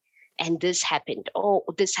happy and this happened,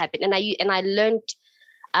 this happened. And I learned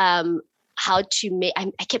how to make,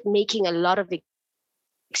 I kept making a lot of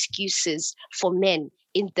excuses for men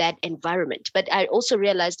in that environment. But I also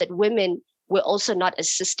realized that women were also not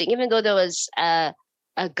assisting, even though there was a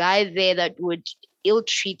guy there that would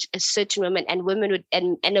ill-treat a certain woman, and women would,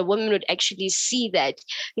 and a woman would actually see that,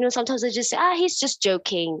 sometimes they just say, he's just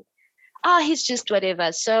joking. He's just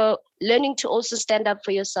whatever. So learning to also stand up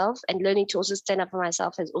for yourself and learning to also stand up for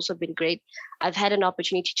myself has also been great. I've had an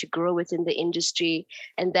opportunity to grow within the industry,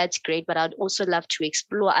 and that's great. But I'd also love to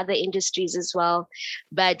explore other industries as well.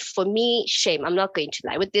 But for me, shame, I'm not going to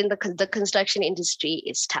lie. Within the construction industry,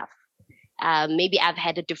 it's tough. Maybe I've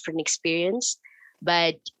had a different experience,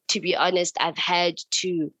 but to be honest, I've had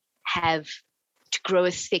to grow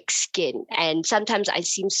a thick skin. And sometimes I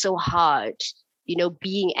seem so hard,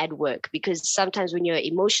 being at work, because sometimes when you're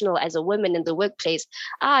emotional as a woman in the workplace,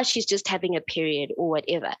 she's just having a period or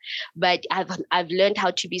whatever. But I've learned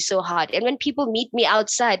how to be so hard. And when people meet me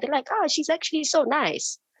outside, they're like, she's actually so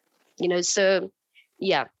nice. So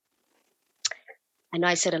yeah. I know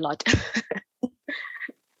I said a lot.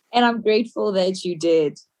 And I'm grateful that you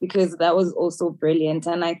did, because that was also brilliant.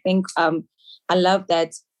 And I think I love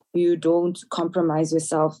that you don't compromise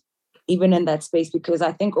yourself even in that space, because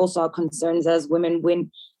I think also our concerns as women,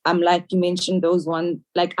 when like you mentioned, those one,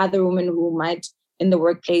 like other women who might in the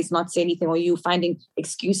workplace not say anything, or you finding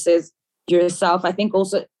excuses yourself. I think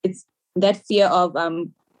also it's that fear of,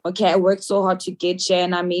 okay, I worked so hard to get here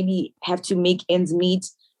and I maybe have to make ends meet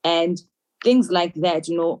and things like that,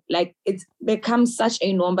 like it's become such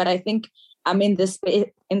a norm. But I think I'm in this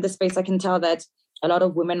space, I can tell that a lot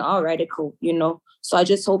of women are radical, So I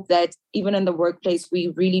just hope that even in the workplace, we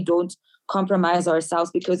really don't compromise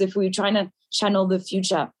ourselves, because if we're trying to channel the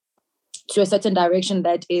future to a certain direction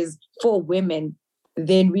that is for women,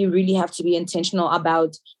 then we really have to be intentional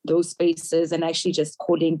about those spaces and actually just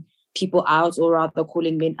calling people out, or rather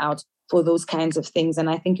calling men out for those kinds of things.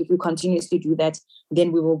 And I think if we continuously do that,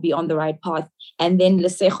 then we will be on the right path. And then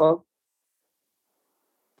Lesego.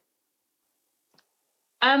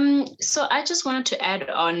 So I just wanted to add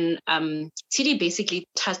on, TD basically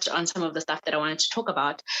touched on some of the stuff that I wanted to talk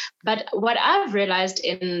about. But what I've realized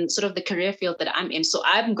in sort of the career field that I'm in, so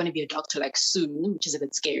I'm going to be a doctor like soon, which is a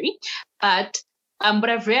bit scary. But what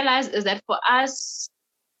I've realized is that for us,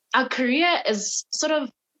 our career is sort of,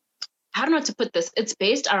 I don't know how to put this, it's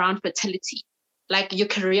based around fertility. Like your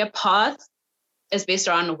career path is based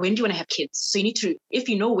around when do you want to have kids. So you need to, if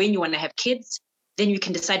you know when you want to have kids, then you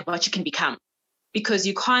can decide what you can become. Because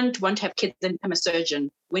you can't want to have kids and become a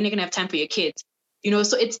surgeon when you're going to have time for your kids.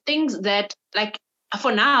 So it's things that, like,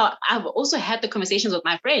 for now, I've also had the conversations with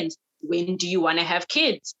my friends. When do you want to have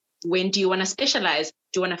kids? When do you want to specialize?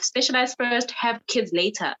 Do you want to specialize first, have kids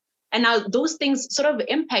later? And now those things sort of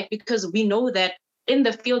impact, because we know that in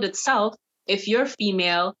the field itself, if you're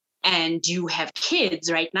female and you have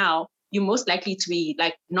kids right now, you're most likely to be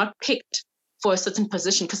like not picked for a certain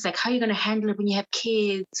position, because like, how are you going to handle it when you have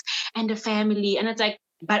kids and a family? And it's like,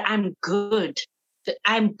 but I'm good.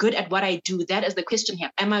 I'm good at what I do. That is the question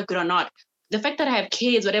here. Am I good or not? The fact that I have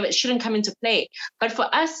kids, whatever, it shouldn't come into play. But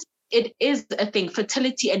for us, it is a thing.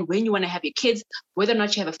 Fertility and when you want to have your kids, whether or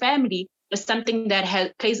not you have a family, is something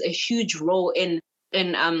that plays a huge role in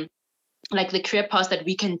like the career paths that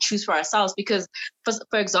we can choose for ourselves. Because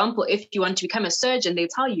for example, if you want to become a surgeon, they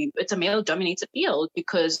tell you it's a male dominated field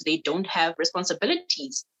because they don't have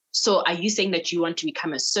responsibilities. So are you saying that you want to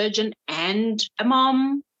become a surgeon and a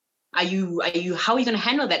mom? How are you going to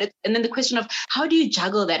handle that? And then the question of how do you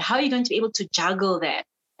juggle that? How are you going to be able to juggle that?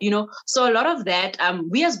 So a lot of that,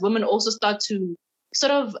 we as women also start to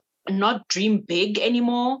sort of not dream big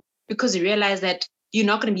anymore, because you realize that you're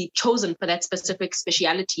not going to be chosen for that specific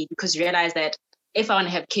speciality, because you realize that if I want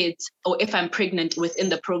to have kids or if I'm pregnant within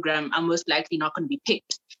the program, I'm most likely not going to be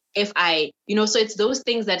picked. So it's those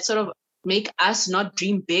things that sort of make us not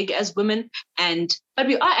dream big as women. But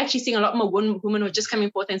we are actually seeing a lot more women who are just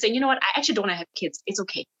coming forth and saying, you know what, I actually don't want to have kids. It's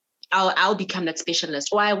okay. I'll become that specialist,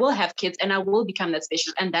 or I will have kids and I will become that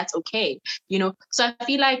specialist, and that's okay. So I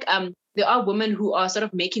feel like there are women who are sort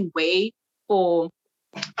of making way for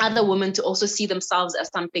other women to also see themselves as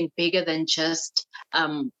something bigger than just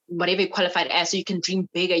whatever you qualified as. So you can dream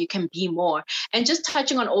bigger, you can be more. And just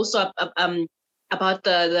touching on also about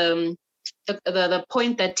the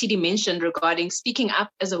point that TD mentioned regarding speaking up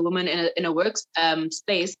as a woman in a work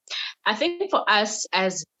space. I think for us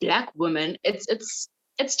as Black women,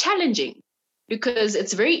 it's challenging, because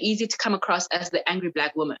it's very easy to come across as the angry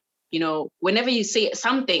Black woman. Whenever you say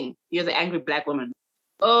something, you're the angry Black woman.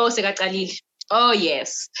 Oh, Segatalil. Oh,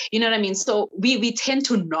 yes. You know what I mean? So we tend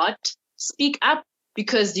to not speak up,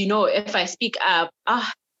 because, if I speak up,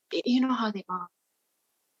 you know how they are.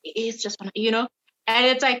 It's just, and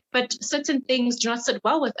it's like, but certain things do not sit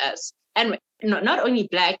well with us. And not only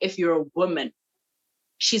Black, if you're a woman,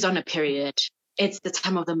 she's on a period. It's the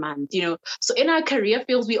time of the month, So in our career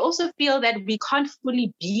fields, we also feel that we can't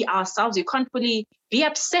fully be ourselves. We can't fully be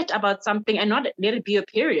upset about something and not let it be a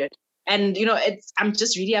period. And, I'm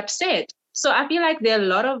just really upset. So I feel like there are a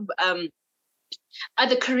lot of,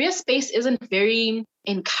 the career space isn't very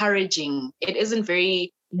encouraging. It isn't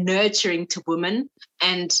very nurturing to women.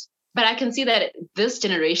 But I can see that this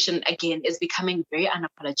generation, again, is becoming very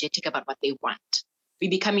unapologetic about what they want. We're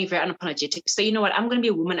becoming very unapologetic. So you know what, I'm going to be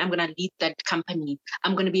a woman, I'm going to lead that company.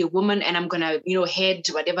 I'm going to be a woman and I'm going to, head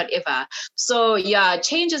whatever. So yeah,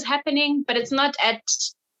 change is happening, but it's not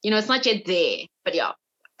it's not yet there. But yeah,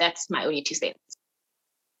 that's my only 2 cents.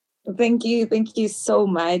 Thank you so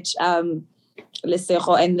much,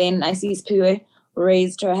 Lesego. And then I see Spiwe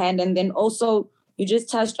raised her hand. And then also you just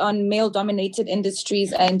touched on male-dominated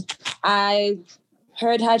industries, and I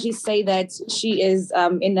heard Haji say that she is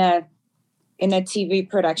in a TV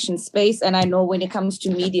production space. And I know when it comes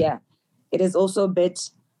to media, it is also a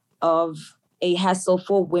bit of a hassle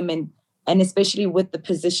for women, and especially with the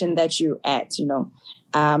position that you're at,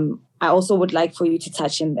 I also would like for you to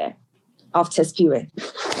touch in there after Spiwe.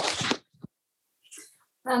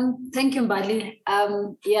 Thank you, Mbali.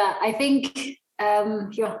 I think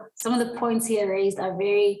some of the points here raised are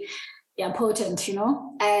very important,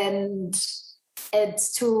 and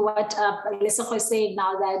it's to what Lesego is saying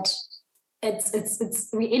now, that it's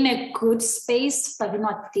we're in a good space, but we're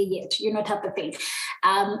not there yet, type of thing.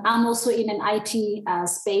 I'm also in an IT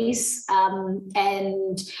space,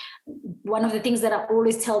 and one of the things that I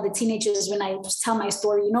always tell the teenagers when I tell my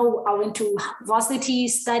story, I went to varsity,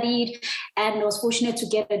 studied, and I was fortunate to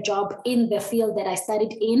get a job in the field that I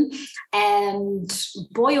studied in. And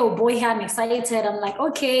boy, oh boy, I'm excited. I'm like,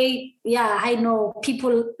 okay, yeah, I know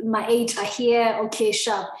people my age are here. Okay,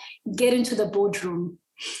 sure. Get into the boardroom.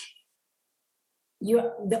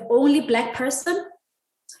 You're the only Black person.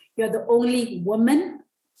 You're the only woman.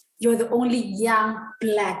 You're the only young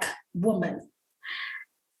Black woman.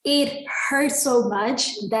 It hurt so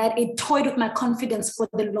much that it toyed with my confidence for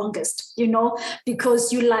the longest,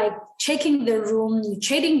 because you like checking the room, you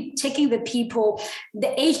checking the people.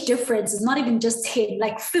 The age difference is not even just 10,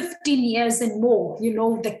 like 15 years and more,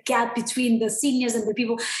 the gap between the seniors and the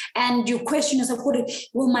people. And you question yourself,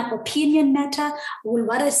 will my opinion matter? Will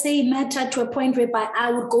what I say matter, to a point whereby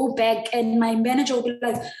I would go back and my manager would be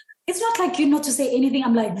like, it's not like you're not to say anything.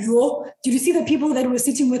 I'm like, yo, did you see the people that were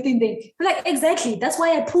sitting within there? Like, exactly. That's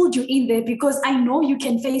why I pulled you in there, because I know you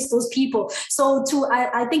can face those people. So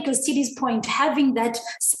I think to Stevie's point, having that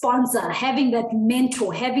sponsor, having that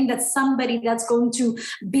mentor, having that somebody that's going to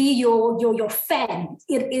be your fan,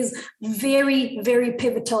 it is very, very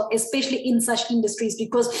pivotal, especially in such industries,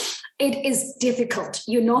 because it is difficult,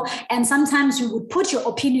 and sometimes you would put your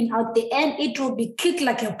opinion out there and it will be kicked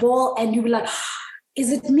like a ball, and you'll be like, is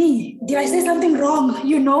it me? Did I say something wrong?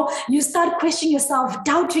 You start questioning yourself,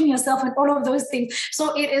 doubting yourself, and all of those things.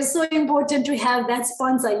 So it is so important to have that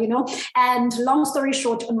sponsor, And long story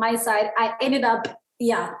short, on my side, I ended up,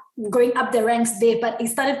 going up the ranks there, but it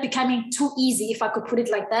started becoming too easy, if I could put it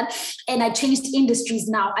like that. And I changed industries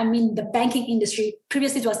now. I'm in the banking industry.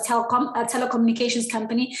 Previously, it was telecom, a telecommunications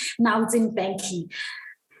company. Now it's in banking.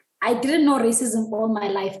 I didn't know racism all my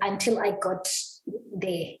life until I got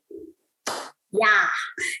there, Yeah.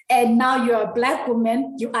 And now you're a Black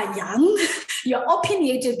woman, you are young, you're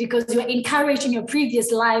opinionated because you're encouraged in your previous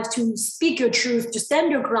life to speak your truth, to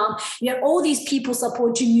stand your ground. You had all these people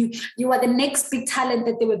supporting you. You are the next big talent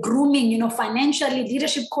that they were grooming, financially,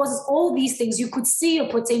 leadership courses, all these things. You could see your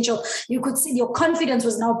potential. You could see your confidence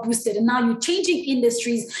was now boosted. And now you're changing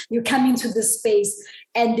industries. You come into this space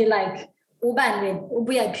and they're like,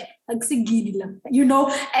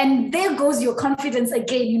 and there goes your confidence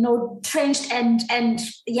again, trenched and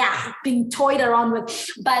being toyed around with.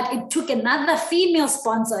 But it took another female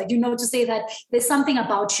sponsor, to say that there's something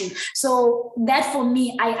about you. So that for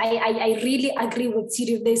me, I really agree with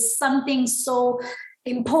Siri. There's something so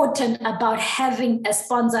important about having a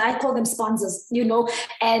sponsor. I call them sponsors,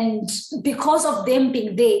 and because of them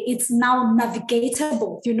being there, it's now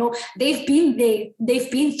navigatable. They've been there, they've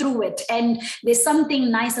been through it, and there's something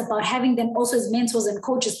nice about having them also as mentors and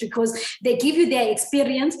coaches, because they give you their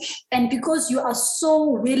experience, and because you are so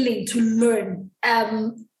willing to learn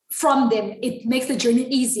from them, it makes the journey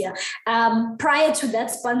easier. Prior to that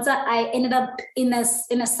sponsor, I ended up in a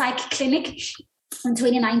psych clinic in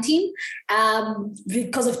 2019,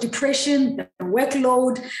 because of depression, the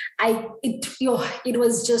workload. It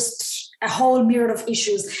was just a whole myriad of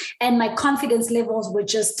issues, and my confidence levels were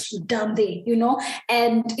just down there,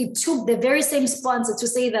 and it took the very same sponsor to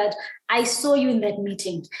say that I saw you in that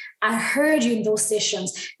meeting. I heard you in those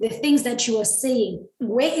sessions, the things that you were saying.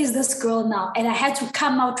 Where is this girl now? And I had to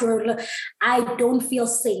come out to her. I don't feel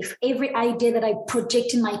safe. Every idea that I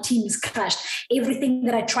project in my team is crushed. Everything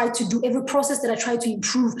that I try to do, every process that I try to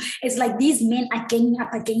improve, it's like these men are ganging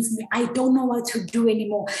up against me. I don't know what to do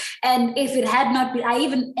anymore. And if it had not been, I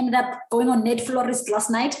even ended up going on Ned Florist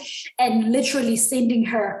last night and literally sending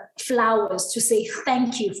her flowers to say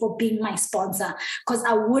thank you for being my sponsor, because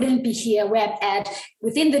I wouldn't be here where I'm at.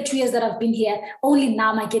 Within the 2 years that I've been here, only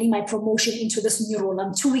now am I getting my promotion into this new role.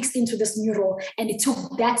 I'm 2 weeks into this new role, and it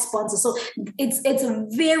took that sponsor. So it's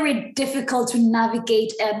very difficult to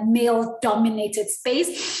navigate a male-dominated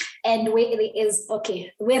space, and where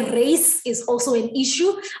race is also an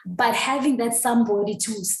issue, but having that somebody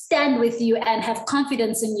to stand with you and have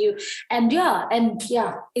confidence in you, and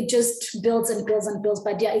it just builds and builds and builds.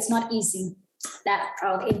 But it's not easy.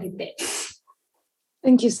 I'll end it there.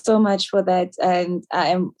 Thank you so much for that. And I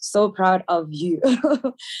am so proud of you.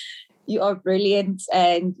 You are brilliant.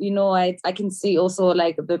 And I can see also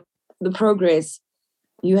like the progress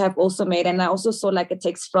you have also made. And I also saw like a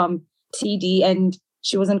text from TD, and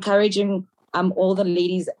she was encouraging all the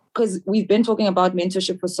ladies, because we've been talking about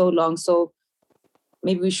mentorship for so long. So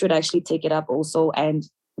maybe we should actually take it up also and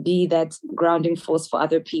be that grounding force for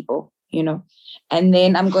other people, And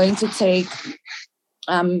then I'm going to take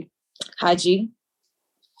Haji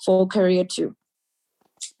for career 2.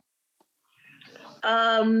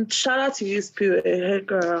 Shout out to you, Spirit. Hey,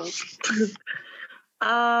 girl.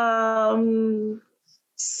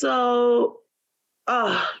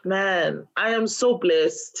 Man, I am so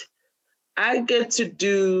blessed. I get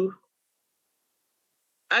to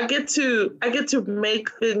make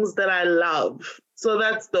things that I love. So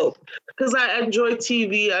that's dope. Because I enjoy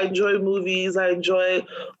TV, I enjoy movies, I enjoy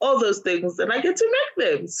all those things, and I get to make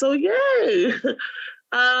them. So yay.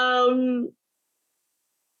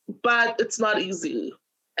 But it's not easy.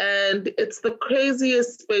 And it's the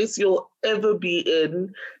craziest space you'll ever be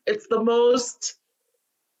in. It's the most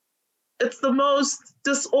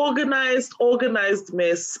disorganized, organized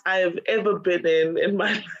mess I have ever been in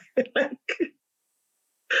my life.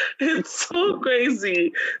 It's so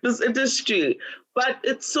crazy, this industry. But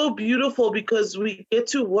it's so beautiful because we get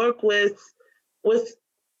to work with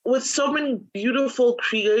so many beautiful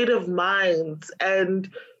creative minds, and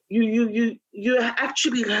you're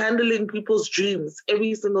actually handling people's dreams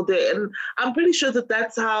every single day. And I'm pretty sure that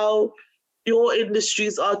that's how your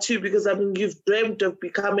industries are too, because you've dreamt of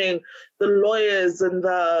becoming the lawyers and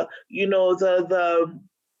the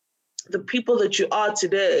people that you are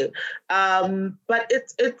today. But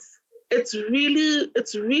it's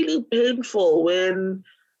really painful when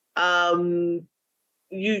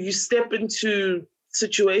you step into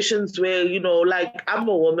situations where, like I'm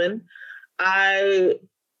a woman, as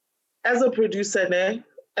a producer,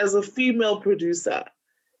 as a female producer,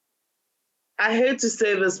 I hate to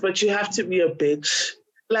say this, but you have to be a bitch.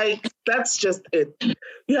 Like, that's just it.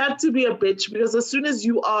 You have to be a bitch, because as soon as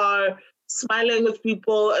you are smiling with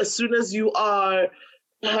people, as soon as you are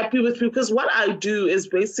happy with people, because what I do is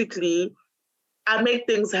basically, I make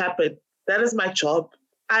things happen. That is my job.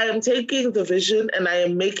 I am taking the vision and I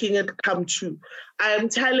am making it come true. I am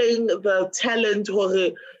telling the talent,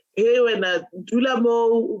 hey, when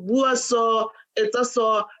Dulamo, Buaso,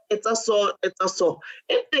 Etaso, it's a so.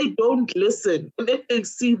 If they don't listen, and if they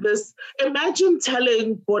see this, imagine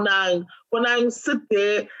telling Bonang, sit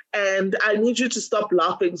there and I need you to stop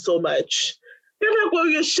laughing so much. You're like, well,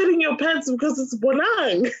 you're shitting your pants because it's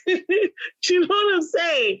Bonang. Do you know what I'm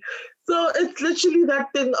saying? So it's literally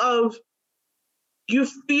that thing of, you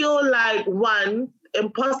feel like, one,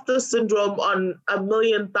 imposter syndrome on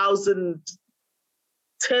 1,000,000,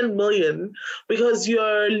 10 million, because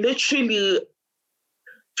you're literally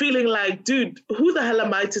feeling like, dude, who the hell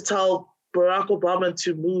am I to tell Barack Obama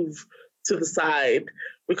to move to the side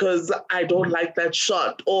because I don't like that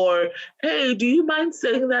shot? Or, hey, do you mind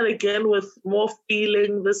saying that again with more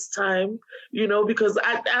feeling this time? You know, because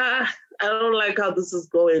I don't like how this is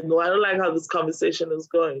going, or I don't like how this conversation is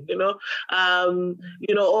going, you know?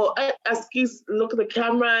 Or Askis, look at the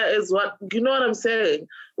camera is what, you know what I'm saying?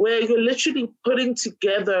 Where you're literally putting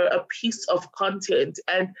together a piece of content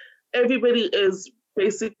and everybody is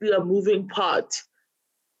basically a moving part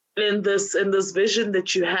in this vision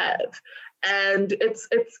that you have. And it's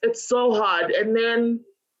so hard. And then,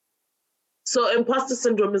 so imposter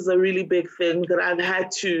syndrome is a really big thing that I've had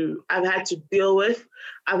to deal with.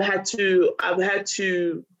 I've had to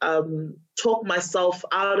talk myself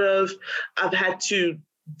out of. I've had to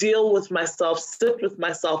deal with myself, sit with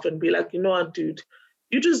myself and be like, you know what, dude,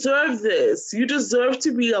 you deserve this. You deserve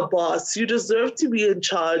to be a boss. You deserve to be in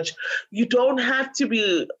charge. You don't have to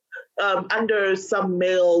be under some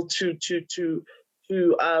male to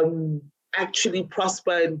actually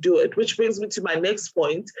prosper and do it. Which brings me to my next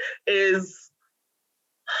point is,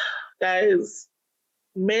 guys,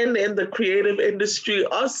 men in the creative industry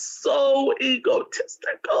are so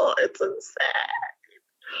egotistical. It's insane.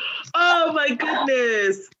 Oh my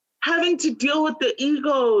goodness. Having to deal with the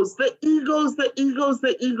egos. It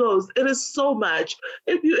is so much.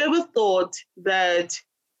 If you ever thought that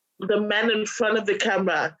the man in front of the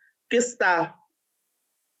camera, Kista,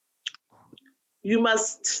 you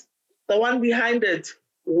must, the one behind it,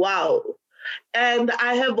 wow. And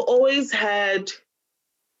I have always had,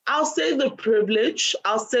 I'll say the privilege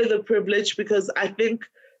because I think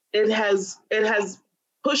it has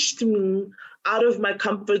pushed me out of my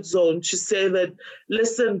comfort zone to say that,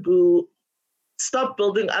 listen, boo, stop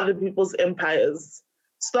building other people's empires.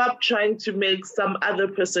 Stop trying to make some other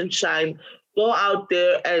person shine. Go out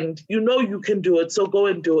there and you know you can do it, so go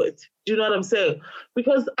and do it. Do you know what I'm saying?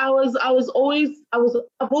 Because I've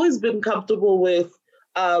always been comfortable with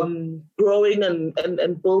growing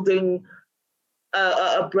and building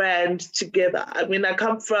a brand together. I mean, I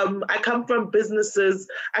come from businesses,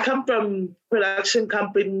 I come from production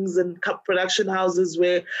companies and production houses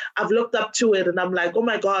where I've looked up to it and I'm like, oh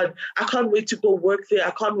my God, I can't wait to go work there.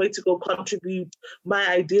 I can't wait to go contribute my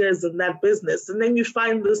ideas in that business. And then you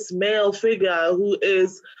find this male figure who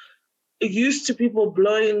is used to people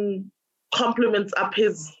blowing compliments up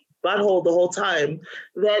his butthole the whole time,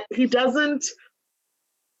 that he doesn't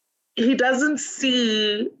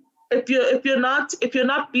see. If you're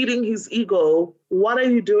not feeding his ego, what are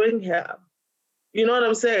you doing here? You know what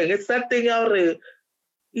I'm saying? It's that thing already.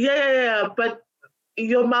 Yeah, but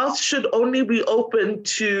your mouth should only be open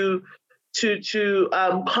to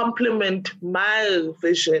complement my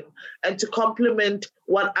vision and to complement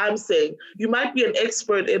what I'm saying. You might be an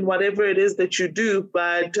expert in whatever it is that you do,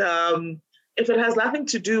 but if it has nothing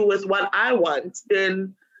to do with what I want,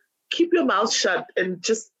 then keep your mouth shut and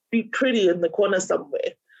just be pretty in the corner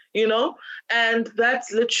somewhere. You know, and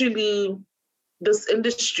that's literally this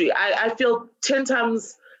industry. I feel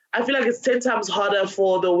like it's 10 times harder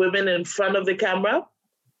for the women in front of the camera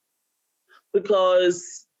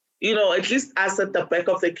because, you know, at least us at the back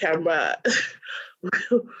of the camera,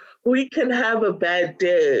 we can have a bad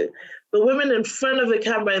day. The women in front of the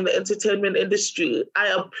camera in the entertainment industry, I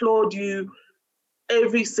applaud you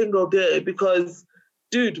every single day because,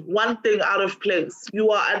 dude, one thing out of place. You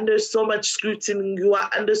are under so much scrutiny. You are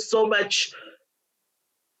under so much.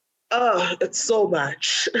 It's so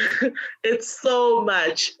much. It's so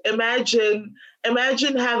much. Imagine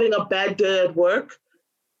having a bad day at work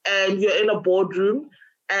and you're in a boardroom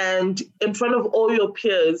and in front of all your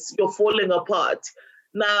peers, you're falling apart.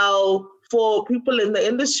 Now, for people in the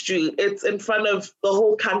industry, it's in front of the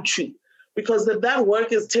whole country. Because if that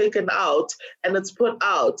work is taken out and it's put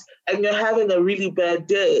out and you're having a really bad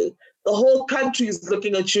day, the whole country is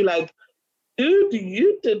looking at you like, dude,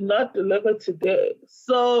 you did not deliver today.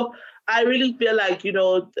 So I really feel like, you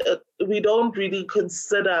know, we don't really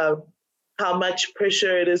consider how much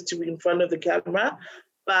pressure it is to be in front of the camera.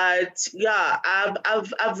 But yeah,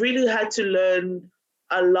 I've really had to learn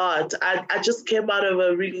a lot. I just came out of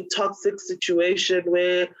a really toxic situation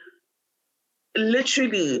where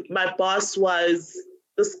literally my boss was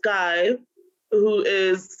this guy who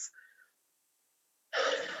is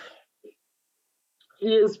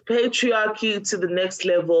patriarchy to the next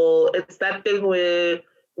level. It's that thing where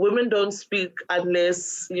women don't speak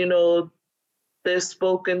unless, you know, they're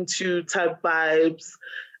spoken to type vibes.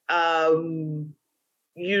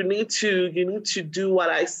 You need to do what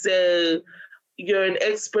I say. You're an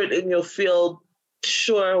expert in your field,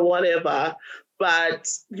 sure, whatever, but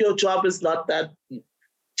your job is not that.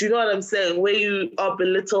 Do you know what I'm saying? Where you are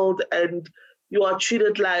belittled and you are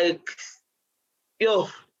treated like, yo,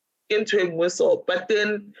 into a whistle. But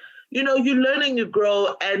then, you know, you learn and you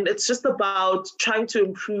grow, and it's just about trying to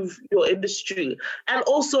improve your industry. And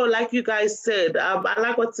also, like you guys said, I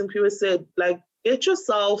like what Simpiwe said, like, get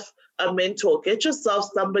yourself a mentor, get yourself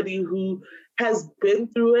somebody who has been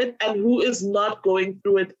through it and who is not going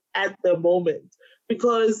through it at the moment,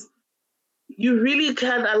 because you really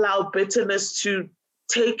can't allow bitterness to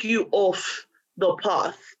take you off the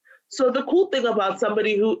path. So the cool thing about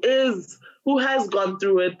somebody who has gone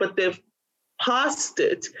through it, but they've passed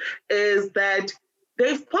it, is that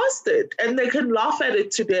they've passed it and they can laugh at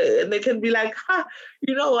it today and they can be like,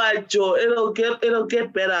 you know what, Joe, it'll get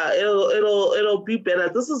better. It'll be better.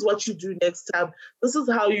 This is what you do next time. This is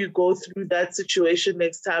how you go through that situation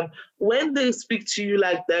next time. When they speak to you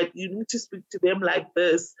like that, you need to speak to them like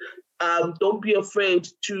this. Don't be afraid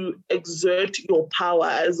to exert your power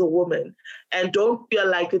as a woman, and don't feel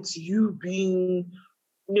like it's you being,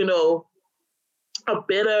 you know, a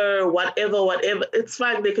better whatever. It's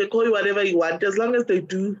fine. They can call you whatever you want as long as they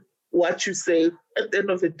do what you say. At the end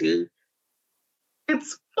of the day,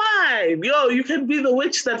 it's fine. Yo, you can be the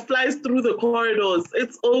witch that flies through the corridors.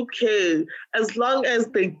 It's okay as long as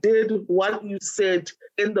they did what you said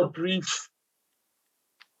in the brief.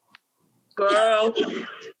 Girl.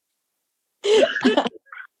 I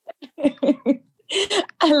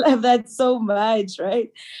love that so much,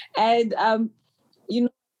 right? And you know,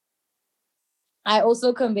 I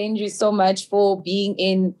also commend you so much for being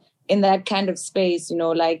in that kind of space. You know,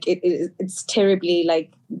 like it's terribly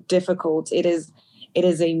like difficult. It is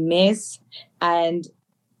a mess, and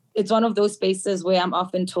it's one of those spaces where I'm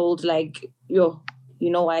often told like, yo, you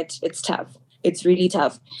know what, it's tough. It's really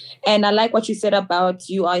tough. And I like what you said about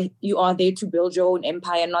you are there to build your own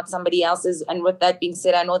empire, not somebody else's. And with that being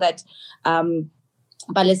said, I know that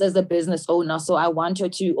Balisa is a business owner, so I want her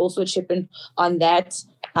to also chip in on that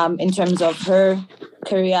in terms of her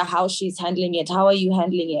career, how she's handling it. How are you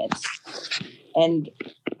handling it? And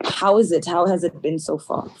how is it? How has it been so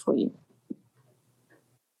far for you?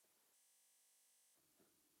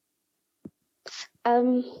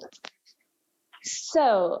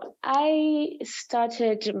 So I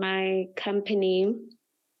started my company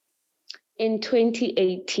in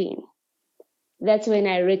 2018. That's when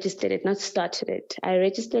I registered it, not started it. I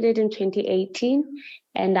registered it in 2018,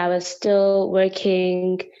 and I was still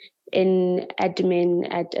working in admin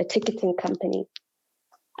at a ticketing company.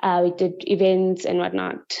 We did events and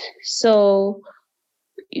whatnot. So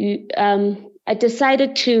I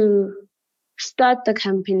decided to start the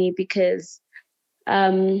company because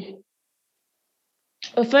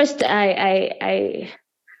first, I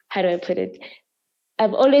how do I put it?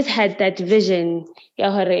 I've always had that vision,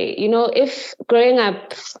 you know, if growing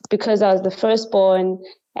up, because I was the firstborn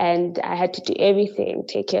and I had to do everything,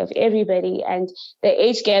 take care of everybody, and the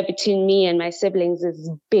age gap between me and my siblings is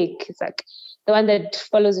big. It's like the one that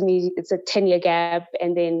follows me, it's a 10-year gap,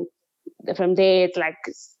 and then from there it's like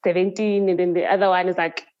 17, and then the other one is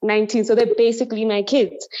like 19. So they're basically my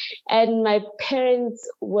kids, and my parents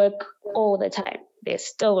work all the time. They're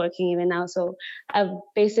still working even now. So I've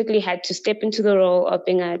basically had to step into the role of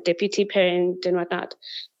being a deputy parent and whatnot.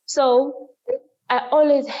 So I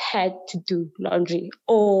always had to do laundry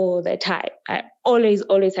all the time. I always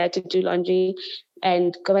had to do laundry.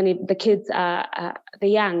 And the kids are they're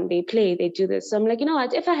young, they play, they do this. So I'm like, you know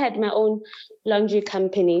what, if I had my own laundry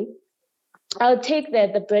company, I'll take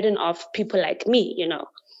the burden off people like me, you know.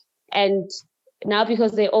 And now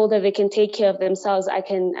because they're older, they can take care of themselves. I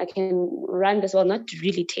can run this, well, not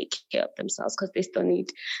really take care of themselves because they still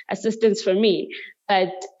need assistance from me,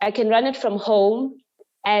 but I can run it from home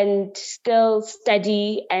and still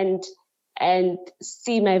study and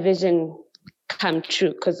see my vision come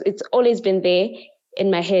true, because it's always been there in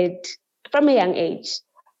my head from a young age.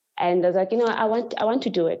 And I was like, you know, I want to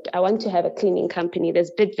do it. I want to have a cleaning company.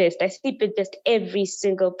 There's Bidvest. I see Bidvest every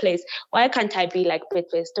single place. Why can't I be like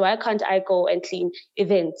Bidvest? Why can't I go and clean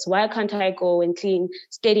events? Why can't I go and clean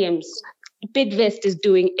stadiums? Bidvest is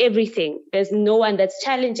doing everything. There's no one that's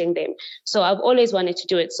challenging them. So I've always wanted to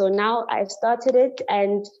do it. So now I've started it,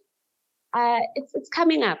 and it's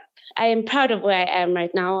coming up. I am proud of where I am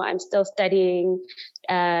right now. I'm still studying,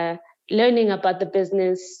 learning about the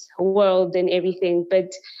business world and everything,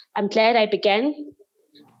 but I'm glad I began.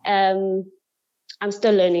 I'm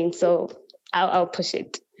still learning, so I'll push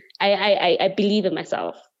it. I believe in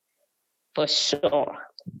myself, for sure.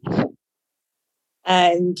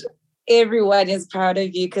 And everyone is proud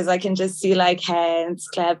of you because I can just see like hands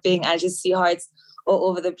clapping. I just see hearts all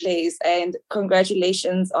over the place. And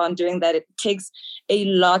congratulations on doing that. It takes a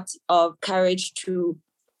lot of courage to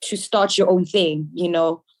start your own thing, you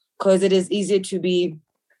know, because it is easier to be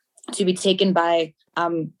taken by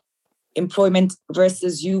employment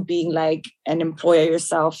versus you being like an employer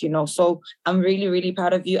yourself, you know. So I'm really, really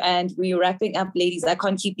proud of you. And we're wrapping up, ladies. I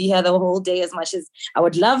can't keep you here the whole day as much as I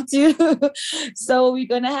would love to. So we're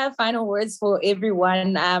gonna have final words for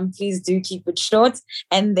everyone. Please do keep it short,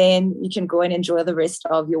 and then you can go and enjoy the rest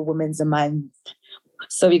of your Women's Month.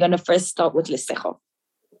 So we're gonna first start with Lesego.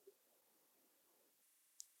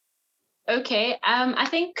 Okay, I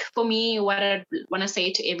think for me, what I want to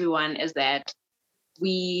say to everyone is that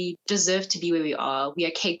we deserve to be where we are. We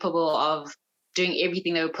are capable of doing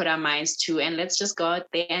everything that we put our minds to, and let's just go out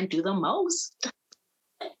there and do the most.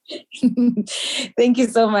 Thank you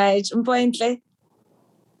so much. Mpointle.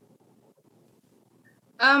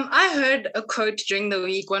 I heard a quote during the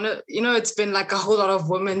week. It's been like a whole lot of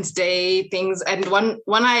Women's Day things, and one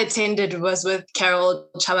I attended was with Carol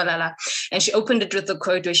Chabalala, and she opened it with a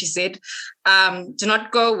quote where she said, "Do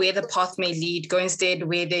not go where the path may lead. Go instead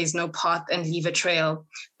where there is no path and leave a trail."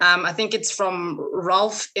 I think it's from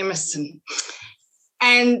Ralph Emerson,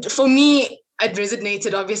 and for me, it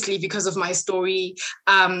resonated obviously because of my story,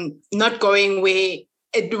 not going where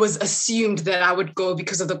it was assumed that I would go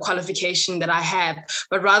because of the qualification that I have,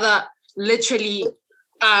 but rather literally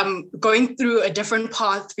going through a different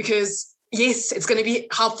path because yes, it's going to be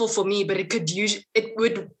helpful for me, but it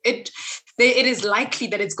is likely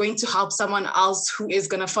that it's going to help someone else who is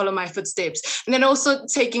going to follow my footsteps. And then also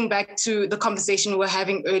taking back to the conversation we were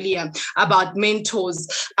having earlier about mentors,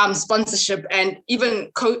 sponsorship, and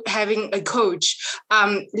even having a coach,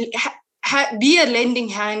 be a lending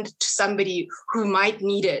hand to somebody who might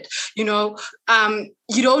need it. You know,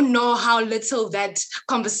 you don't know how little that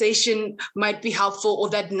conversation might be helpful, or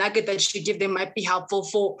that nugget that you give them might be helpful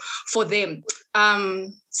for them.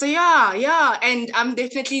 So yeah, and I'm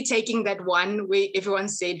definitely taking that one where everyone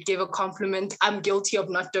said give a compliment. I'm guilty of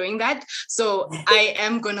not doing that, so I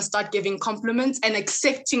am gonna start giving compliments and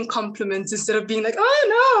accepting compliments instead of being like,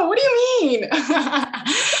 oh no, what do you mean?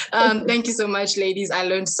 Thank you so much, ladies. I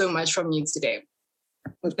learned so much from you today.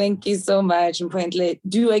 Well, thank you so much, Mpointle.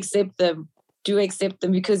 Do accept them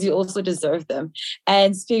because you also deserve them.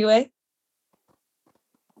 And Spiwe?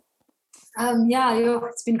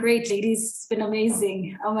 It's been great, ladies. It's been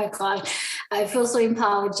amazing. Oh my God, I feel so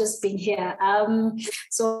empowered just being here.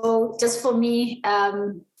 So just for me,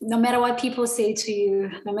 no matter what people say to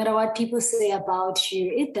you, no matter what people say about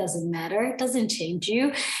you, it doesn't matter. It doesn't change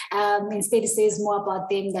you. Instead, it says more about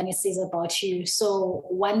them than it says about you. So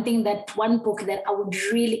one book that I would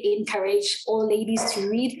really encourage all ladies to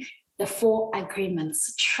read, The 4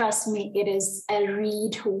 Agreements. Trust me, it is a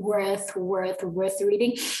read worth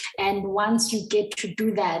reading. And once you get to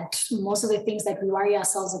do that, most of the things that we worry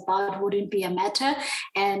ourselves about wouldn't be a matter.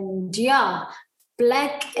 And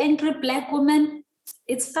angry black woman,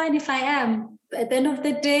 it's fine if I am. At the end of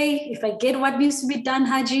the day, if I get what needs to be done,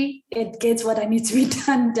 Haji, it gets what I need to be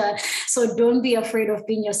done. So don't be afraid of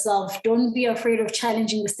being yourself. Don't be afraid of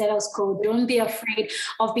challenging the status quo. Don't be afraid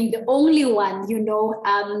of being the only one. You know,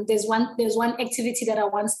 there's one activity that I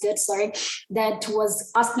once did, that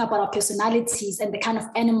was asking about our personalities and the kind of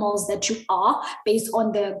animals that you are based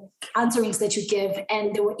on the answerings that you give.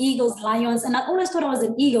 And there were eagles, lions, and I always thought I was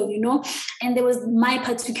an eagle, you know. And there was my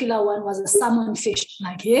particular one was a salmon fish.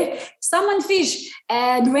 Like, yeah, salmon fish.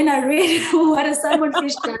 And when I read what a salmon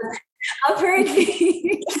fish does,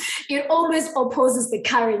 apparently it always opposes the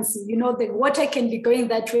currency. You know, the water can be going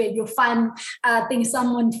that way. You find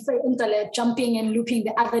someone jumping and looping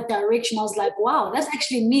the other direction. I was like, wow, that's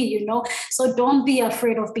actually me, you know. So don't be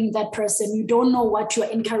afraid of being that person. You don't know what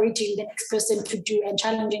you're encouraging the next person to do and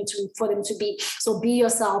challenging for them to be. So be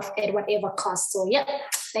yourself at whatever cost. So yeah,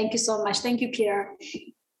 thank you so much. Thank you, Peter.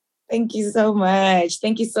 Thank you so much.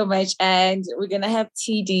 Thank you so much. And we're going to have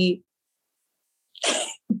TD.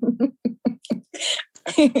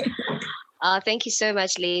 Thank you so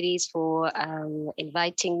much, ladies, for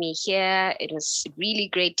inviting me here. It was really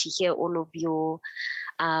great to hear all of your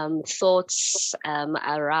thoughts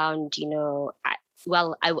around, you know,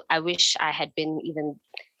 I wish I had been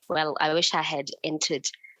I wish I had entered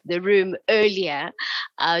the room earlier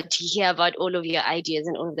to hear about all of your ideas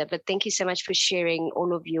and all of that. But thank you so much for sharing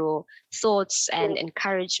all of your thoughts and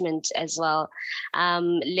encouragement as well.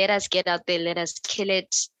 Let us get out there, let us kill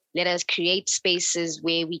it. Let us create spaces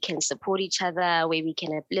where we can support each other, where we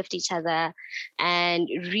can uplift each other, and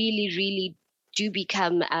really, really do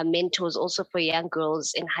become mentors also for young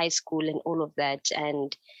girls in high school and all of that.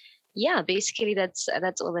 And yeah, basically that's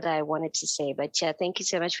all that I wanted to say. But yeah, thank you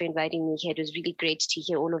so much for inviting me here. It was really great to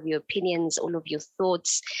hear all of your opinions, all of your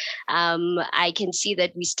thoughts. I can see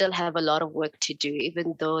that we still have a lot of work to do,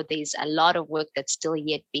 even though there's a lot of work that's still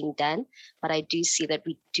yet being done. But I do see that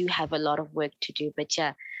we do have a lot of work to do. But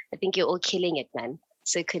yeah, I think you're all killing it, man.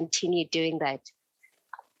 So continue doing that.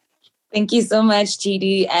 Thank you so much,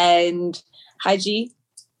 TD and Haji.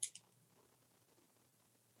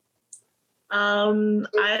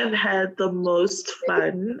 I have had the most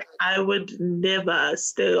fun. I would never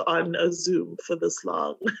stay on a Zoom for this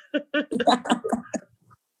long.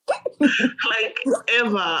 Like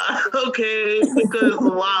ever. Okay, because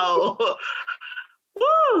wow.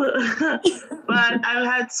 But I've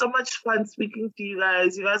had so much fun speaking to you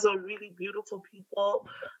guys. You guys are really beautiful people.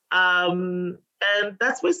 And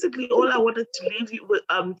that's basically all I wanted to leave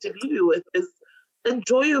you with is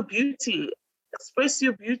enjoy your beauty. Express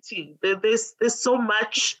your beauty. There's so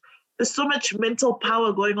much mental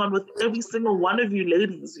power going on with every single one of you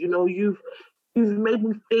ladies. You know, you've made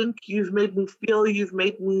me think, you've made me feel, you've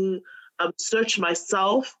made me search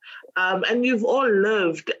myself, and you've all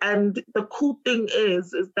lived. And the cool thing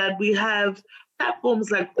is that we have platforms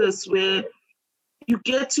like this where you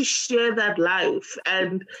get to share that life,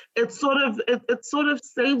 and it sort of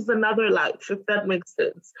saves another life, if that makes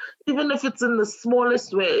sense. Even if it's in the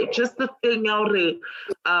smallest way, just the thing,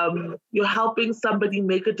 you're helping somebody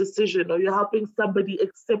make a decision, or you're helping somebody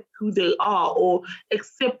accept who they are, or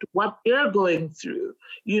accept what they're going through.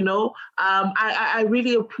 You know, I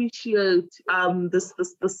really appreciate this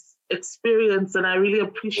experience, and I really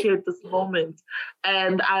appreciate this moment,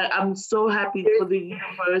 and I'm so happy for the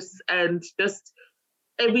universe and just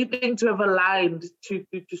everything to have aligned to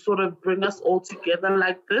sort of bring us all together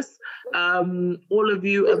like this. All of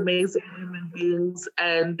you amazing human beings,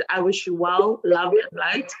 and I wish you well, love and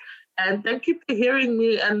light. And thank you for hearing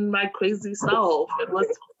me and my crazy self. It was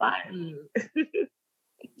fun.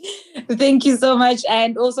 Thank you so much.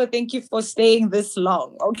 And also thank you for staying this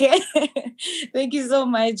long. Okay. Thank you so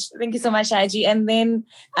much. Thank you so much, Haji. And then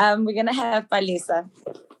we're going to have Palesa.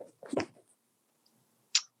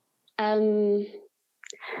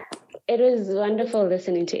 It was wonderful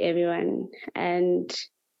listening to everyone and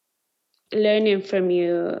learning from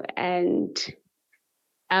you. And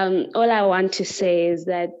all I want to say is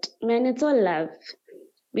that, man, it's all love.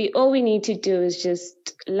 All we need to do is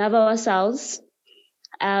just love ourselves.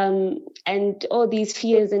 And all these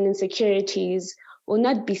fears and insecurities will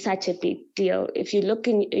not be such a big deal. If you look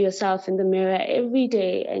in yourself in the mirror every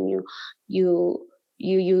day and you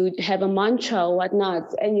have a mantra or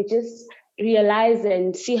whatnot, and you just realize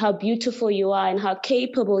and see how beautiful you are and how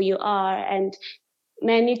capable you are, and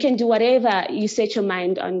man, you can do whatever you set your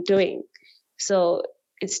mind on doing. So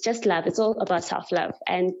it's just love. It's all about self-love.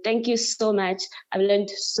 And thank you so much. I've learned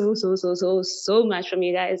so much from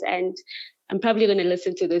you guys, and I'm probably going to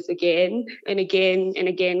listen to this again and again and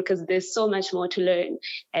again, because there's so much more to learn.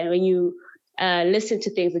 And when you listen to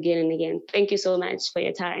things again and again, thank you so much for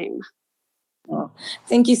your time. Oh,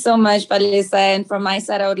 thank you so much, Palesa. And from my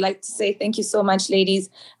side, I would like to say thank you so much, ladies.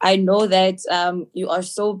 I know that you are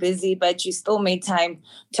so busy, but you still made time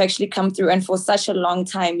to actually come through, and for such a long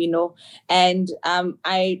time, you know. And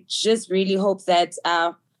I just really hope that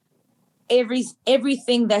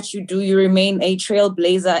everything that you do, you remain a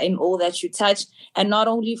trailblazer in all that you touch, and not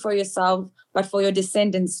only for yourself, but for your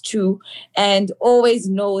descendants too. And always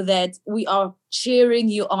know that we are cheering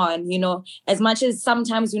you on, you know, as much as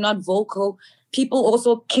sometimes you're not vocal, people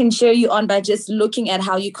also can cheer you on by just looking at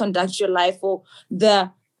how you conduct your life, or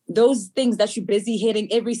those things that you're busy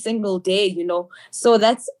hitting every single day, you know. So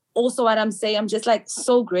that's also what I'm saying. I'm just like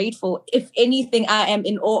so grateful. If anything, I am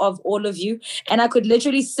in awe of all of you, and I could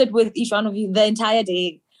literally sit with each one of you the entire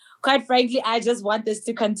day. Quite frankly, I just want this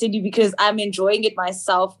to continue because I'm enjoying it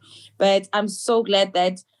myself. But I'm so glad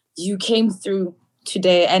that you came through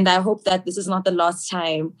today, and I hope that this is not the last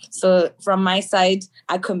time. So from my side,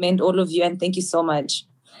 I commend all of you and thank you so much.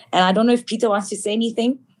 And I don't know if Peter wants to say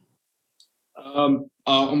anything. On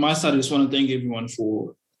my side, I just want to thank everyone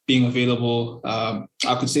for being available.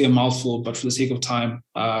 I could say a mouthful, but for the sake of time,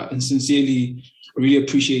 and sincerely, I really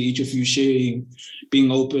appreciate each of you sharing,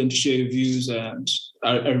 being open to share your views, and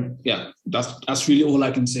yeah, that's really all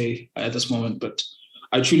I can say at this moment. But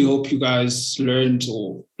I truly hope you guys learned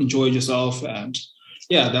or enjoyed yourself. And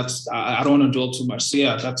yeah, I don't want to dwell too much. So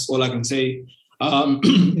yeah, that's all I can say.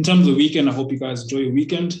 In terms of the weekend, I hope you guys enjoy your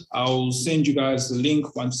weekend. I'll send you guys the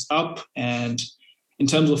link once it's up. And in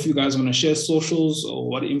terms of if you guys want to share socials or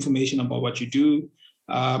what information about what you do,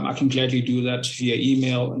 I can gladly do that via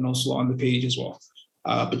email and also on the page as well.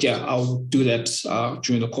 But yeah, I'll do that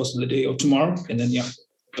during the course of the day or tomorrow. And then, yeah,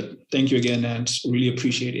 but thank you again and really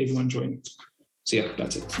appreciate everyone joining. So yeah,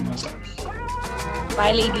 that's it from my side.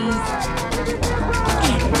 Bye, ladies.